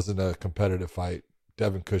wasn't a competitive fight.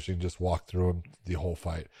 Devin Cushing just walked through him the whole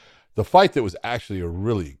fight. The fight that was actually a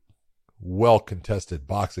really well-contested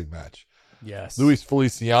boxing match. Yes. Luis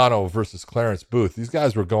Feliciano versus Clarence Booth. These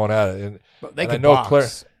guys were going at it. But they could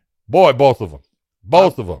box. Both of them.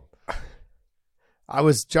 Both of them. I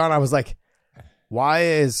was like, why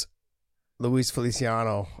is Luis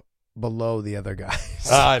Feliciano below the other guys?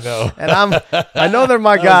 I know. And I know they're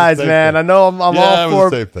my guys, man. I know I'm all for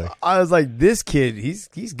the same thing. I was like, this kid, he's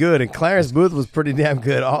good. And Clarence Booth was pretty damn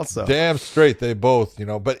good also. Damn straight they both,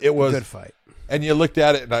 but it was a good fight. And you looked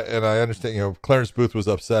at it and I understand, Clarence Booth was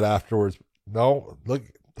upset afterwards. No, look,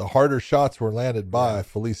 the harder shots were landed by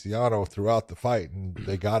Feliciano throughout the fight and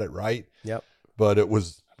they got it right. Yep. But it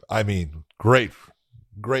was,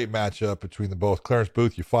 great matchup between the both. Clarence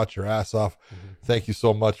Booth, you fought your ass off. Thank you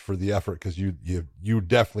so much for the effort because you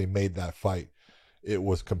definitely made that fight. It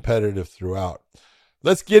was competitive throughout.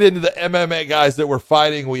 Let's get into the MMA guys that were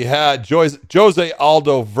fighting. We had Jose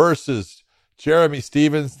Aldo versus Jeremy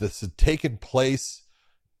Stevens. This had taken place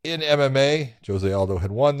in MMA. Jose Aldo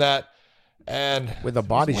had won that. And with a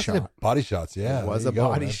body shot. Body shots, yeah. It was a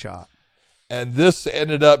body shot. And this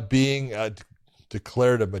ended up being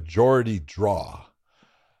declared a majority draw.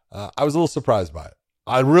 I was a little surprised by it.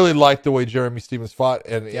 I really liked the way Jeremy Stevens fought.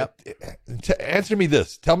 And answer me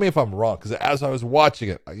this. Tell me if I'm wrong. Because as I was watching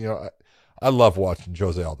it, I love watching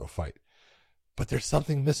Jose Aldo fight. But there's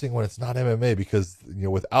something missing when it's not MMA because,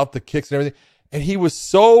 without the kicks and everything. And he was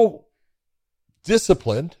so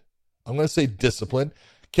disciplined. I'm going to say disciplined.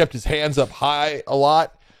 Kept his hands up high a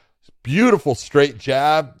lot. Beautiful straight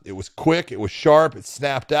jab. It was quick. It was sharp. It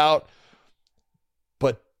snapped out.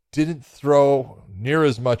 But didn't throw near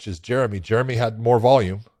as much as Jeremy. Jeremy had more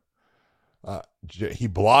volume. He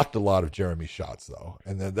blocked a lot of Jeremy's shots, though.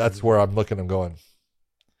 And then that's where I'm looking and going,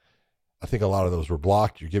 I think a lot of those were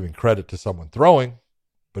blocked. You're giving credit to someone throwing,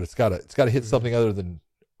 but it's got to hit something other than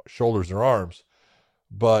shoulders or arms.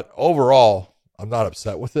 But overall, I'm not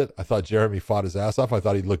upset with it. I thought Jeremy fought his ass off. I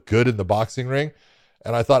thought he looked good in the boxing ring.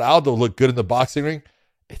 And I thought Aldo looked good in the boxing ring.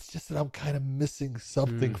 It's just that I'm kind of missing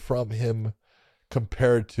something from him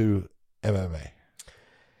compared to MMA.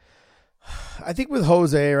 I think with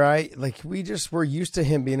Jose, right? Like we're used to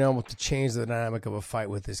him being able to change the dynamic of a fight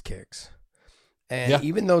with his kicks. And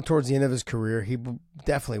even though towards the end of his career, he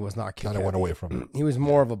definitely was not kick kind of went away from it. He was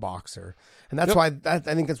more of a boxer. And that's why I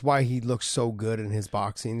think that's why he looks so good in his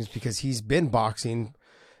boxing is because he's been boxing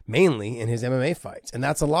mainly in his MMA fights. And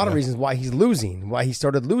that's a lot of reasons why he's losing, why he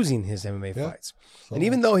started losing his MMA fights. And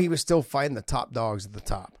even though he was still fighting the top dogs at the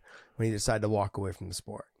top when he decided to walk away from the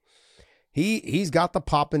sport. He's got the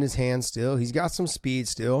pop in his hand still. He's got some speed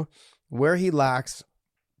still. Where he lacks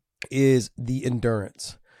is the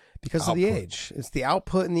endurance. Because of the age. It's the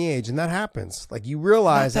output and the age, and that happens. Like, you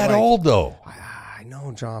realize... Not that old, though. I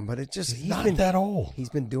know, John, but it just... He's not that old. He's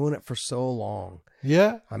been doing it for so long.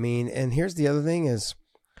 Yeah. I mean, and here's the other thing is,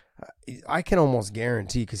 I can almost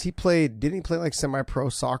guarantee, because didn't he play like semi-pro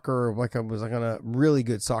soccer, or was on a really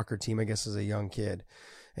good soccer team, I guess, as a young kid.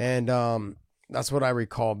 And that's what I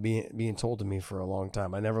recall being told to me for a long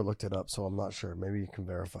time. I never looked it up, so I'm not sure. Maybe you can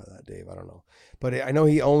verify that, Dave. I don't know. But I know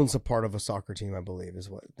he owns a part of a soccer team, I believe, is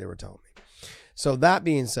what they were telling me. So that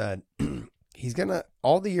being said, he's going to,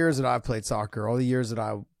 all the years that I've played soccer, all the years that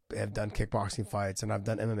I have done kickboxing fights and I've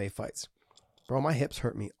done MMA fights, bro, my hips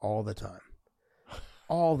hurt me all the time.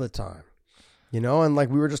 All the time. And like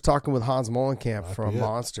we were just talking with Hans Molenkamp from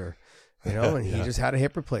Monster, and he just had a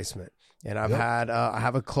hip replacement. And I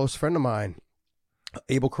have a close friend of mine,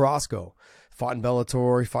 Abel Carrasco, fought in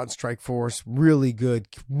Bellator, he fought in Strikeforce, really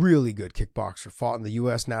good kickboxer, fought in the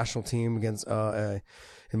U.S. national team against in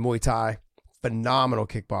Muay Thai, phenomenal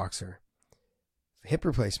kickboxer. hip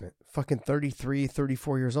replacement. Fucking 33,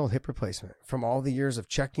 34 years old, hip replacement from all the years of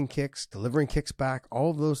checking kicks, delivering kicks back, all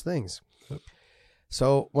of those things.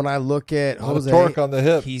 So when I look at Jose, torque on the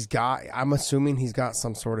hip. I'm assuming he's got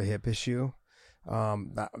some sort of hip issue,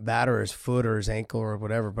 that or his foot or his ankle or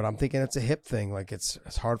whatever. But I'm thinking it's a hip thing. Like it's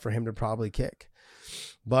hard for him to probably kick.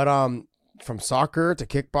 But from soccer to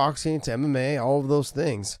kickboxing to MMA, all of those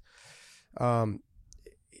things, I'm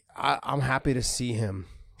happy to see him.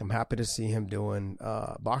 I'm happy to see him doing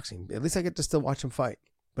boxing. At least I get to still watch him fight.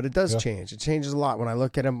 But it does change. It changes a lot. When I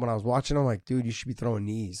look at him, when I was watching him, I'm like, dude, you should be throwing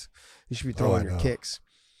knees. You should be throwing your kicks.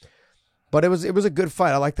 But it was a good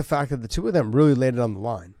fight. I like the fact that the two of them really laid it on the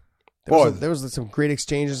line. There was some great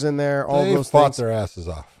exchanges in there. All they those fought things, their asses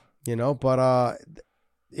off. But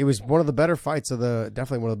it was one of the better fights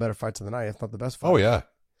definitely one of the better fights of the night, if not the best fight. Oh yeah,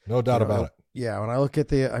 no doubt about it. Yeah, when I look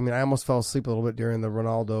at I almost fell asleep a little bit during the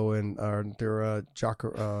Ronaldo and their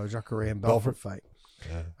Jacare and Belfort fight.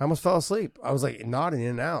 Yeah. I almost fell asleep. I was like nodding in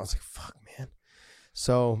and out. I was like, fuck, man.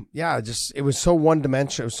 So yeah, it was so one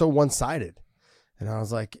dimensional. It was so one sided, and I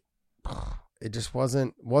was like, it just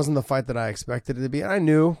wasn't the fight that I expected it to be. And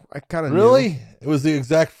I kind of really knew. It was the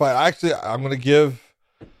exact fight. Actually, I'm going to give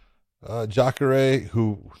Jacare,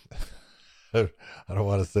 who I don't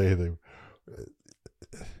want to say anything.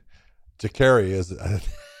 Jacare is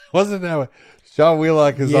wasn't that what Sean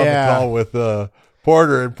Wheelock is on the call with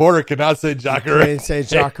Porter, and Porter cannot say Jacare. He didn't say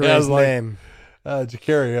Jacare's name.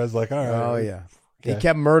 Jacare. I was like, all right. Oh yeah, okay. He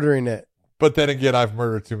kept murdering it. But then again, I've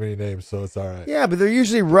murdered too many names, so it's all right. Yeah, but they're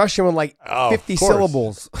usually Russian with like 50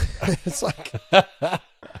 syllables. It's like.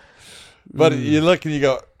 But you look and you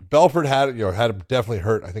go, Belfort had him definitely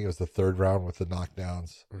hurt. I think it was the third round with the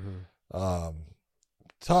knockdowns. Mm-hmm.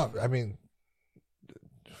 Tough. I mean,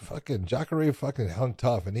 fucking Jacare fucking hung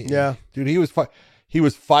tough, and he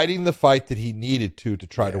was fighting the fight that he needed to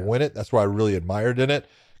try to win it. That's why I really admired in it,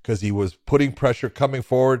 because he was putting pressure coming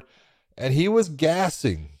forward, and he was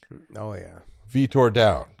gassing. Oh yeah, Vitor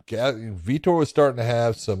down. Vitor was starting to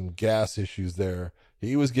have some gas issues there.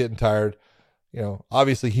 He was getting tired.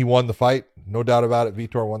 Obviously he won the fight, no doubt about it.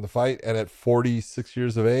 Vitor won the fight, and at 46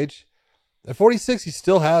 years of age, at 46 he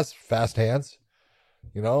still has fast hands.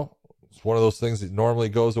 It's one of those things that normally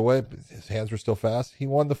goes away, but his hands were still fast. He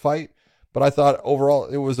won the fight, but I thought overall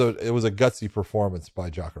it was a gutsy performance by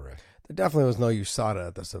Jacare. There definitely was no USADA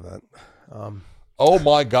at this event. Oh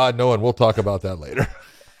my God, no, and we'll talk about that later.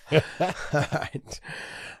 All right.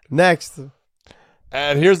 Next.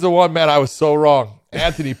 And here's the one, man, I was so wrong.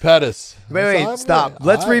 Anthony Pettis. Wait, stop.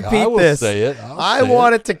 Let's repeat this. Say it. I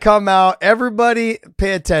want it to come out. Everybody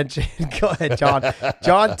pay attention. Go ahead, John.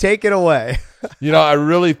 John, take it away. I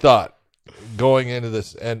really thought going into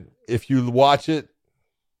this, and if you watch it,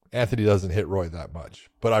 Anthony doesn't hit Roy that much,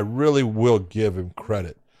 but I really will give him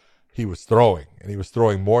credit. He was throwing, and he was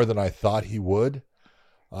throwing more than I thought he would,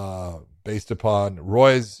 based upon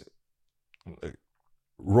Roy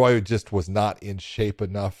just was not in shape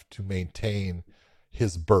enough to maintain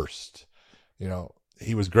his burst.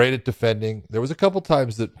 He was great at defending. There was a couple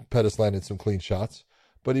times that Pettis landed some clean shots,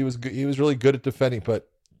 but he was really good at defending, but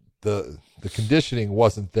the conditioning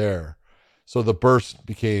wasn't there. So the burst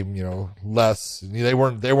became, less. They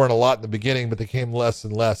weren't a lot in the beginning, but they came less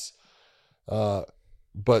and less.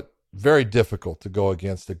 But very difficult to go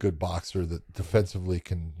against a good boxer that defensively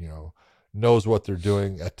can, knows what they're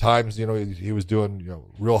doing. At times, he was doing,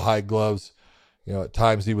 real high gloves. At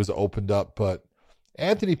times he was opened up, but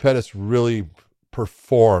Anthony Pettis really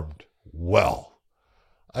performed well.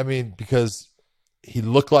 I mean, because he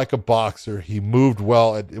looked like a boxer. He moved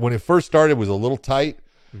well. When it first started, it was a little tight,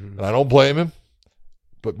 and I don't blame him.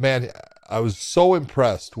 But, man, I was so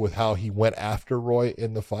impressed with how he went after Roy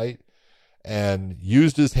in the fight and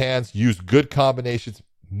used his hands, used good combinations,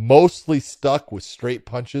 mostly stuck with straight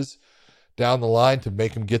punches down the line to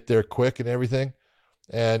make him get there quick and everything.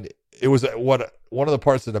 And it was one of the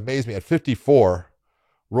parts that amazed me. At 54,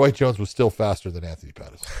 Roy Jones was still faster than Anthony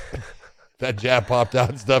Pettis. That jab popped out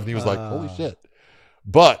and stuff, and he was like, holy shit.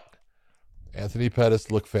 But Anthony Pettis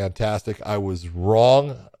looked fantastic. I was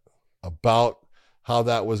wrong about how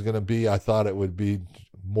that was going to be. I thought it would be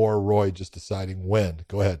more Roy just deciding when.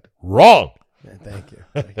 Go ahead. Wrong. Yeah, thank you.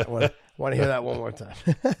 I want to hear that one more time.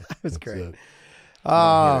 That was great.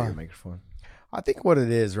 Your microphone. I think what it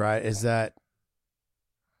is, right, is that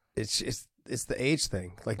it's the age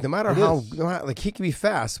thing. Like no matter how like he can be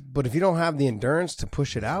fast, but if you don't have the endurance to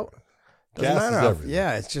push it out, doesn't matter.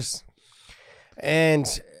 Yeah, it's just, and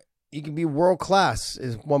you can be world class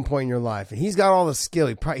at one point in your life, and he's got all the skill.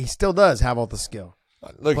 He still does have all the skill.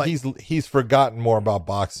 Look, but he's forgotten more about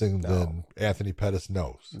boxing than Anthony Pettis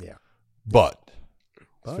knows. Yeah, but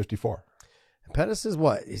he's 54. Pettis is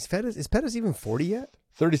what? Is Pettis even 40 yet?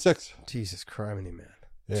 36. Jesus criminy, man.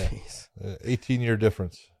 Yeah. Jeez. 18-year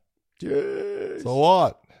difference. Jeez. It's a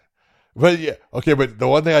lot. But yeah, okay, but the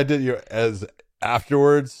one thing I did as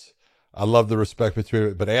afterwards, I love the respect between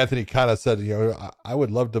it. But Anthony kind of said, I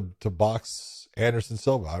would love to box Anderson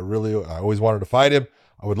Silva. I always wanted to fight him.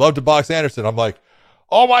 I would love to box Anderson. I'm like,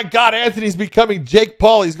 oh my God, Anthony's becoming Jake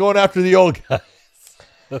Paul. He's going after the old guys.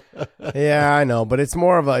 Yeah, I know, but it's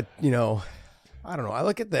more of a, I don't know. I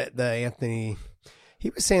look at the Anthony. He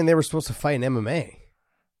was saying they were supposed to fight in MMA.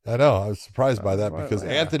 I know. I was surprised by that because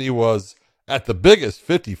Anthony was at the biggest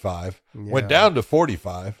 55, went down to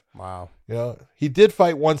 45. Wow. He did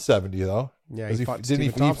fight 170 though. Yeah, he fought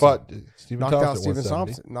Stephen Thompson. He fought Stephen Knocked Thompson out Stephen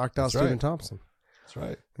Thompson. Knocked out That's Stephen right. Thompson. That's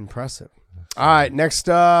right. Impressive. All right, next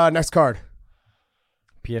card.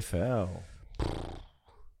 PFL.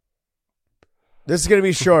 This is going to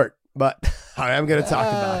be short, but I am going to talk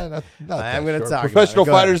about it. I am going to talk Professional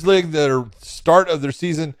about it. Fighters League, their start of their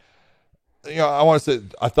season. I want to say,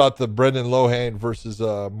 I thought the Brendan Lohane versus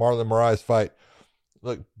Marlon Moraes fight.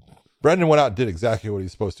 Look, Brendan went out and did exactly what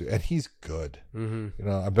he's supposed to, and he's good. Mm-hmm.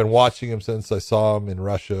 I've been watching him since I saw him in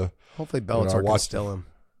Russia. Hopefully Bellator can still him.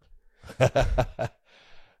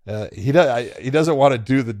 He doesn't want to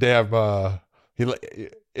do the damn.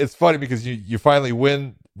 It's funny because you finally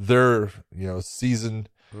win their season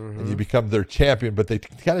and you become their champion, but they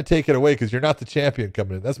kind of take it away because you're not the champion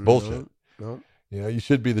coming in. That's bullshit. Nope. You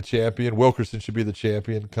should be the champion. Wilkerson should be the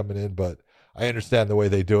champion coming in, but I understand the way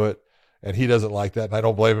they do it, and he doesn't like that, and I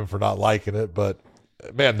don't blame him for not liking it. But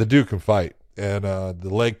man, the dude can fight, and the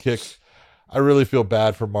leg kicks. I really feel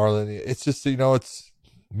bad for Marlon. It's just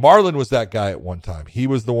Marlon was that guy at one time. He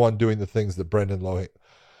was the one doing the things that Brendan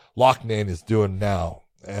Loughnane is doing now,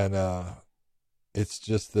 and it's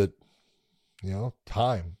just that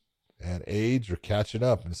time and age are catching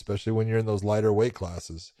up, and especially when you're in those lighter weight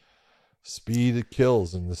classes. Speed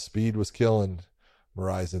kills, and the speed was killing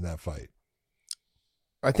Moraes in that fight.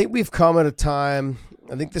 I think we've come at a time,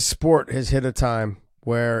 I think the sport has hit a time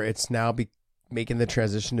where it's now making the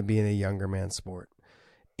transition to being a younger man sport.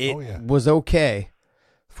 It was okay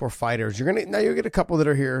for fighters. You'll get a couple that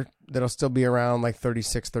are here that'll still be around like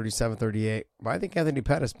 36, 37, 38. But I think Anthony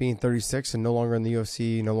Pettis being 36 and no longer in the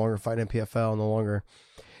UFC, no longer fighting in PFL, no longer.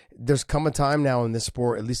 There's come a time now in this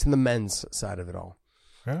sport, at least in the men's side of it all,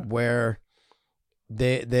 where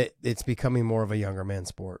it's becoming more of a younger man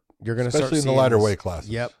sport. You're going to start in the lighter weight classes.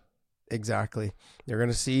 Yep, exactly. You're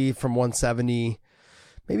going to see from 170,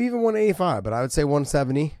 maybe even 185, but I would say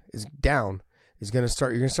 170 is down. You're going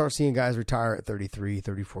to start seeing guys retire at 33,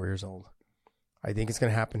 34 years old. I think it's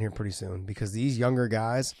going to happen here pretty soon because these younger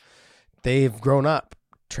guys, they've grown up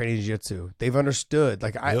training jiu-jitsu. They've understood.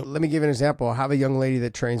 Let me give you an example. I have a young lady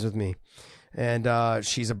that trains with me, and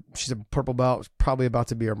she's a purple belt, probably about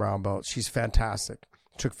to be a brown belt. She's fantastic.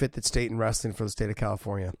 Took fifth at state in wrestling for the state of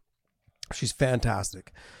California. She's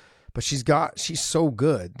fantastic, but she's so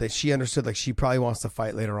good that she understood she probably wants to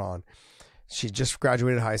fight later on. She just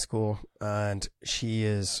graduated high school, and she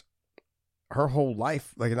is her whole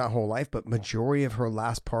life, not whole life, but majority of her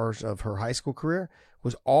last part of her high school career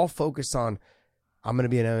was all focused on, I'm going to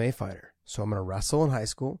be an MMA fighter. So I'm going to wrestle in high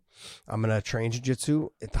school. I'm going to train jiu-jitsu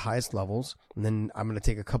at the highest levels. And then I'm going to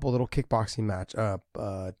take a couple little kickboxing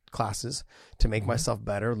classes to make myself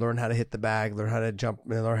better, learn how to hit the bag, learn how to jump,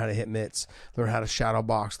 learn how to hit mitts, learn how to shadow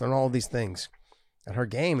box, learn all these things. And her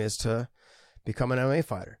game is to become an MMA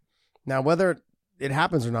fighter. Now, whether it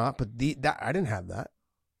happens or not, but I didn't have that.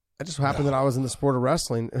 It just happened that I was in the sport of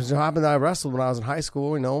wrestling. It just happened that I wrestled when I was in high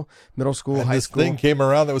school, middle school, and high school. This thing came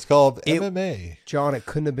around that was called MMA. John, it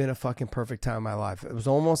couldn't have been a fucking perfect time in my life. It was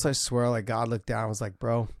almost, I swear, God looked down and was like,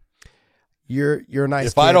 bro, you're a nice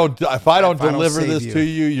if kid. If I don't deliver this to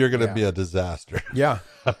you, you're going to be a disaster. Yeah.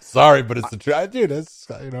 I'm sorry, but it's the truth. Dude, it's,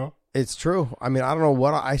 It's true. I mean, I don't know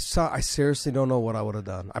what I saw. I seriously don't know what I would have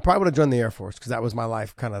done. I probably would have joined the Air Force because that was my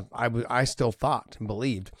life. I still thought and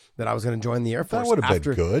believed that I was going to join the Air Force. That would have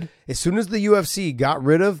been good. As soon as the UFC got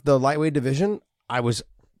rid of the lightweight division, I was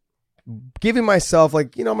giving myself I'm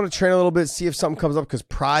going to train a little bit, see if something comes up because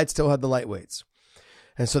Pride still had the lightweights.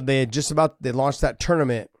 And so they launched that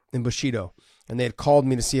tournament in Bushido and they had called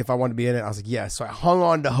me to see if I wanted to be in it. I was like, yes. So I hung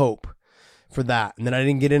on to hope for that. And then I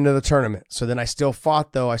didn't get into the tournament. So then I still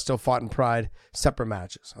fought in Pride separate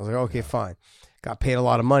matches. I was like, okay, fine. Got paid a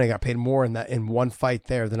lot of money. Got paid more in one fight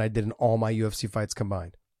there than I did in all my UFC fights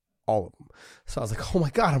combined. All of them. So I was like, oh my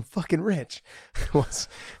God, I'm fucking rich.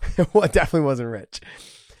 It definitely wasn't rich.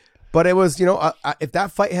 But it was, if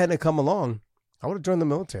that fight hadn't come along, I would have joined the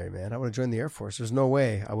military, man. I would have joined the Air Force. There's no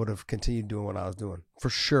way I would have continued doing what I was doing. For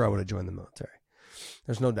sure, I would have joined the military.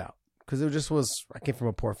 There's no doubt. because it just was. I came from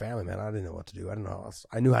a poor family, man. I didn't know what to do. I didn't know how else.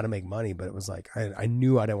 I knew how to make money, but it was like I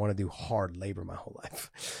knew I didn't want to do hard labor my whole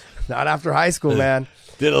life. Not after high school, man.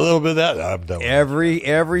 Did a little bit of that. I'm done.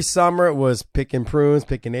 Every summer it was picking prunes,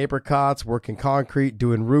 picking apricots, working concrete,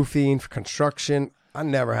 doing roofing, construction. I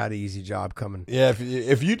never had an easy job coming. Yeah,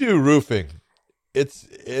 if you do roofing, it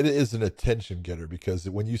is an attention getter, because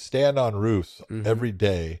when you stand on roofs every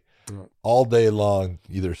day, all day long,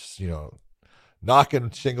 either knocking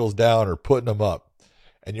shingles down or putting them up,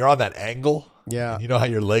 and you're on that angle. Yeah, you know how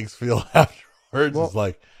your legs feel afterwards. It's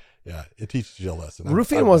like, yeah, it teaches you a lesson.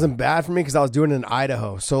 Roofing wasn't bad for me because I was doing it in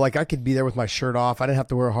Idaho, so like I could be there with my shirt off. I didn't have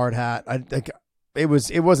to wear a hard hat. It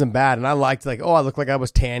wasn't bad, and I liked I looked like I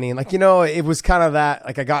was tanning. It was kind of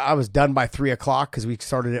that. I was done by 3:00 because we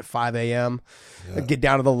started at 5 a.m. Yeah. I'd get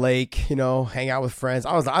down to the lake, hang out with friends.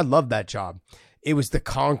 I loved that job. It was the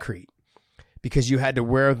concrete, because you had to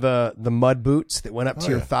wear the mud boots that went up to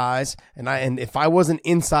your thighs, and if I wasn't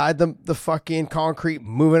inside the fucking concrete,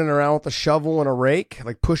 moving it around with a shovel and a rake,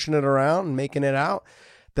 like pushing it around and making it out,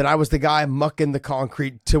 then I was the guy mucking the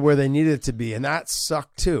concrete to where they needed it to be, and that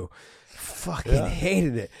sucked too. Fucking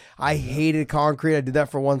hated it. I hated concrete. I did that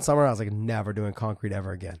for one summer. I was like, never doing concrete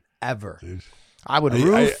ever again. Ever. Dude. I would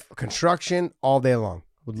roof, construction all day long.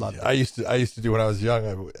 Would love it. I used to do when I was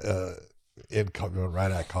young,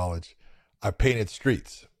 right at college, I painted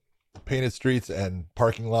streets and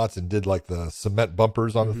parking lots, and did like the cement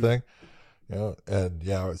bumpers on the thing,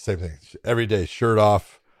 and same thing every day, shirt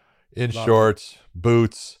off, in shorts,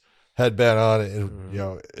 boots, headband on, and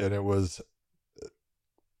and it was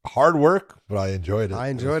hard work, but I enjoyed it. I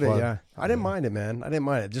enjoyed it. Yeah, I didn't mind it, man. I didn't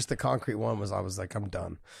mind it. Just the concrete one I was like, I'm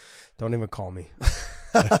done. Don't even call me.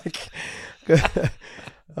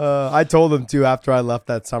 I told him too after I left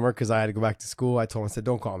that summer, because I had to go back to school. I told him, I said,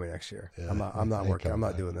 don't call me next year. Yeah, I'm not working. I'm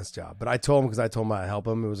not doing this job. But I told him, because I told him I'd help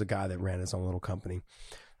him. It was a guy that ran his own little company.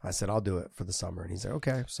 I said, I'll do it for the summer. And he said,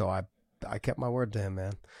 okay. So I kept my word to him,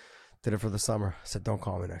 man. Did it for the summer. I said, don't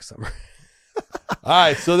call me next summer. All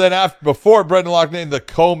right. So then before Brendan Loughnane, the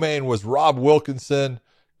co-main was Rob Wilkinson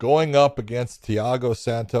going up against Thiago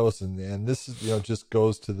Santos. And this is, just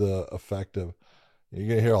goes to the effect of, you're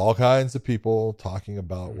going to hear all kinds of people talking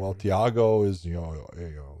about, well, Thiago is,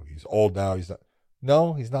 he's old now. He's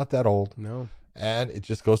not that old. No. And it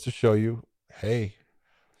just goes to show you, hey,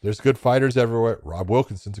 there's good fighters everywhere. Rob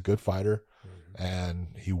Wilkinson's a good fighter. And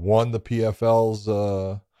he won the PFL's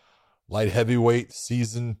light heavyweight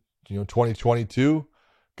season, 2022,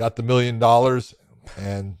 got the $1 million,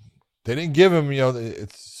 and they didn't give him,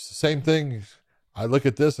 it's the same thing. I look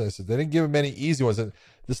at this and I said, they didn't give him any easy ones. And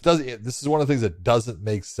this is one of the things that doesn't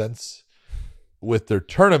make sense with their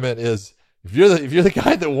tournament is, if you're the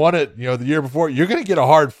guy that won it, the year before, you're going to get a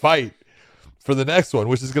hard fight for the next one,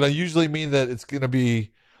 which is going to usually mean that it's going to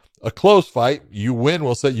be a close fight. You win,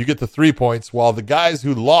 we'll say you get the 3 points, while the guys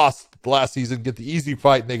who lost last season get the easy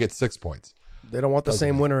fight and they get 6 points. They don't want the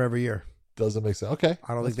same winner every year. Doesn't make sense. Okay.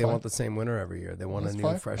 I don't think they want the same winner every year. They want a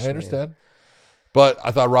new, fresh. I understand. But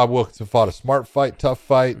I thought Rob Wilkinson fought a smart fight, tough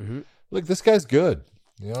fight. Look, this guy's good.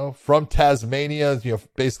 From Tasmania,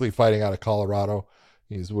 basically fighting out of Colorado.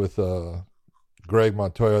 He's with Greg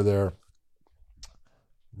Montoya there.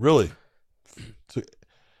 Really,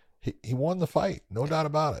 he won the fight, no doubt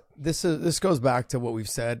about it. This goes back to what we've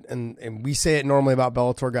said, and we say it normally about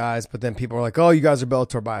Bellator guys, but then people are like, "Oh, you guys are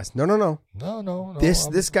Bellator biased." No.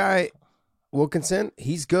 This guy Wilkinson,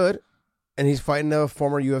 he's good, and he's fighting a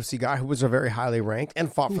former UFC guy who was a very highly ranked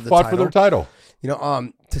and fought for their title.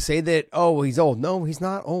 To say that, oh, he's old. No, he's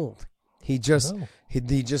not old. He just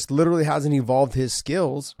literally hasn't evolved his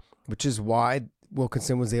skills, which is why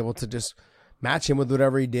Wilkinson was able to just match him with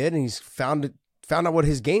whatever he did, and he's found out what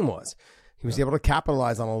his game was. He was able to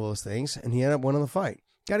capitalize on all those things, and he ended up winning the fight.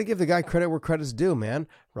 Got to give the guy credit where credit's due, man.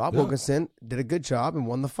 Rob Wilkinson did a good job and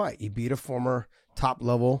won the fight. He beat a former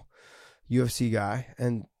top-level UFC guy,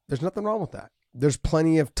 and there's nothing wrong with that. There's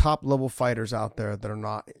plenty of top-level fighters out there that are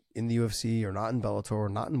not in the UFC or not in Bellator or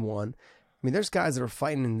not in ONE. I mean, there's guys that are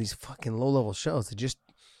fighting in these fucking low-level shows that just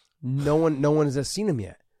no one has seen them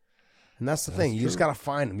yet. And that's the thing. You just got to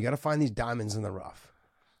find them. You got to find these diamonds in the rough.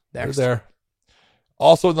 They're there.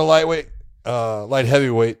 Also in the light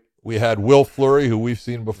heavyweight, we had Will Fleury, who we've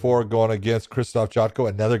seen before, going against Krzysztof Jotko,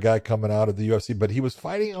 another guy coming out of the UFC. But he was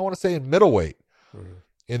fighting, I want to say, in middleweight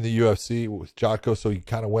in the UFC with Jotko, so he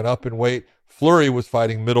kind of went up in weight. Fleury was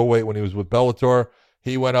fighting middleweight when he was with Bellator.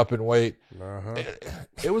 He went up in weight.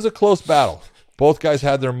 It was a close battle. Both guys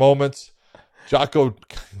had their moments. Jotko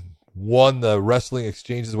won the wrestling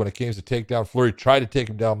exchanges when it came to takedown. Fleury tried to take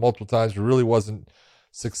him down multiple times, but really wasn't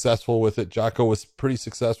successful with it. Jotko was pretty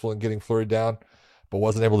successful in getting Fleury down. but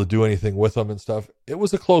wasn't able to do anything with him and stuff. It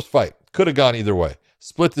was a close fight. Could have gone either way.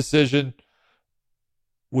 Split decision.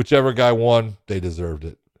 Whichever guy won, they deserved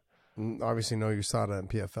it. Obviously, no USADA and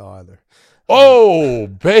PFL either. Oh,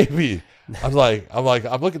 baby. I'm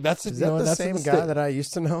looking. That's Is that the that's same the guy that I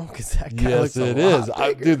used to know? Because that guy Yes, looks a it lot is.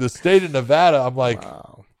 bigger. Dude, the state of Nevada, I'm like,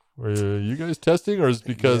 Wow. were you guys testing? Or is it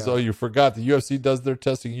because, you forgot the UFC does their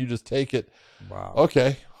testing, you just take it? Wow.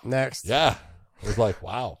 Okay. Next. Yeah. It was like,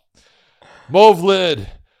 wow. Movlid.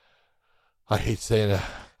 I hate saying that.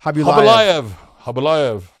 Habulayev.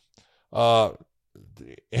 Habulayev.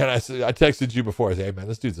 And I texted you before. I said, hey, man,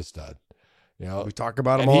 this dude's a stud. You know, We talk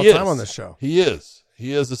about him and all the time on this show. He is.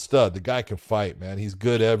 He is a stud. The guy can fight, man. He's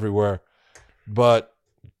good everywhere. But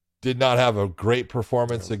did not have a great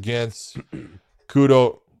performance against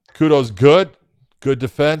Kudo's good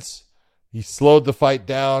defense. He slowed the fight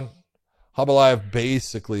down. Habulayev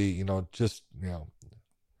basically,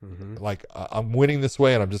 like, I'm winning this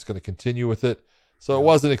way and I'm just going to continue with it. So it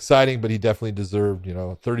wasn't exciting, but he definitely deserved,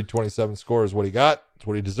 30-27 score is what he got. It's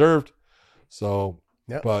what he deserved. So,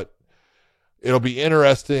 but it'll be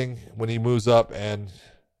interesting when he moves up and,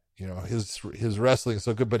 his wrestling is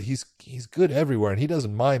so good, but he's good everywhere and he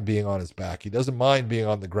doesn't mind being on his back. He doesn't mind being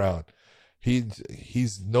on the ground. He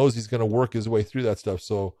knows he's going to work his way through that stuff.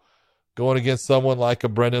 So going against someone like a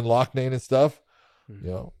Brendan Loughnane and stuff,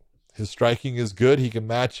 his striking is good. He can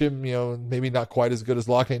match him, maybe not quite as good as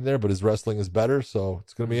Loughnane there, but his wrestling is better. So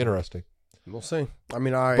it's going to be interesting. We'll see.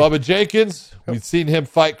 Bubba Jenkins, we've seen him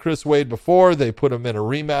fight Chris Wade before. They put him in a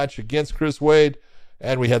rematch against Chris Wade,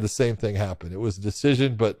 and we had the same thing happen. It was a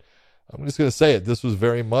decision, but I'm just going to say it. This was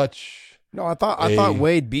very much. No, I thought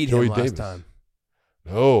Wade beat him last time.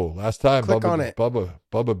 No, last time Click on it.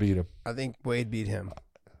 Bubba beat him. I think Wade beat him.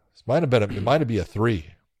 It might have been a 3.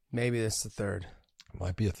 Maybe this is the third. It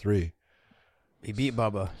might be a 3. He beat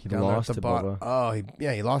Bubba. He lost to Bubba. Oh,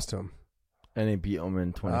 he lost to him. And he beat him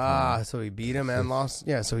in 2020. So he beat him and lost.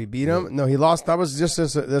 Yeah, so he beat him. No, he lost. That was just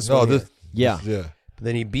this one. Yeah. Yeah. But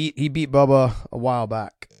then he beat Bubba a while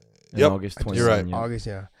back. In August 2020. You're right. Yeah. August,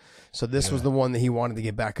 yeah. So this was the one that he wanted to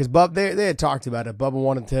get back because Bubba they had talked about it. Bubba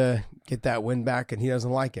wanted to get that win back, and he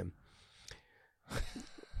doesn't like him.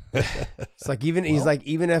 It's like even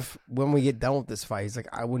if when we get done with this fight, he's like,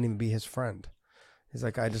 I wouldn't even be his friend. He's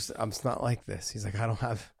like, I'm just not like this. He's like, I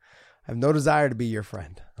have no desire to be your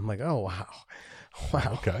friend. I'm like, oh wow.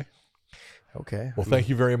 Okay. Well, thank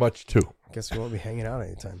you very much too. Guess we won't be hanging out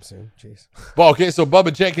anytime soon. Jeez. Well, okay, so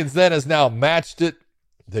Bubba Jenkins then has now matched it.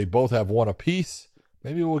 They both have one apiece.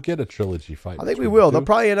 Maybe we'll get a trilogy fight. I think we will. They'll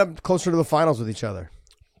probably end up closer to the finals with each other.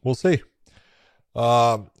 We'll see.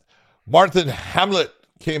 Martin Hamlet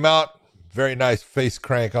came out. Very nice face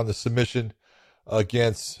crank on the submission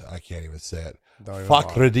against, I can't even say it,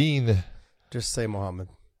 Fakhreddin. Just say Mohammed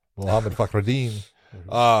Fakhreddin.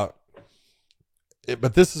 But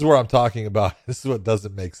this is where I'm talking about. This is what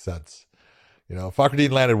doesn't make sense. Fakhreddin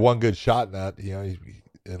landed one good shot in that. He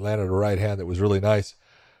landed a right hand that was really nice.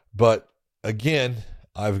 But again,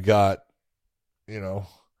 I've got,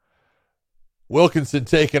 Wilkinson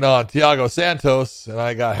taking on Thiago Santos, and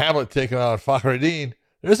I got Hamlet taking on Fakhreddin.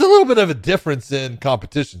 There's a little bit of a difference in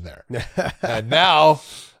competition there. And now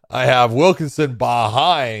I have Wilkinson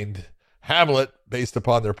behind Hamlet based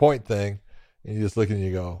upon their point thing. And you just look and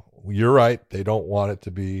you go, you're right. They don't want it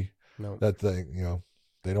to be that thing.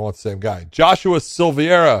 They don't want the same guy. Joshua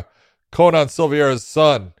Silveira, Conan Silveira's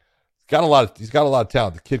son. He's got a lot of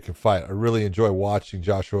talent. The kid can fight. I really enjoy watching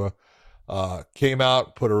Joshua. Came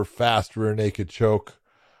out, put a fast rear naked choke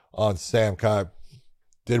on Sam Kai.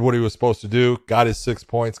 Did what he was supposed to do. Got his 6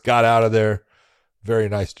 points. Got out of there. Very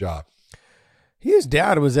nice job. His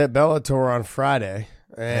dad was at Bellator on Friday.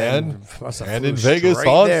 And in Vegas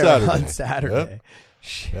on Saturday.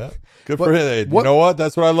 Yeah. Good for him. You know what?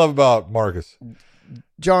 That's what I love about Marcus.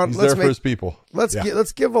 John, he's there for his people.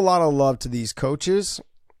 Let's give a lot of love to these coaches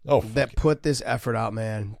that put this effort out,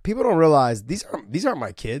 man. People don't realize these aren't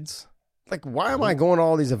my kids. Like, why am I going to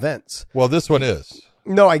all these events? Well, this one is.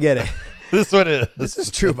 No, I get it. This one is. This is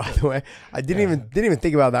true, by the way. I didn't even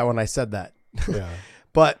think about that when I said that. Yeah.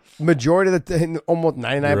 But majority of the almost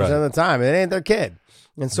 99% of the time, it ain't their kid.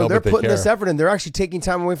 And so they're putting this effort in. They're actually taking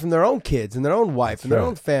time away from their own kids and their own wife and their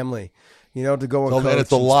own family, to go and coach. And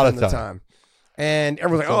it's a lot of time. And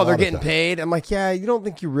everyone's like, they're getting paid. I'm like, yeah, you don't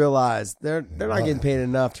think you realize they're not getting paid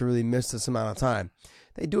enough to really miss this amount of time.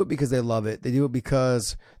 They do it because they love it. They do it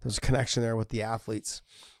because there's a connection there with the athletes.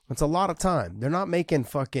 It's a lot of time. They're not making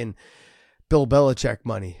fucking Bill Belichick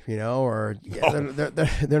money, or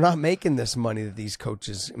they're not making this money that these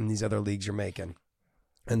coaches in these other leagues are making.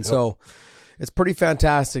 And so it's pretty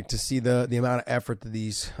fantastic to see the amount of effort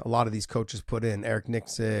that a lot of these coaches put in. Eric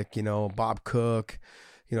Nixick, Bob Cook,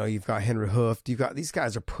 you've got Henry Hooft. You've got these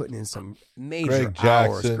guys are putting in some major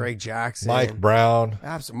hours. Greg Jackson, Mike Brown,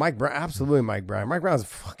 absolutely Mike Brown. Mike Brown's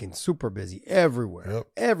fucking super busy everywhere,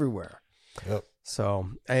 everywhere. Yep. So,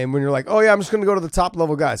 and when you're like, oh yeah, I'm just going to go to the top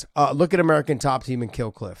level guys. Look at American Top Team and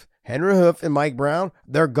Kill Cliff. Henry Hoof and Mike Brown,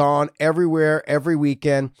 they're gone everywhere, every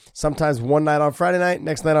weekend. Sometimes one night on Friday night,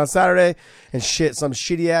 next night on Saturday, and some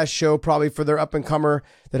shitty ass show probably for their up and comer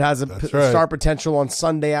that has star potential on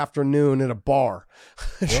Sunday afternoon at a bar.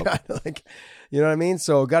 Yep. You know what I mean?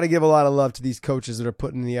 So, got to give a lot of love to these coaches that are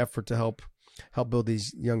putting in the effort to help build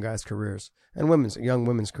these young guys' careers and young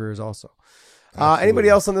women's careers also. Anybody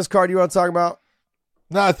else on this card you want to talk about?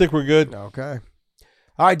 No, I think we're good. Okay.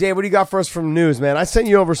 All right, Dave, what do you got for us from news, man? I sent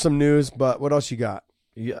you over some news, but what else you got?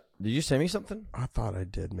 Yeah, did you send me something? I thought I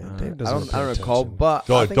did, man. Dave I don't recall, but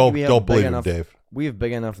don't believe him, Dave. We have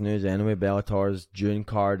big enough news anyway. Bellator's June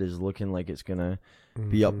card is looking like it's gonna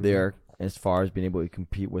be up there as far as being able to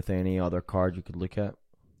compete with any other card you could look at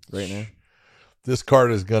right now. This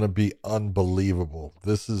card is gonna be unbelievable.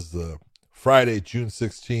 This is the Friday, June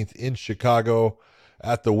 16th in Chicago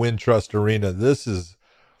at the Wintrust Arena. This is,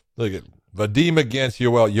 look at Vadim against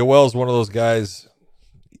Yoel. Yoel's one of those guys,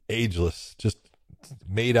 ageless, just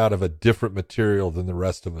made out of a different material than the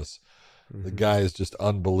rest of us. The guy is just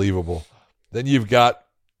unbelievable. Then you've got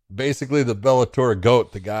basically the Bellator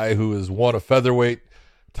GOAT, the guy who has won a featherweight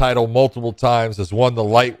title multiple times, has won the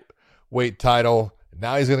lightweight title.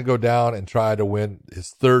 Now he's going to go down and try to win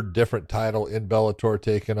his third different title in Bellator,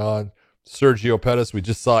 taking on Sergio Pettis. We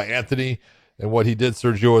just saw Anthony and what he did.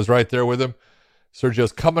 Sergio was right there with him.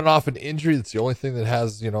 Sergio's coming off an injury. That's the only thing that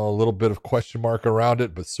has, a little bit of question mark around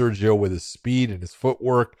it. But Sergio, with his speed and his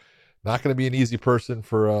footwork, not going to be an easy person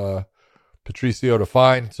for Patricio to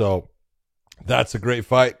find. So that's a great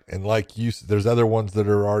fight. And like you said, there's other ones that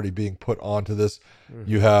are already being put onto this.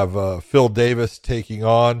 You have Phil Davis taking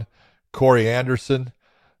on Corey Anderson.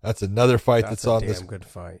 That's another fight that's on this. That's a damn good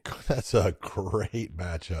fight. That's a great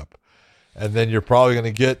matchup. And then you're probably going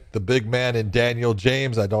to get the big man in Daniel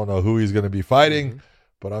James. I don't know who he's going to be fighting,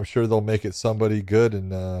 but I'm sure they'll make it somebody good,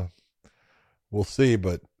 and we'll see.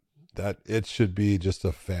 But it should be just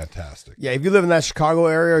a fantastic. Yeah, if you live in that Chicago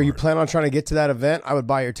area or you plan on trying to get to that event, I would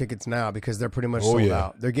buy your tickets now because they're pretty much sold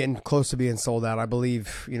out. They're getting close to being sold out. I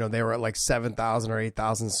believe they were at like 7,000 or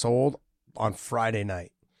 8,000 sold on Friday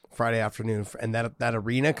afternoon, and that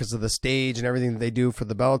arena, because of the stage and everything that they do for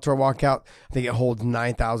the Bellator walkout, I think it holds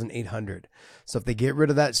 9,800. So if they get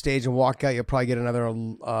rid of that stage and walkout, you'll probably get another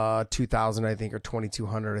 2,000, I think, or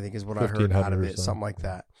 2,200, I think is what I heard out of it, something like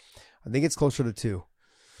that. I think it's closer to 2.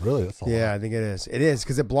 Really? That's a lot. I think it is. It is,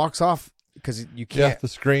 because it blocks off, because you can't. Yeah, the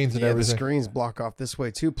screens and everything. The screens block off this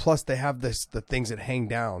way too. Plus, they have the things that hang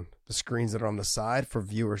down, the screens that are on the side for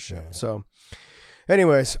viewership. Yeah. So,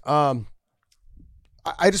 anyways,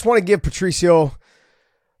 I just want to give Patricio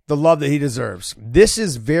the love that he deserves. This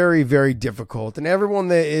is very, very difficult. And everyone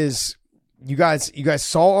that is, you guys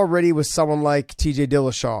saw already with someone like TJ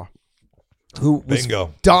Dillashaw, who was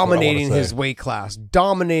dominating his weight class,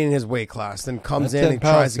 then comes in and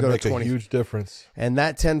tries to go to 20. A huge difference. And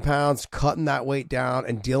that 10 pounds, cutting that weight down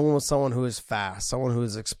and dealing with someone who is fast, someone who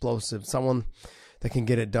is explosive, someone that can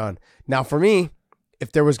get it done. Now, for me,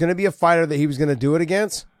 if there was going to be a fighter that he was going to do it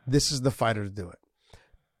against, this is the fighter to do it.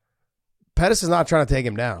 Pettis is not trying to take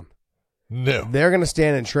him down. No. They're going to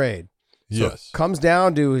stand and trade. So yes. It comes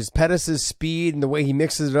down to his Pettis' speed and the way he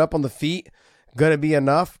mixes it up on the feet going to be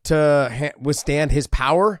enough to withstand his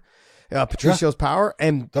power, Patricio's power.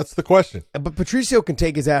 And that's the question. But Patricio can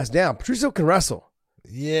take his ass down. Patricio can wrestle.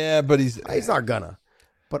 Yeah, but he's not gonna.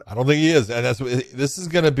 But I don't think he is. And this is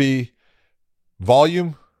going to be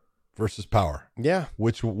volume versus power. Yeah.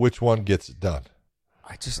 Which one gets it done?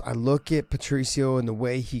 I look at Patricio and the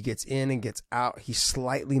way he gets in and gets out. He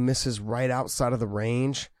slightly misses right outside of the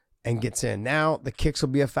range and gets in. Now, the kicks will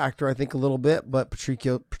be a factor, I think, a little bit, but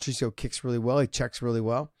Patricio kicks really well. He checks really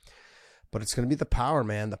well. But it's going to be the power,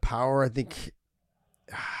 man. The power, I think,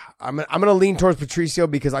 I'm going to lean towards Patricio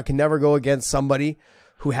because I can never go against somebody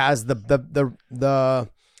who has the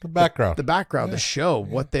background. The background, the show,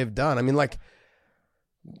 what they've done. I mean, like,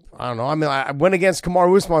 I don't know. I mean, I went against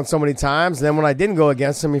Kamaru Usman so many times. And then when I didn't go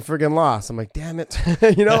against him, he freaking lost. I'm like, damn it.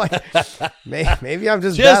 Maybe I'm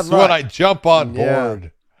just bad luck. When I jump on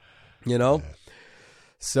board.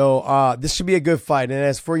 So this should be a good fight. And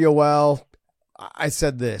as for Yoel, I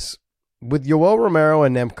said this. With Yoel Romero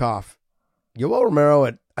and Nemkov, Yoel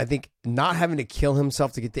Romero, I think not having to kill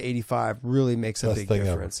himself to get to 85 really makes a big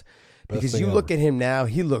difference. Because you look at him now,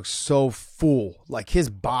 he looks so full. Like his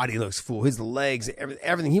body looks full. His legs,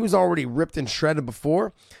 everything. He was already ripped and shredded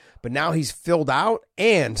before, but now he's filled out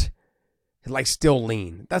and like still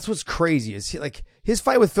lean. That's what's crazy. Is he like his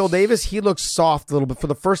fight with Phil Davis? He looked soft a little bit for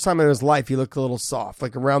the first time in his life. He looked a little soft,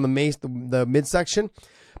 like around the midsection.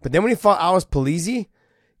 But then when he fought Alice Polizzi,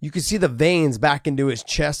 you could see the veins back into his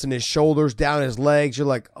chest and his shoulders, down his legs. You're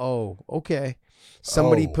like, oh, okay.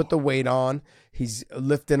 Somebody put the weight on. He's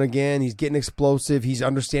lifting again. He's getting explosive. He's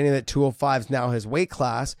understanding that 205 is now his weight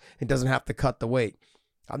class and doesn't have to cut the weight.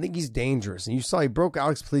 I think he's dangerous. And you saw he broke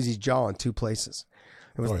Alex Polizzi's jaw in 2 places.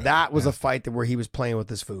 That was a fight where he was playing with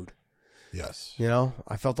his food. Yes. You know,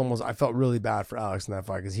 I felt really bad for Alex in that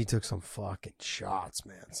fight because he took some fucking shots,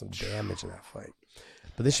 man. Some damage in that fight.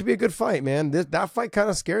 But this should be a good fight, man. That fight kind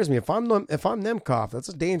of scares me. If I'm Nemkov, that's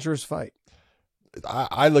a dangerous fight.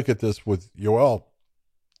 I look at this with Yoel.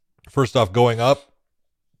 First off, going up,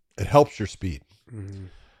 it helps your speed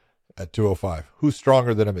at 205. Who's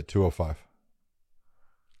stronger than him at 205?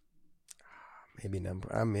 Maybe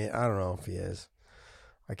Nemkov. I mean, I don't know if he is.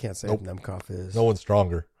 I can't say if Nemkov is. No one's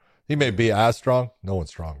stronger. He may be as strong. No one's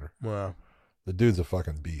stronger. Wow. The dude's a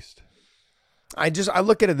fucking beast. I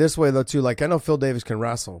look at it this way, though, too. Like, I know Phil Davis can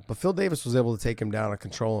wrestle, but Phil Davis was able to take him down and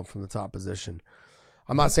control him from the top position.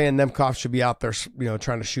 I'm not saying Nemkov should be out there,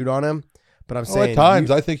 trying to shoot on him. But I'm saying at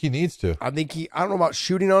times I think he needs to. I don't know about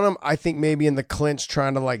shooting on him. I think maybe in the clinch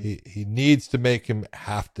trying to like he needs to make him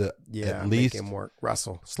have to at least make him work,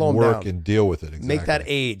 slow him down, and deal with it. Exactly. Make that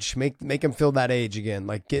age, make him feel that age again,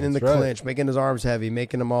 like getting in the clinch, making his arms heavy,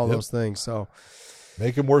 making him all those things. So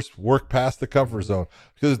make him work past the comfort zone.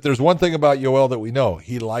 Because there's one thing about Yoel that we know: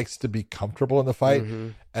 he likes to be comfortable in the fight,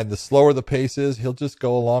 and the slower the pace is, he'll just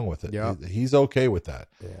go along with it. Yep. He's okay with that.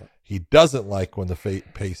 Yeah. He doesn't like when the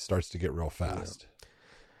pace starts to get real fast.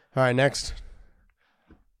 All right, next.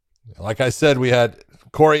 Like I said, we had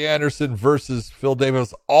Corey Anderson versus Phil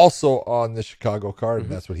Davis also on the Chicago card, and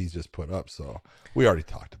that's what he's just put up. So we already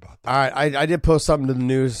talked about that. All right, I did post something to the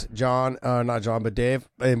news, John. Not John, but Dave,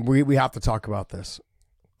 and we have to talk about this.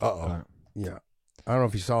 Yeah. I don't know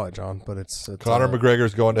if you saw it, John, but it's Conor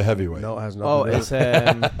McGregor's going to heavyweight. No, it has nothing. It's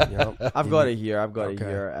I've got it here.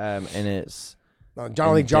 And it's. I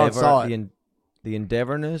don't think John saw it. The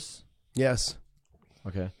Endeavor news? Yes.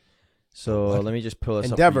 Okay. So let me just pull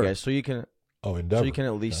this Endeavor. up for you guys. So you can Endeavor. So you can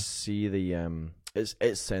at least see the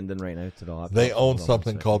it's sending right now to the laptop. They own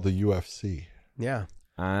something called the UFC. Yeah.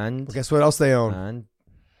 And well, guess what else they own? And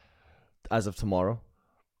as of tomorrow.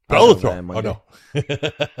 Bellator. Oh no.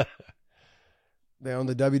 They own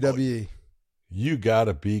the WWE. You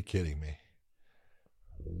gotta be kidding me.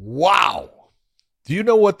 Wow. Do you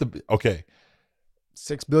know what okay.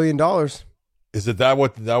 $6 billion. Is it that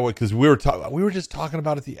what because we were just talking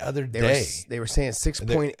about it the other day. They were saying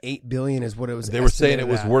 6.8 billion is what it was. They were saying it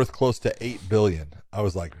was worth close to 8 billion. I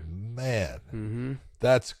was like, man,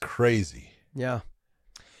 that's crazy. Yeah.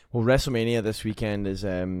 Well, WrestleMania this weekend is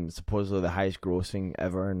supposedly the highest grossing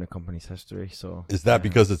ever in the company's history. So is that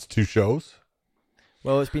because it's 2 shows?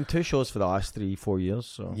 Well, it's been 2 shows for the last 3-4 years.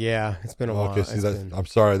 So yeah, it's been a while. Okay, I'm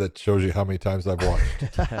sorry. That shows you how many times I've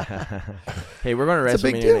watched. Hey, we're going to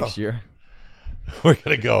WrestleMania next year. We're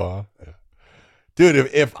gonna go, huh? Dude,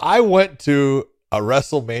 if I went to a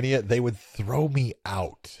WrestleMania, they would throw me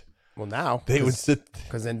out. Well, now they would sit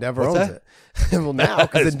because Endeavor owns it. Well, now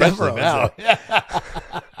because Endeavor owns it.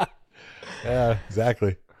 Yeah,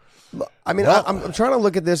 exactly. I mean, I'm trying to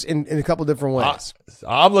look at this in a couple different ways.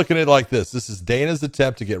 I'm looking at it like this. This is Dana's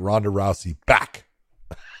attempt to get Ronda Rousey back.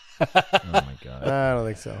 Oh my god! I don't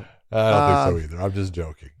think so. I don't think so either. I'm just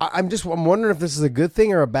joking. I'm wondering if this is a good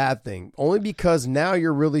thing or a bad thing. Only because now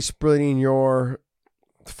you're really splitting your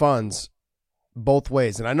funds both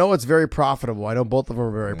ways, and I know it's very profitable. I know both of them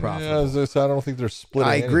are very profitable. Yeah, I don't think they're splitting.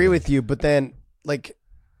 I agree with you, but then, like,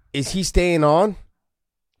 is he staying on?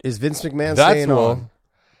 Is Vince McMahon staying on?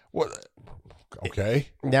 What? Okay.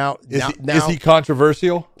 Now, is he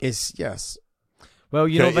controversial? Yes. Well,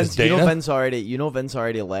 Vince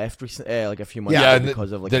already left recently, like a few months ago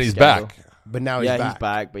because of like. Then he's scandal. back. But now he's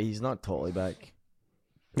back, but he's not totally back.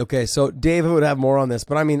 Okay, so Dave would have more on this,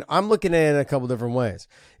 but I mean, I'm looking at it in a couple different ways.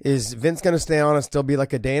 Is Vince going to stay on and still be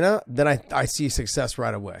like a Dana? Then I see success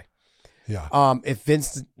right away. Yeah. If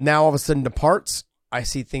Vince now all of a sudden departs, I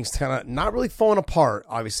see things kind of not really falling apart.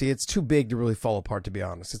 Obviously, it's too big to really fall apart, to be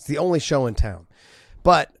honest. It's the only show in town.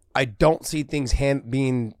 But I don't see things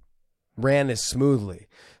being ran as smoothly.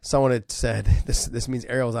 Someone had said, this means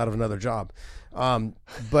Ariel's out of another job.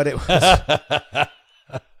 But it was...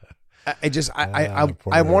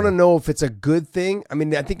 I want to know if it's a good thing. I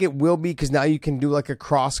mean, I think it will be because now you can do like a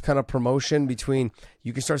cross kind of promotion between.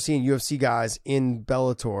 You can start seeing UFC guys in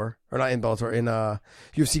Bellator, or not in Bellator, in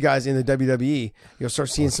UFC guys in the WWE. You'll start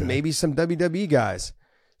seeing maybe some WWE guys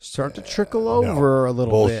start to trickle over a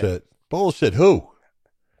little bit. Bullshit. Who?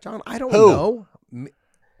 John, I don't know.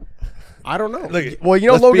 I don't know. Look, well,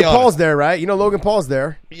 Logan Paul's there, right? Logan Paul's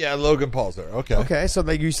there. Yeah, Logan Paul's there. Okay. Okay, so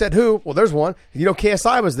like you said who? Well, there's one.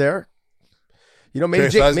 KSI was there. Maybe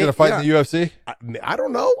KSI's going to fight in the UFC? I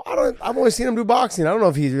don't know. I've only seen him do boxing. I don't know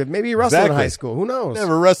if maybe he wrestled in high school. Who knows?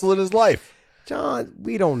 Never wrestled in his life. John,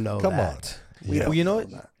 we don't know Come that. on.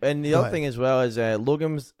 And the other thing as well is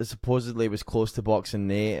Logan supposedly was close to boxing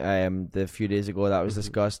Nate the few days ago that was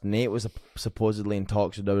discussed. Nate was supposedly in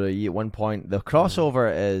talks with WWE at one point. The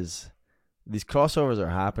crossover these crossovers are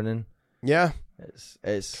happening. Yeah.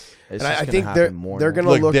 It's and I think they're going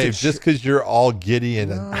to look Dave, just because you're all giddy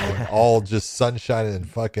and all just sunshine and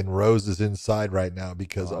fucking roses inside right now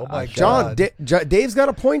because, oh my God. John, Dave's got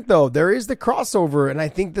a point, though. There is the crossover, and I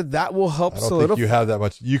think that will help solidify. I don't think you have that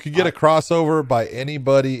much. You can get a crossover by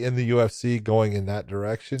anybody in the UFC going in that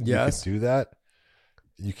direction. Yes. You can do that.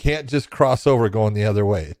 You can't just cross over going the other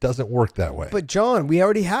way. It doesn't work that way. But, John, we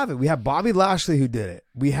already have it. We have Bobby Lashley who did it.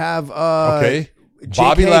 We have Bobby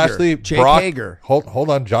Lashley, Jake Brock. Hager.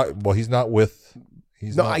 Hold on. Well, he's not with.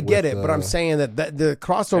 I get it, but I'm saying that the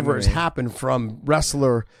crossover MMA. has happened from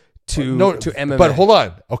wrestler to MMA. But hold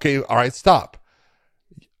on. Okay, all right, stop.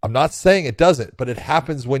 I'm not saying it doesn't, but it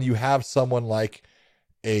happens when you have someone like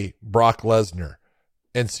a Brock Lesnar,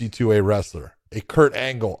 NC2A wrestler, a Kurt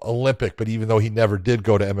Angle, Olympic, but even though he never did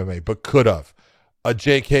go to MMA, but could have, a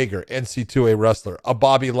Jake Hager, NC2A wrestler, a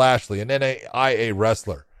Bobby Lashley, an NAIA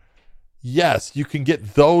wrestler. Yes, you can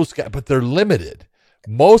get those guys, but they're limited.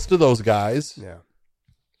 Most of those guys,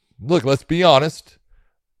 look, let's be honest,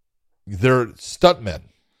 they're stuntmen,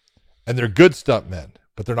 and they're good stuntmen,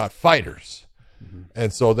 but they're not fighters. Mm-hmm.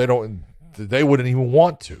 And so they wouldn't even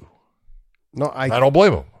want to. No, I don't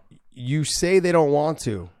blame them. You say they don't want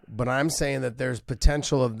to, but I'm saying that there's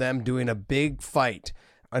potential of them doing a big fight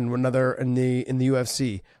on another in the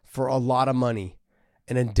UFC for a lot of money.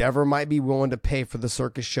 And Endeavor might be willing to pay for the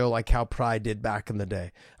circus show like how Pride did back in the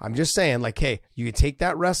day. I'm just saying, like, hey, you could take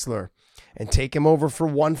that wrestler and take him over for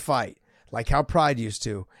one fight, like how Pride used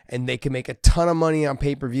to, and they can make a ton of money on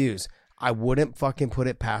pay-per-views. I wouldn't fucking put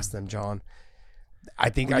it past them, John. I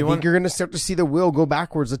think you're going to start to see the wheel go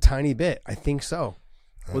backwards a tiny bit. I think so.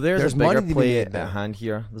 Well, there's a bigger play at hand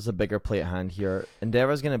here. There's a bigger play at hand here.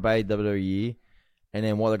 Endeavor's going to buy WWE, and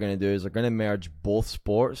then what they're going to do is they're going to merge both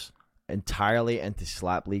sports entirely into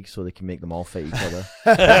slap leagues so they can make them all fight each other.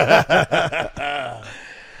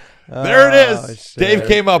 There it is. Shit. Dave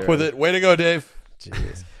came up with it. Way to go, Dave.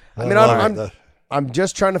 Jeez. I mean, I'm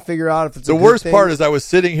just trying to figure out if it's the worst part is I was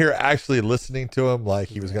sitting here actually listening to him like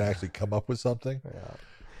he was going to actually come up with something. Yeah.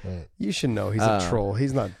 Right. You should know he's a troll.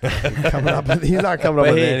 He's not coming up with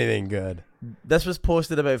anything good. This was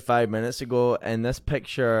posted about 5 minutes ago, and this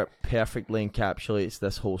picture perfectly encapsulates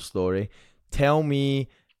this whole story. Tell me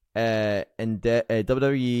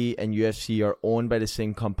WWE and UFC are owned by the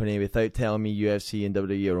same company without telling me UFC and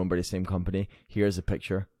WWE are owned by the same company. Here's a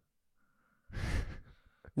picture.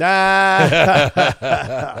 But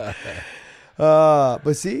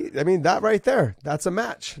see, I mean, that right there, that's a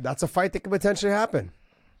match. That's a fight that could potentially happen.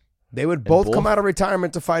 They would both come out of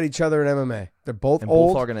retirement to fight each other in MMA. They're both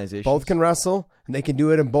old, both organizations. Both can wrestle, and they can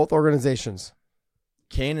do it in both organizations.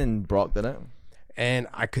 Kane and Brock did it. And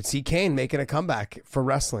I could see Kane making a comeback for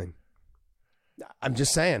wrestling. I'm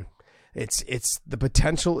just saying, it's the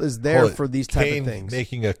potential is there for these type of things.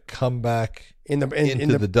 Making a comeback into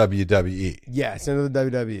the WWE. Yes, into the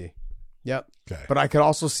WWE. Yep. Okay. But I could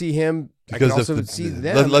also see him. Because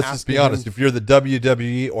let's just be honest. If you're the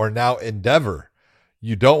WWE or now Endeavor,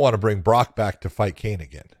 you don't want to bring Brock back to fight Kane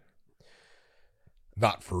again.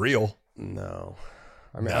 Not for real. No.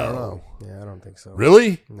 I mean, I don't know. Yeah, I don't think so.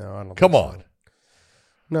 Really? No, I don't. Come on. So.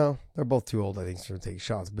 No, they're both too old, I think, to take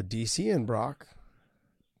shots. But DC and Brock,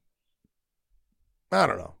 I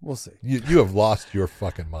don't know. We'll see. You have lost your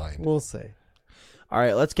fucking mind. We'll see. All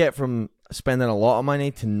right, let's get from spending a lot of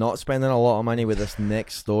money to not spending a lot of money with this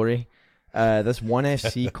next story. This ONE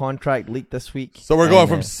SC contract leaked this week. So we're going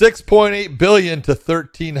from $6.8 billion to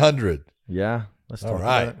 $1,300. Yeah, let's talk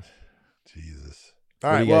about it. Jesus.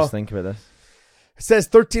 All what right, do you guys think about this? It says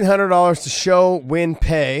 $1,300 to show, win,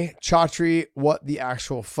 pay. Chaudhry, what the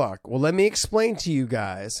actual fuck? Well, let me explain to you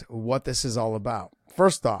guys what this is all about.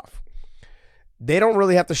 First off, they don't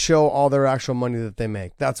really have to show all their actual money that they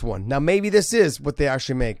make. That's one. Now, maybe this is what they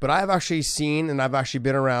actually make, but I've actually seen and I've actually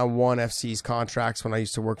been around ONE FC's contracts when I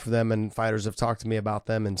used to work for them, and fighters have talked to me about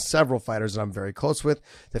them, and several fighters that I'm very close with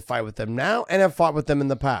that fight with them now and have fought with them in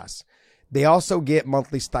the past. They also get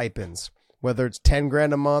monthly stipends, whether it's 10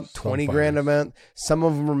 grand a month, 20 grand a month. Some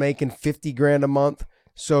of them are making 50 grand a month.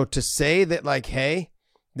 So to say that like, hey,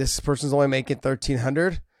 this person's only making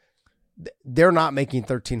 1,300, they're not making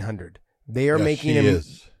 1,300. They are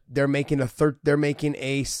they're making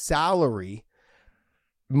a salary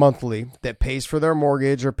monthly that pays for their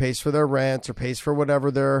mortgage or pays for their rent or pays for whatever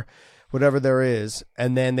there is,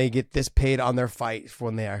 and then they get this paid on their fight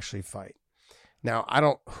when they actually fight. Now,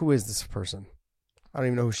 who is this person? I don't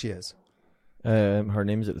even know who she is. Her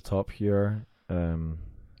name's at the top here, or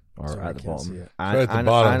sorry, at the bottom. Right at the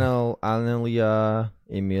bottom. Analia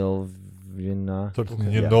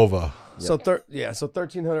Emilvina. Nova. So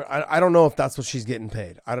 1,300. I don't know if that's what she's getting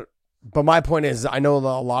paid. But my point is, I know a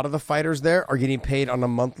lot of the fighters there are getting paid on a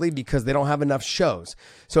monthly because they don't have enough shows.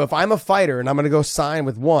 So if I'm a fighter and I'm going to go sign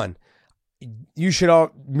with ONE,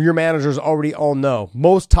 your managers already all know.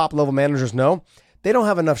 Most top level managers know they don't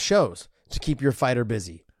have enough shows to keep your fighter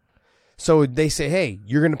busy. So they say, hey,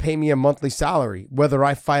 you're going to pay me a monthly salary, whether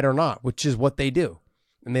I fight or not, which is what they do.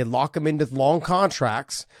 And they lock them into long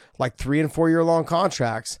contracts, like 3 and 4 year long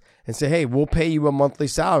contracts, and say, hey, we'll pay you a monthly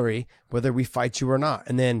salary, whether we fight you or not.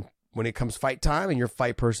 And then when it comes fight time and your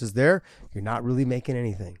fight purse is there, you're not really making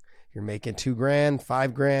anything. You're making 2 grand,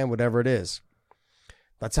 5 grand, whatever it is.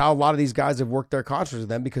 That's how a lot of these guys have worked their contracts with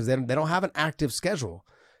them, because they don't have an active schedule.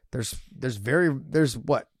 There's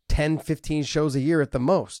 10, 15 shows a year at the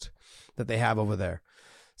most that they have over there.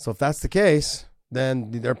 So if that's the case,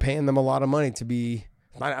 then they're paying them a lot of money to be,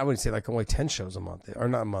 I wouldn't say like only 10 shows a month, or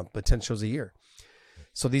not a month, but 10 shows a year.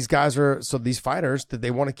 So these fighters that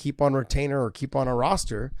they want to keep on retainer or keep on a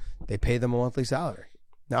roster, they pay them a monthly salary.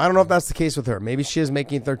 Now, I don't know if that's the case with her. Maybe she is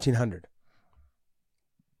making 1,300.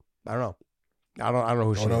 I don't know. I don't know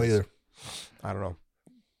who she is. I don't know either. I don't know.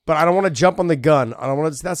 But I don't want to jump on the gun.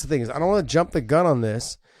 That's the thing, is I don't want to jump the gun on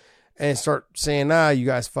this and start saying, you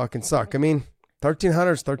guys fucking suck. I mean,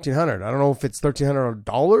 1,300 is 1,300. I don't know if it's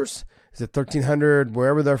 $1,300. Is it 1,300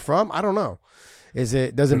 wherever they're from? I don't know.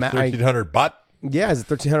 Doesn't matter. 1,300 baht? Yeah, is it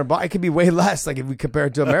 1,300 baht? It could be way less. Like if we compare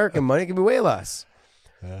it to American money, it could be way less.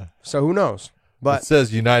 Yeah. So who knows? But it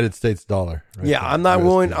says United States dollar. Right yeah, there. I'm not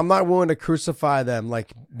USD. willing to crucify them.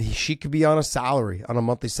 Like she could be on a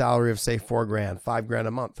monthly salary of say 4 grand, 5 grand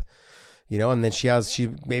a month. And then she got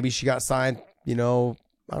signed, I don't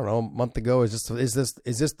know, a month ago. Is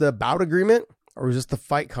this the bout agreement or is this the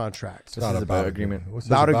fight contract? This is a bout agreement.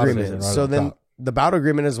 Bout agreement. So then the bout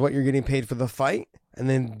agreement is what you're getting paid for the fight, and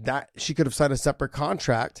then that she could have signed a separate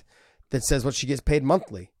contract that says what she gets paid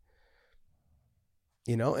monthly.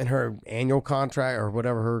 In her annual contract or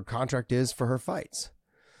whatever her contract is for her fights.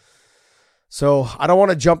 So I don't want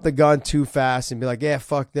to jump the gun too fast and be like, yeah,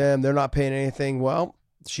 fuck them, they're not paying anything. Well,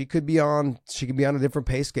 she could be on a different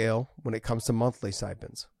pay scale when it comes to monthly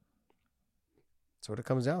stipends. That's what it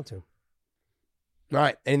comes down to. All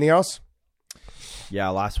right. Anything else? Yeah,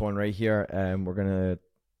 last one right here. We're gonna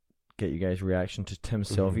get you guys' reaction to Tim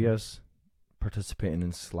Sylvia's participating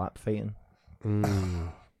in slap fighting.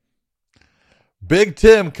 Big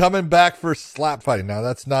Tim coming back for slap fighting. Now,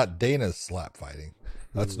 that's not Dana's slap fighting.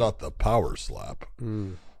 That's not the power slap.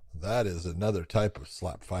 That is another type of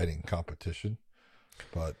slap fighting competition.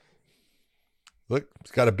 But look, he's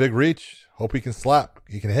got a big reach. Hope he can slap.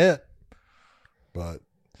 He can hit. But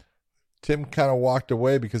Tim kind of walked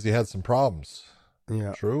away because he had some problems.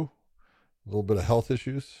 Yeah. True. A little bit of health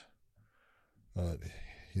issues.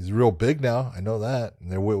 He's real big now. I know that. And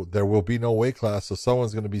there will be no weight class. So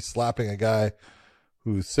someone's going to be slapping a guy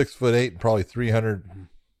who's 6'8" and probably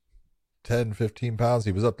 310, 15 pounds.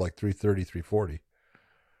 He was up like 330, 340.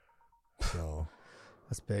 So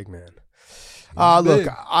that's big, man. Look,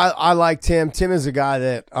 I like Tim. Tim is a guy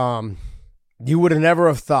that you would have never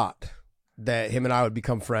have thought that him and I would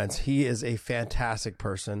become friends. He is a fantastic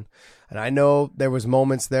person. And I know there was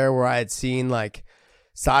moments there where I had seen like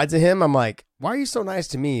sides of him. I'm like, why are you so nice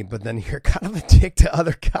to me? But then you're kind of a dick to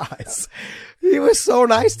other guys. He was so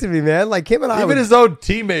nice to me, man. Like him and I. Even his own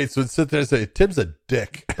teammates would sit there and say, Tim's a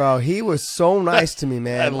dick. Bro, he was so nice to me,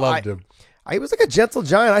 man. I loved him. He was like a gentle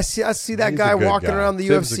giant. I see that guy walking around the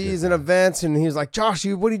Tim's UFCs and events, and he was like, Josh,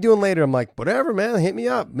 what are you doing later? I'm like, whatever, man. Hit me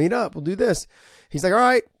up. Meet up. We'll do this. He's like, all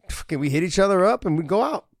right. We hit each other up and we go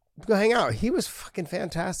out. We go hang out. He was fucking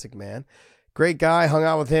fantastic, man. Great guy. Hung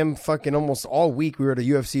out with him fucking almost all week. We were at a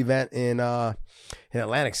UFC event in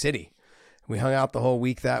Atlantic City. We hung out the whole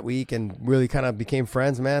week that week and really kind of became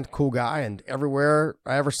friends, man. Cool guy. And everywhere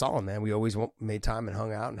I ever saw him, man, we always made time and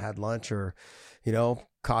hung out and had lunch or,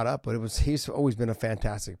 caught up. But he's always been a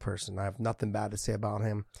fantastic person. I have nothing bad to say about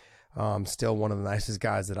him. Still one of the nicest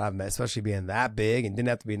guys that I've met, especially being that big and didn't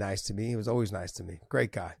have to be nice to me. He was always nice to me.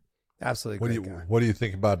 Great guy. Absolutely great guy. What do you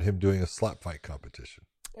think about him doing a slap fight competition?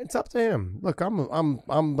 It's up to him. Look, I'm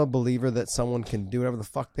a believer that someone can do whatever the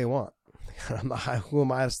fuck they want. Who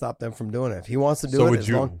am I to stop them from doing it? If he wants to do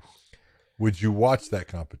it, would you watch that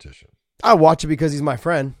competition? I watch it because he's my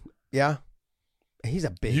friend. Yeah, he's a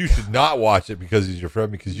big. You should not watch it because he's your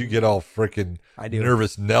friend, because you get all freaking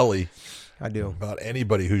nervous Nelly. I do about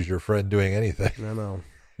anybody who's your friend doing anything. I know.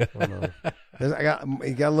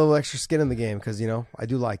 He got a little extra skin in the game because I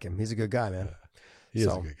do like him. He's a good guy, man. He is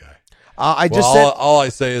a good guy. All I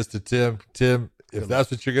say is to Tim, if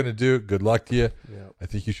that's what you're going to do, good luck to you. Yeah. I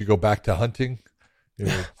think you should go back to hunting.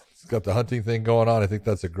 He's got the hunting thing going on. I think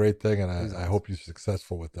that's a great thing, and I hope you're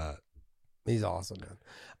successful with that. He's awesome, man.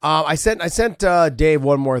 I sent Dave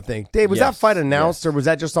one more thing. Dave, was that fight announced or was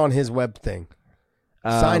that just on his web thing?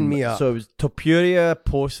 Sign me up. So it was Topuria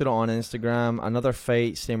posted it on Instagram. Another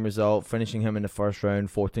fight, same result, finishing him in the first round.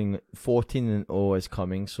 14-0 is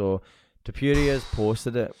coming. So Topuria has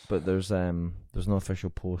posted it, but there's no official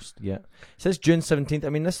post yet. It says June 17th. I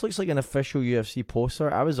mean, this looks like an official UFC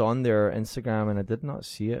poster. I was on their Instagram and I did not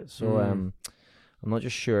see it. So I'm not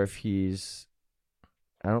just sure if he's...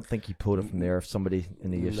 I don't think he pulled it from there. If somebody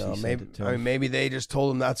in the UFC sent it to him. I mean, maybe they just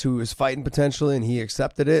told him that's who he was fighting potentially, and he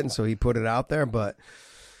accepted it, and so he put it out there. But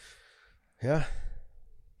yeah.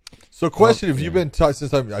 So, question: Have you been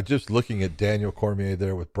since I'm just looking at Daniel Cormier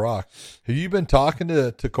there with Brock? Have you been talking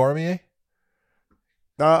to Cormier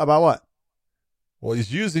about what? Well,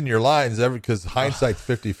 he's using your lines because hindsight's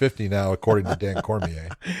 50-50 now, according to Dan Cormier.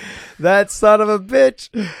 That son of a bitch.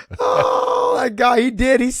 Oh, that guy, he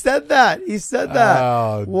did. He said that.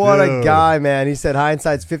 Oh, what dude. A guy, man. He said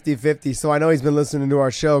hindsight's 50-50. So I know he's been listening to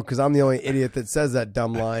our show because I'm the only idiot that says that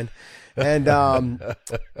dumb line. And, and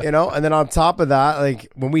then on top of that,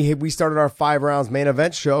 like when we started our 5 rounds main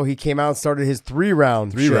event show, he came out and started his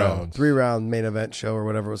 3-round main event show or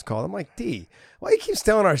whatever it was called. I'm like, D, why you keep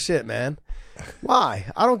stealing our shit, man? Why?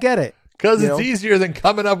 I don't get it. Because it's easier than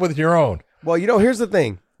coming up with your own. Well, here's the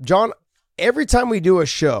thing, John. Every time we do a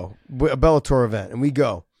show, a Bellator event, and we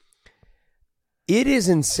go, it is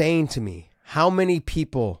insane to me how many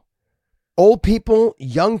people, old people,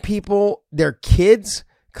 young people, their kids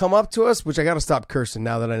come up to us, which I got to stop cursing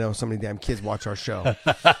now that I know so many damn kids watch our show.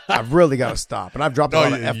 I've really got to stop. And I've dropped a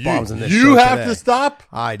lot of F-bombs in this show You have today. To stop?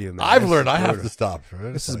 I do, man. I've learned I have to stop.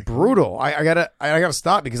 This is brutal. I gotta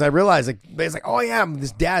stop because I realize it's like, oh yeah,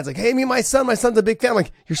 this dad's like, hey, me and my son's a big fan. I'm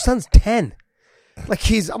like, your son's 10. Like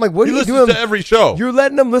I'm like, what are you doing? To every show. You're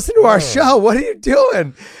letting them listen to our show. What are you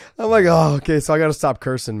doing? I'm like, oh, okay. So I got to stop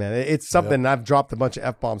cursing, man. It's something. I've dropped a bunch of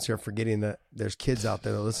F-bombs here, forgetting that there's kids out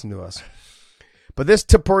there that listen to us. But this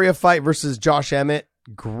Topuria fight versus Josh Emmett,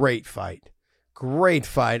 great fight.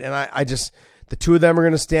 And I just, the two of them are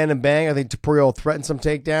going to stand and bang. I think Topuria will threaten some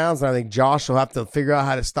takedowns. And I think Josh will have to figure out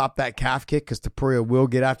how to stop that calf kick because Topuria will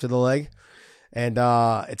get after the leg. And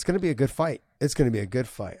it's going to be a good fight. I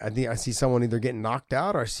think I see someone either getting knocked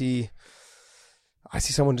out or I see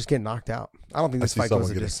someone just getting knocked out. I don't think this fight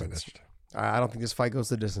goes the distance. I don't think this fight goes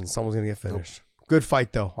the distance. Someone's going to get finished. Nope. Good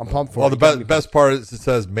fight, though. I'm pumped for it. Well, the best part is it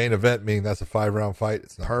says main event, meaning that's a 5-round fight.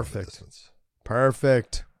 It's not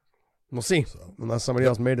Perfect. We'll see, unless somebody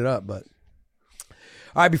else made it up. But all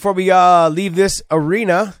right, before we leave this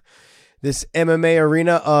arena, this MMA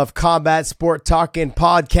arena of combat sport talk and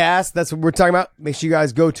podcast, that's what we're talking about. Make sure you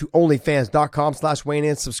guys go to onlyfans.com/Wayne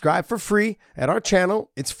and subscribe for free at our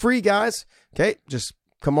channel. It's free, guys. Okay, just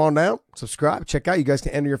come on down, subscribe, check out. You guys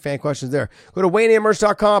can enter your fan questions there. Go to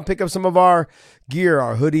WayneandMerch.com, pick up some of our gear,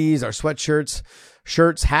 our hoodies, our sweatshirts,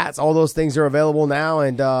 shirts, hats, all those things are available now.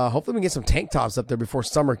 And hopefully we can get some tank tops up there before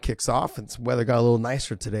summer kicks off. And weather got a little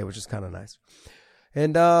nicer today, which is kind of nice.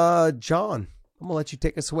 And John, I'm going to let you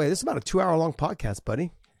take us away. This is about a 2-hour-long podcast,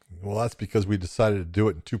 buddy. Well, that's because we decided to do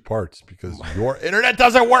it in 2 parts because your internet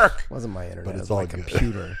doesn't work. It wasn't my internet. But it's all my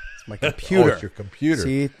computer. It's my computer. It's your computer.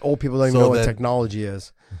 See, old people don't even know what technology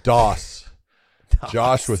is. DOS.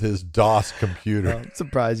 Josh with his DOS computer. I'm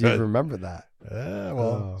surprised you remember that.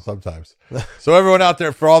 Sometimes. So everyone out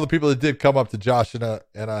there, for all the people that did come up to Josh and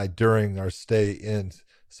I during our stay in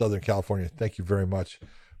Southern California, thank you very much.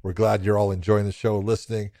 We're glad you're all enjoying the show,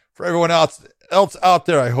 listening. For everyone else out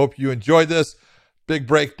there, I hope you enjoyed this. Big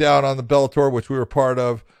breakdown on the Bellator, which we were part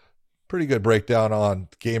of. Pretty good breakdown on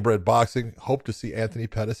Game Bred Boxing. Hope to see Anthony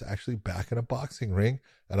Pettis actually back in a boxing ring.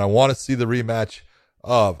 And I want to see the rematch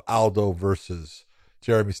of Aldo versus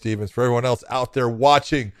Jeremy Stevens. For everyone else out there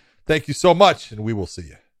watching, thank you so much, and we will see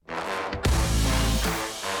you.